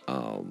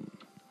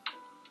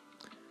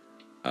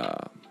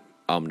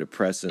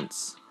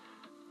omnipresence,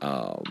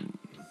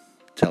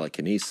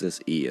 telekinesis,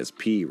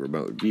 ESP,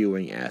 remote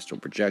viewing, astral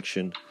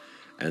projection,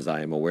 as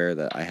I am aware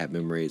that I have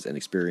memories and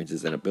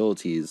experiences and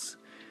abilities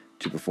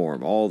to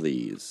perform all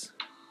these,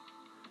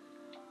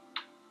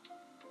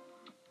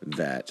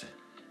 that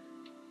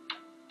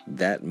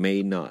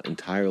may not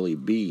entirely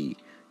be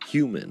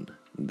human.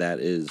 That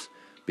is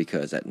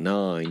because at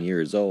 9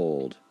 years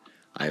old,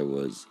 I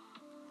was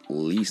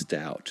leased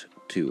out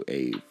to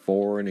a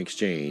foreign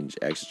exchange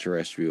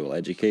extraterrestrial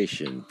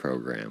education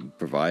program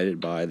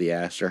provided by the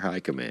Ashtar High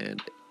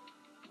Command,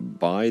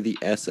 by the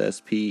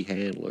SSP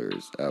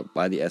handlers,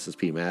 by the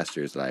SSP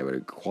masters that I would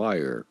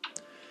acquire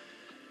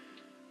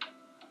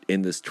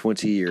in this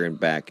 20-year and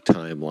back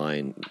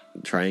timeline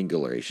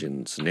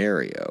triangulation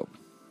scenario,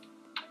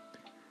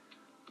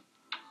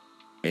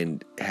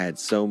 and had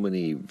so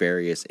many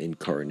various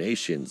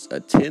incarnations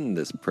attend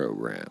this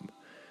program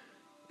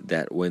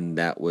that when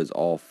that was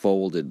all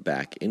folded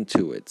back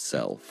into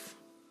itself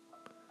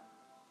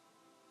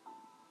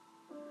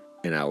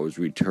and I was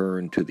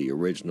returned to the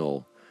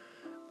original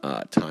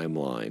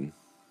timeline,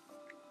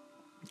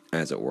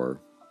 as it were,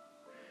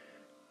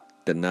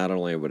 that not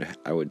only would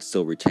I would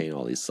still retain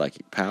all these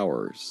psychic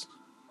powers,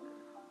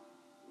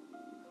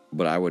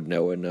 but I would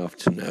know enough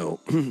to know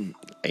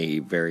a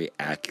very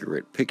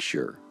accurate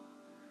picture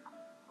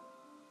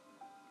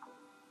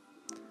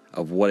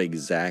of what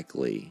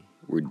exactly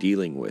we're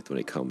dealing with when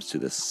it comes to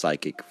this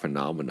psychic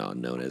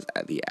phenomenon known as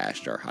the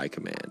Ashtar High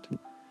Command,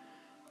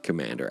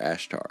 Commander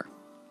Ashtar.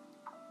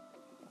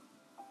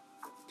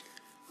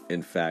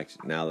 In fact,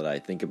 now that I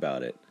think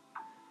about it,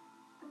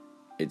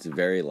 it's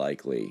very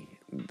likely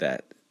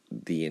that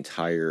the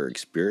entire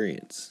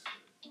experience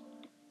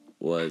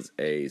was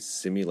a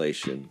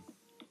simulation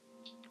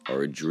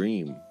or a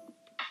dream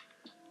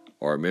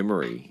or a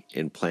memory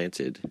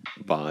implanted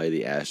by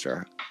the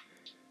Ashtar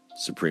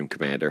Supreme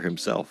Commander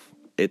himself,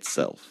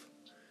 itself.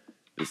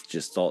 This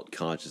Gestalt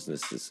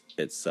consciousness is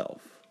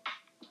itself.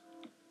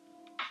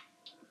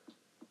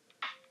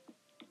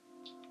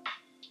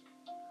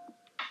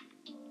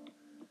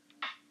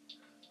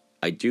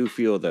 I do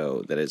feel,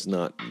 though, that it's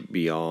not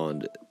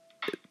beyond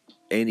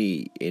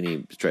any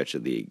stretch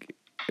of the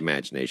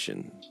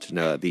imagination to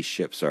know that these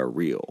ships are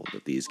real,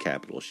 that these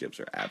capital ships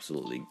are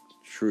absolutely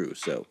true.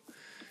 So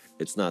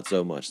it's not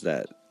so much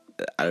that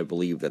I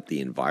believe that the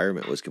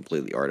environment was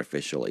completely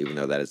artificial, even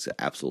though that is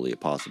absolutely a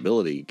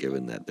possibility,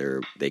 given that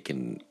they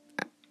can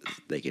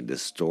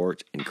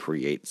distort and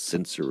create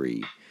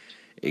sensory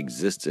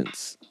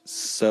existence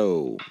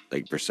so,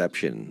 like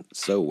perception,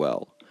 so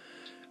well.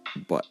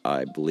 But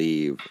I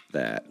believe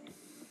that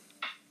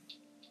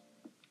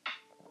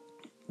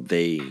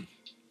they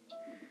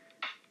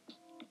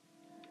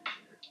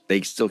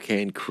still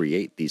can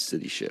create these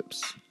city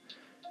ships.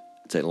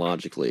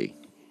 Technologically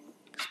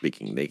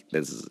speaking,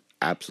 this is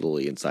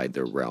absolutely inside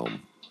their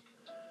realm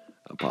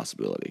of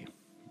possibility.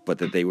 But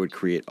that they would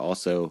create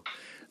also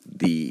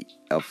the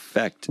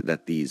effect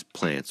that these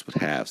plants would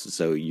have.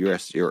 So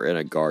you're in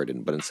a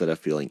garden, but instead of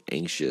feeling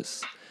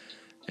anxious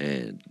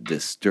and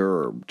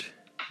disturbed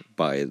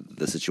by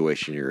the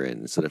situation you're in,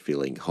 instead of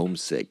feeling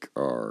homesick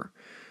or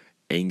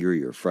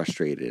angry or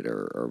frustrated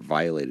or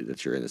violated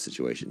that you're in the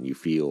situation, you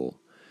feel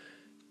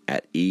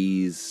at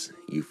ease,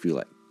 you feel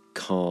at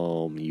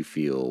calm, you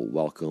feel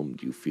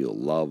welcomed, you feel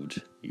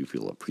loved, you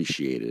feel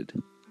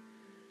appreciated.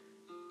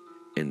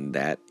 And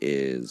that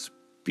is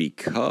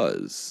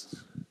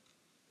because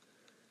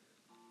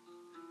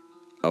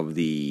of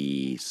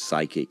the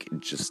psychic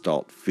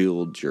gestalt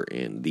field you're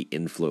in, the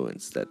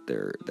influence that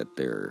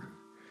they're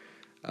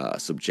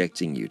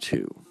subjecting you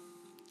to.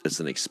 It's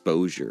an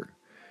exposure.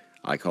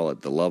 I call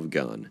it the love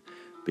gun,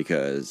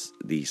 because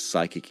the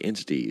psychic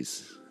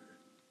entities,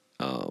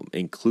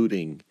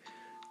 including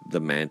the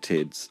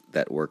mantids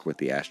that work with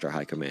the Ashtar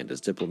High Command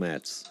as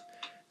diplomats,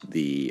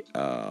 the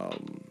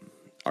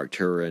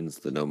Arcturans,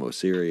 the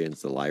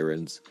Nomosirians, the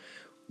Lyrans,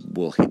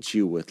 will hit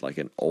you with like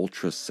an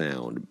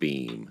ultrasound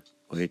beam.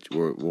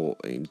 Will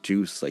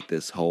induce like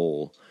this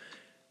whole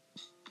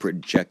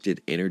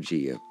projected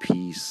energy of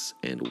peace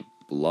and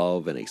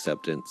love and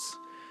acceptance,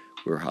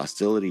 where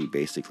hostility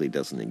basically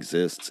doesn't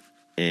exist.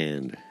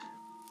 And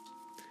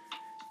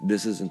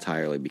this is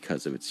entirely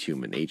because of its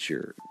human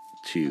nature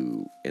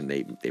and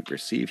they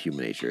perceive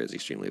human nature as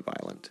extremely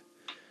violent,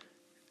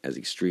 as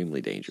extremely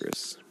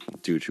dangerous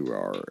due to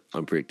our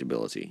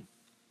unpredictability.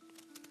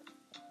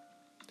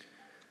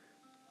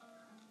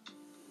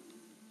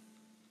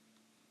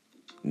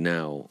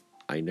 Now,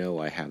 I know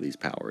I have these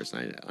powers,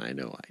 and I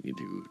know I need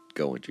to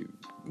go into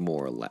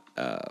more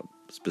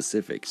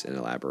specifics and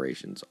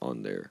elaborations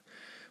on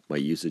my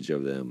usage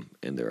of them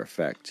and their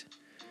effect.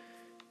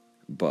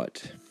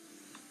 But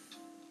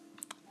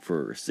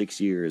for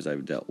 6 years,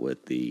 I've dealt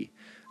with the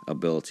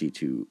ability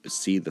to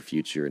see the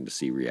future and to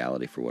see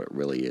reality for what it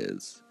really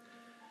is.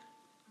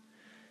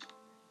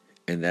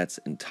 And that's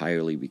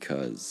entirely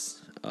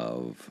because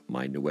of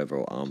my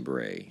Nuevo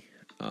Hombre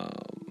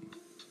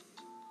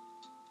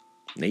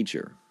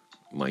nature,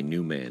 my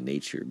new man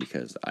nature,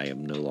 because I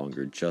am no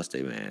longer just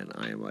a man.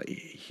 I am a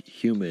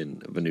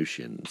human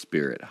Venusian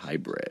spirit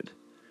hybrid.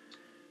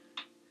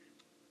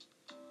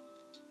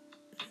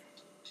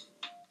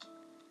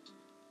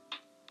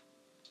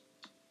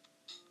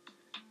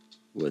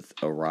 With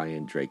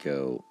Orion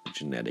Draco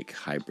genetic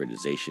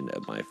hybridization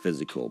of my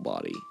physical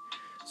body.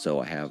 So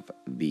I have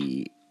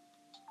the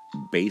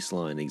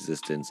baseline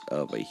existence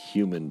of a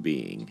human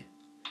being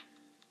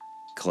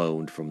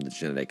cloned from the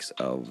genetics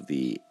of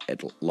the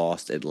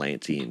lost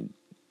Atlantean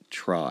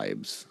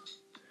tribes,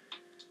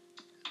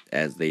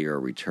 as they are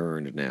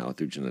returned now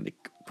through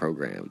genetic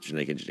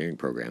engineering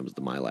programs,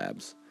 the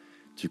MyLabs,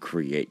 to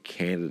create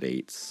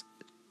candidates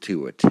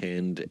to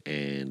attend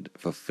and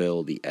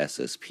fulfill the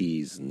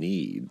SSP's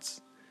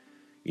needs,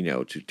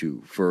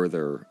 to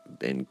further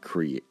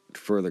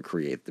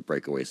create the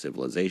breakaway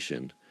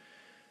civilization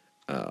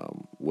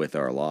with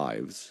our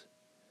lives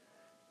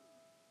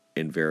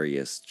in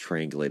various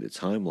triangulated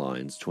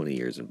timelines 20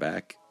 years and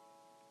back,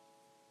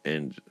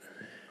 and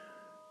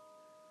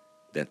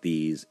that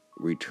these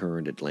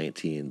returned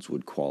Atlanteans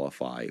would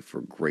qualify for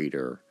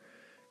greater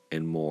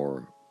and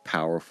more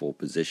powerful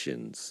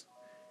positions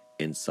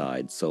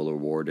inside Solar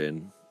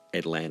Warden,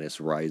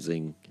 Atlantis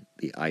Rising,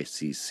 the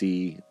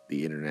ICC,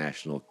 the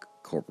International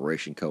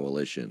Corporation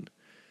Coalition.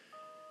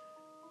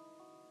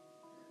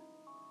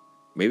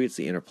 Maybe it's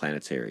the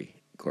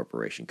Interplanetary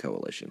Corporation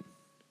Coalition.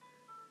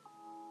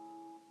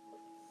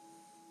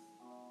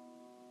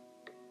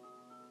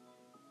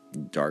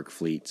 Dark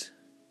Fleet.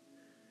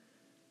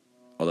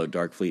 Although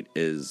Dark Fleet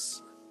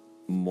is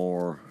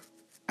more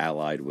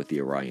allied with the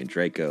Orion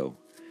Draco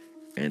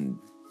and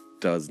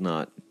does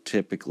not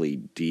typically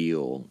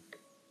deal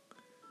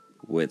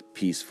with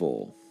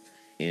peaceful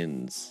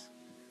ends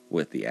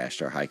with the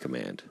Ashtar High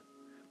Command.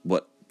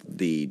 But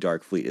the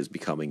Dark Fleet is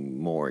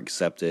becoming more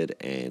accepted,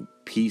 and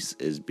peace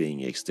is being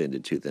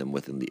extended to them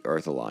within the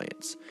Earth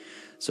Alliance.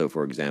 So,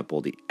 for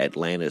example, the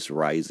Atlantis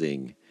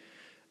Rising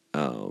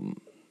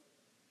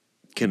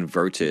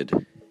converted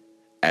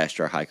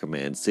Ashtar High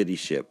Command city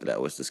ship that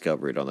was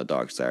discovered on the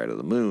dark side of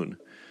the moon,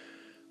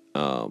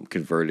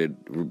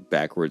 converted,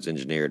 backwards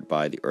engineered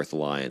by the Earth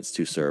Alliance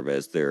to serve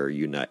as their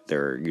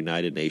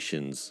United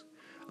Nations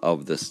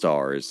of the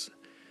Stars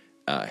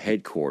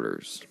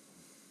headquarters,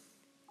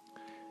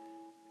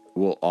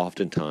 will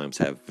oftentimes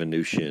have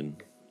Venusian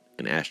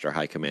and Ashtar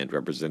High Command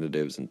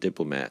representatives and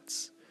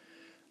diplomats,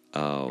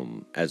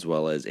 as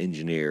well as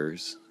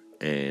engineers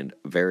and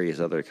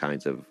various other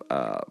kinds of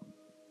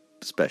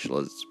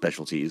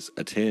specialties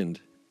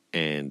attend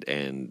and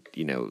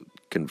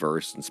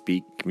converse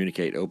and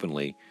communicate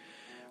openly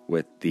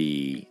with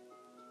the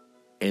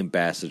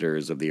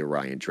ambassadors of the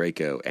Orion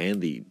Draco and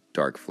the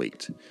Dark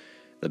Fleet,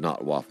 the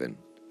Notwaffen,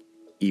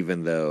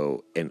 even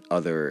though in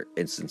other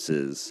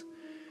instances,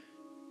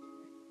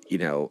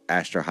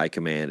 Ashtar High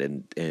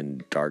Command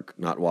and Dark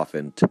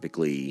Notwaffen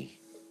typically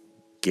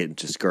get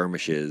into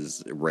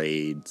skirmishes,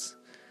 raids,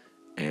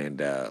 and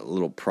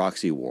little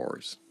proxy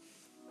wars.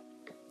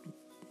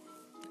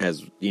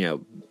 As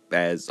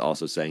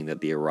also saying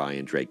that the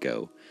Orion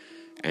Draco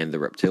and the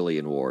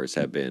Reptilian Wars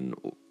have been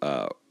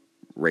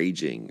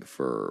raging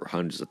for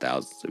hundreds of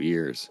thousands of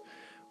years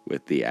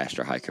with the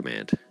Ashtar High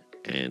Command.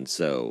 And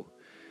so,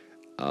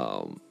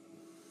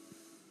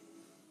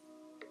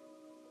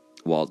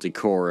 while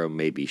decorum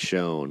may be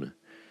shown,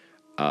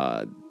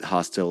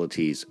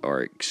 hostilities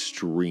are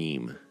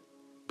extreme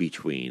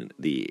between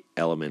the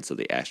elements of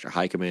the Ashtar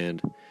High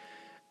Command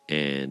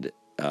and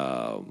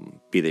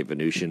be they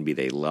Venusian, be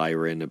they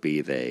Lyran,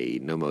 be they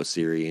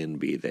Nomo-Sirian,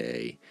 be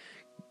they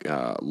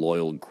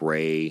Loyal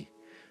Grey,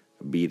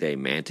 be they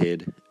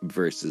Mantid,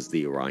 versus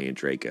the Orion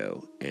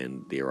Draco.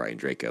 And the Orion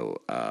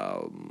Draco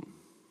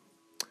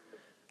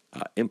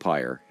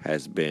empire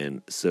has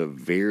been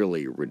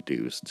severely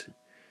reduced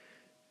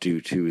due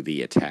to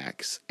the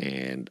attacks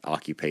and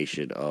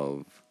occupation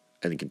of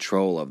and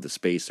control of the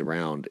space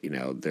around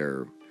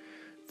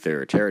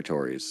their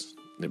territories.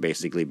 They're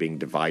basically being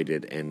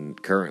divided and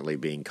currently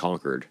being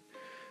conquered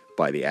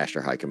by the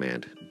Ashtar High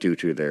Command due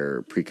to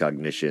their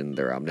precognition,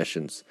 their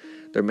omniscience,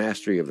 their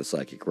mastery of the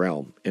psychic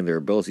realm, and their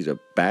ability to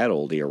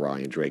battle the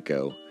Orion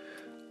Draco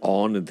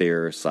on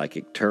their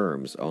psychic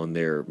terms, on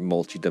their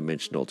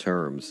multidimensional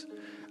terms.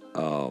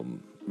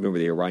 Remember,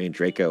 the Orion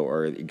Draco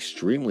are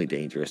extremely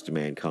dangerous to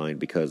mankind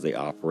because they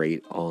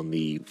operate on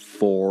the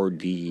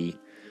 4D,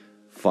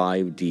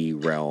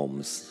 5D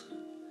realms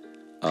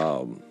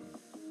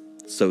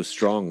so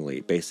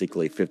strongly.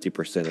 Basically,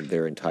 50% of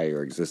their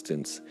entire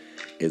existence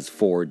is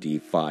 4D,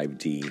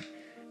 5D,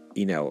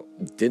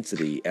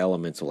 density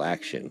elemental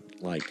action.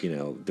 Like,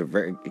 they're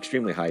very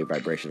extremely high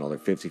vibrational. They're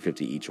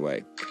 50-50 each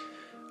way.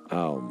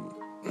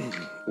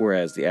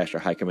 Whereas the Ashtar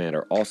High Command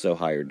are also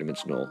higher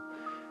dimensional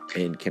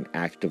and can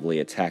actively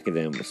attack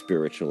them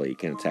spiritually,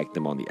 can attack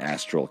them on the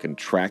astral, can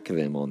track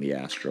them on the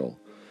astral,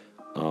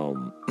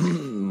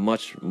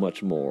 much,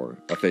 much more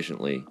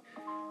efficiently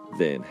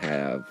than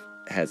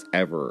has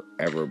ever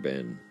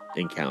been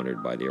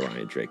encountered by the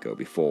Orion Draco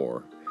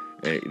before.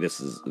 And this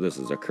is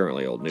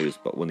currently old news,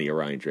 but when the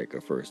Orion Draco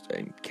first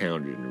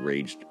encountered and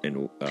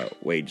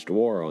waged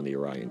war on the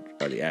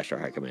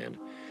Ashtar High Command,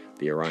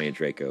 the Orion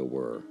Draco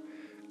were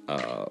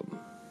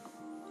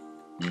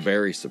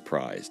very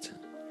surprised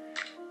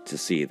to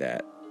see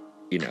that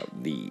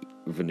the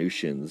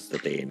Venusians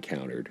that they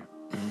encountered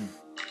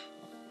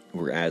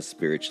were as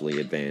spiritually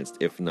advanced,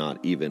 if not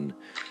even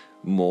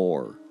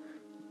more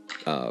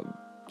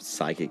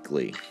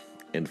psychically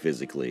and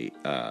physically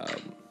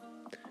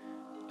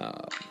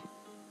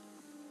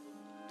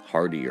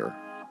hardier,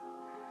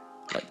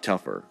 like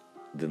tougher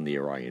than the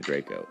Orion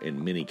Draco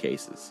in many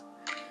cases.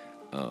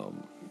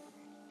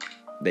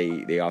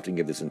 They often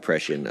give this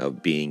impression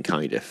of being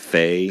kind of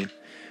fey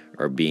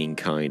or being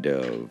kind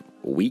of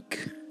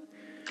weak,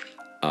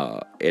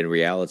 In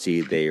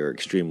reality, they are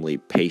extremely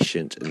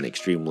patient and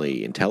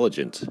extremely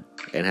intelligent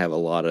and have a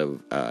lot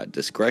of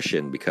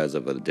discretion because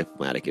of the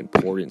diplomatic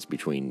importance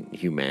between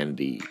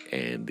humanity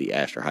and the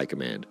Ashtar High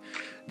Command.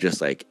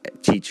 Just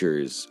like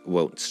teachers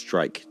won't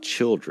strike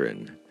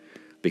children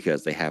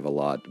because they have a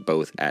lot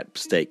both at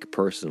stake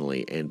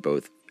personally and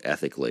both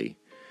ethically,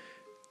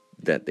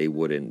 that they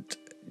wouldn't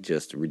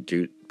just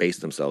base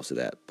themselves to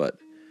that. But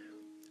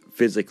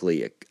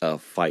physically, a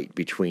fight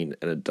between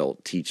an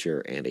adult teacher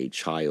and a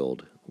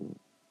child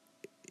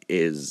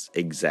is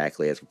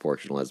exactly as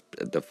proportional as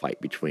the fight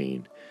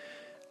between,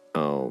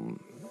 a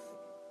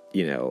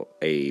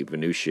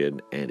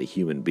Venusian and a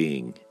human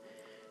being.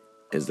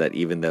 Is that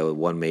even though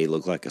one may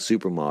look like a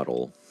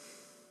supermodel,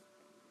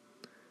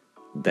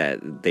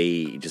 that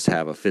they just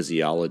have a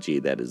physiology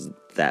that is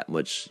that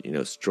much,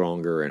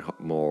 stronger and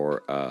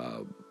more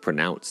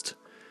pronounced,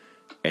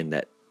 and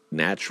that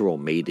natural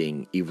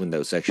mating, even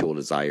though sexual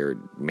desire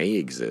may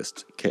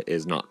exist,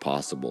 is not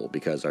possible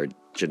because our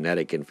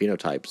genetic and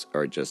phenotypes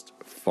are just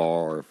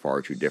far,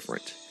 far too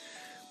different.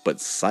 But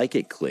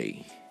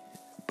psychically,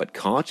 but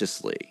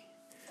consciously,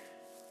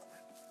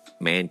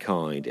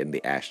 mankind and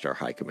the Ashtar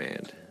High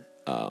Command,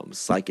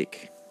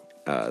 psychic,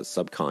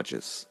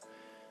 subconscious,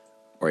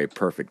 are a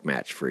perfect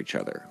match for each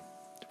other,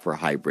 for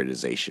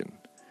hybridization,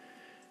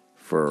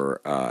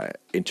 for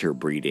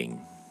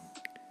interbreeding,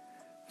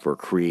 for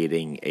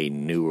creating a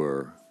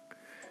newer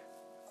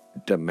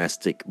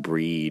domestic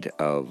breed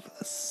of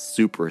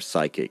super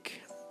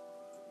psychic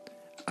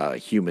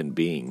human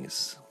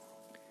beings.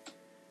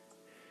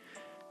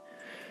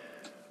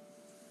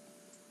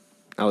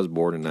 I was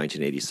born in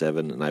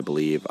 1987, and I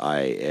believe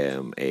I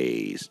am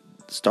a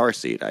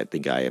starseed. I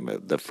think I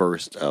am the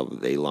first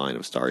of a line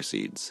of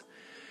starseeds.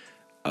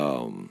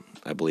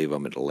 I believe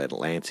I'm an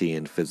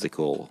Atlantean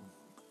physical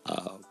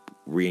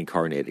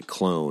reincarnated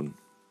clone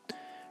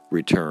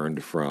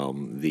returned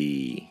from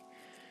the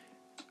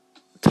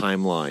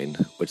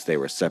timeline which they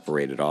were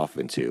separated off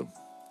into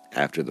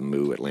after the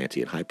Mu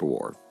Atlantean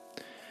hyperwar.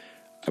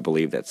 I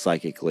believe that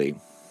psychically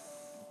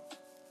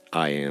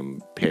I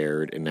am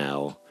paired and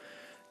now,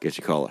 I guess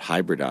you call it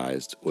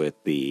hybridized,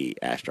 with the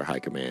Ashtar High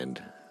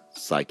Command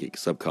psychic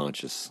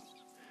subconscious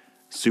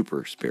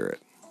super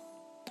spirit.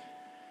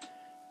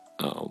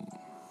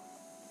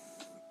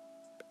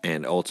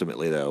 And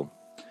ultimately, though,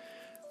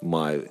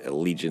 my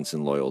allegiance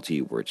and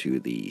loyalty were to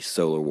the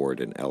Solar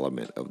Warden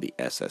element of the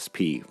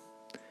SSP,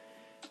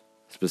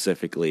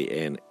 specifically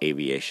in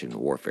aviation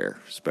warfare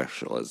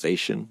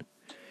specialization,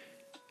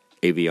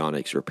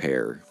 avionics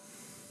repair,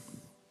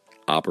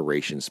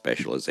 operations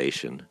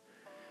specialization,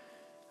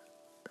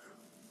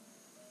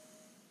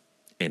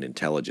 and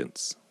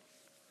intelligence.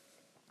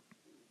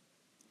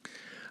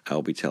 I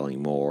will be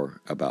telling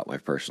more about my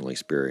personal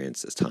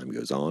experience as time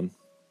goes on.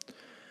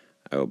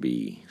 I will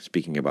be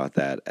speaking about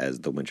that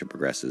as the winter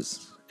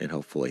progresses, and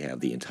hopefully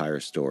have the entire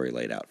story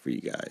laid out for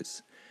you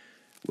guys,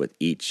 with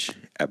each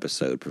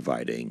episode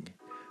providing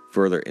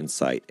further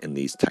insight in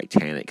these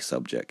titanic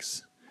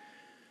subjects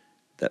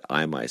that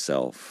I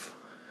myself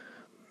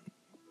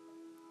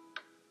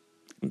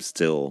am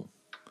still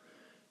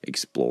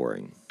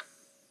exploring.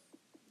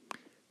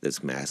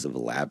 This massive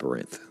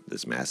labyrinth,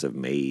 this massive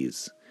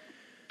maze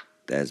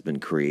that has been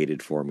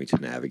created for me to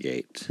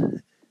navigate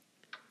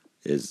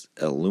is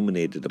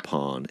illuminated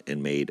upon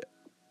and made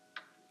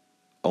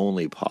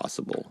only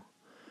possible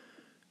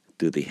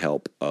through the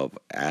help of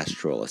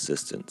astral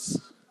assistance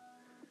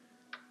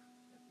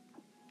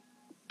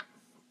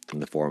in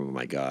the form of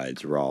my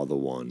guides, Ra the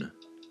One,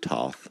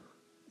 Thoth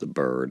the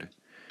Bird,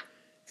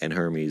 and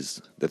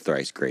Hermes the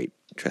thrice great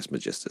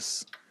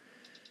Trismegistus,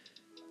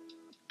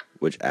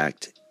 which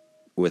act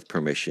with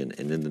permission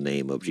and in the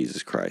name of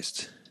Jesus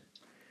Christ,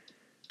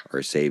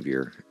 our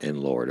Savior and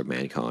Lord of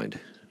mankind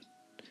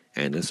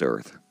and this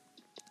earth,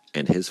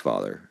 and his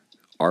Father,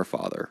 our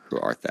Father, who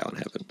art thou in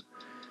heaven,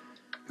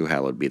 who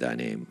hallowed be thy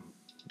name.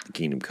 The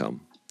kingdom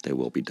come, thy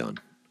will be done,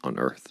 on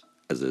earth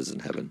as it is in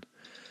heaven.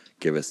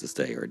 Give us this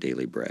day our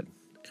daily bread,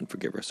 and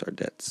forgive us our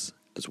debts,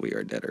 as we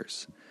are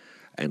debtors.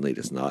 And lead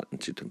us not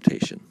into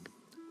temptation,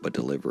 but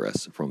deliver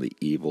us from the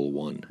evil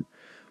one.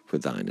 For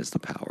thine is the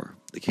power,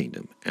 the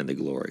kingdom, and the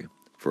glory,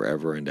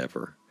 forever and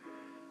ever.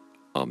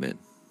 Amen.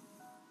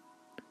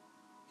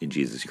 In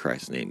Jesus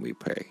Christ's name we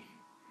pray.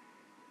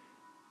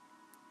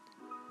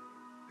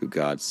 Who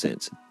God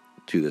sent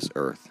to this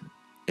earth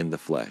in the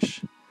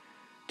flesh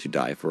to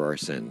die for our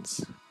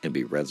sins and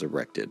be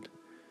resurrected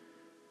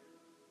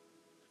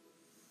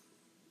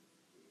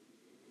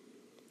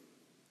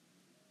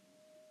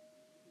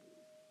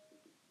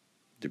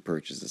to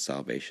purchase the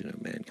salvation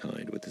of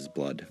mankind with his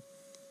blood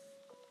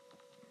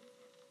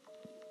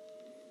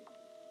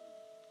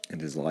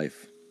and his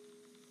life.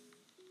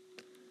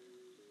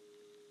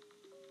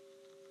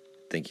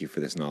 Thank you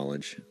for this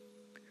knowledge.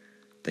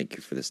 Thank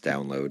you for this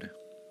download.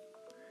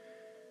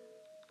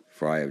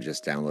 For I have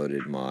just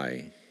downloaded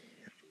my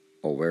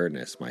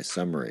awareness, my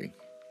summary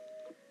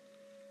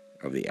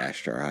of the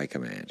Ashtar High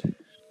Command,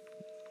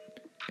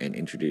 and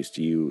introduced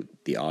you,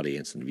 the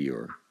audience and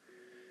viewer,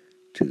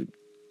 to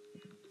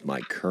my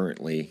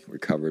currently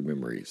recovered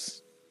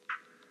memories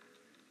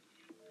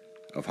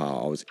of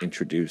how I was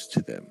introduced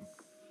to them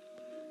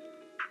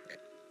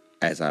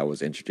as I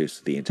was introduced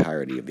to the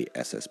entirety of the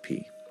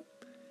SSP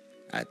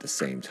at the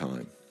same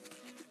time.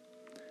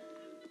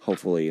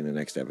 Hopefully in the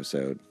next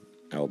episode,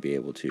 I will be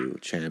able to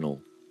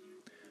channel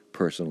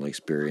personal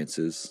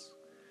experiences,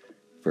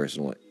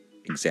 personal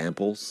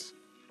examples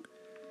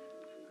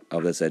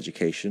of this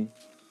education,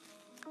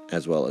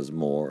 as well as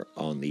more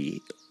on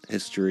the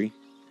history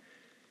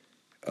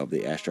of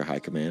the Astra High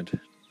Command,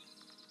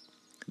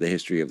 the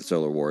history of the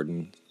Solar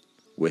Warden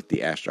with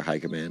the Astra High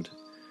Command,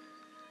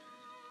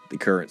 the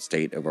current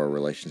state of our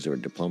relationship or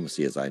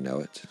diplomacy as I know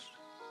it,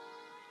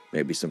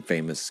 maybe some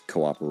famous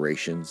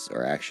cooperations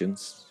or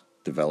actions,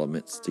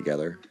 developments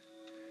together,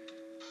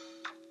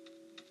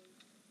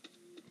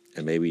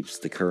 and maybe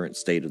just the current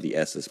state of the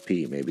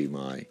SSP, maybe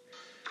my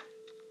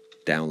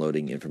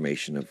downloading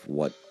information of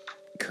what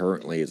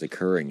currently is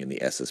occurring in the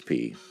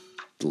SSP,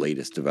 the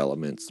latest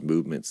developments,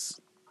 movements,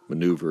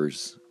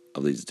 maneuvers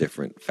of these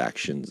different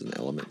factions and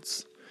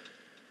elements.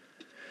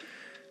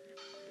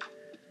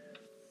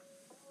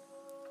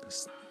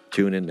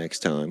 Tune in next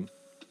time.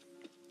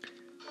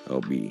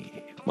 It'll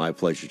be my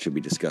pleasure to be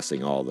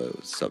discussing all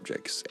those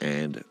subjects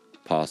and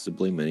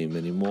possibly many,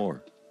 many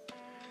more.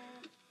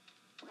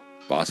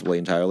 Possibly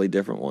entirely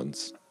different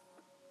ones.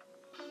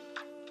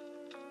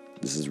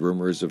 This is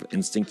Rumors of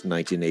Instinct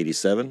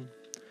 1987.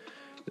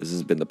 This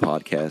has been the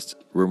podcast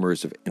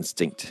Rumors of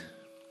Instinct.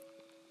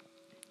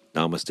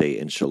 Namaste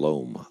and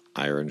Shalom.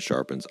 Iron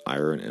sharpens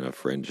iron and a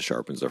friend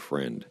sharpens a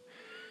friend.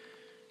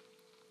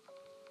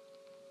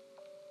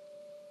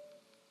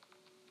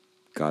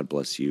 God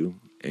bless you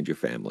and your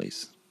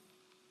families.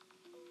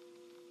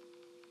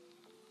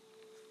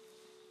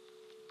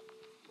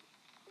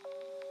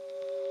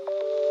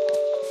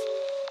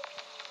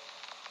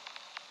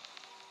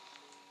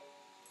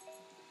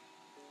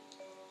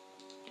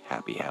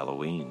 Happy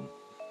Halloween.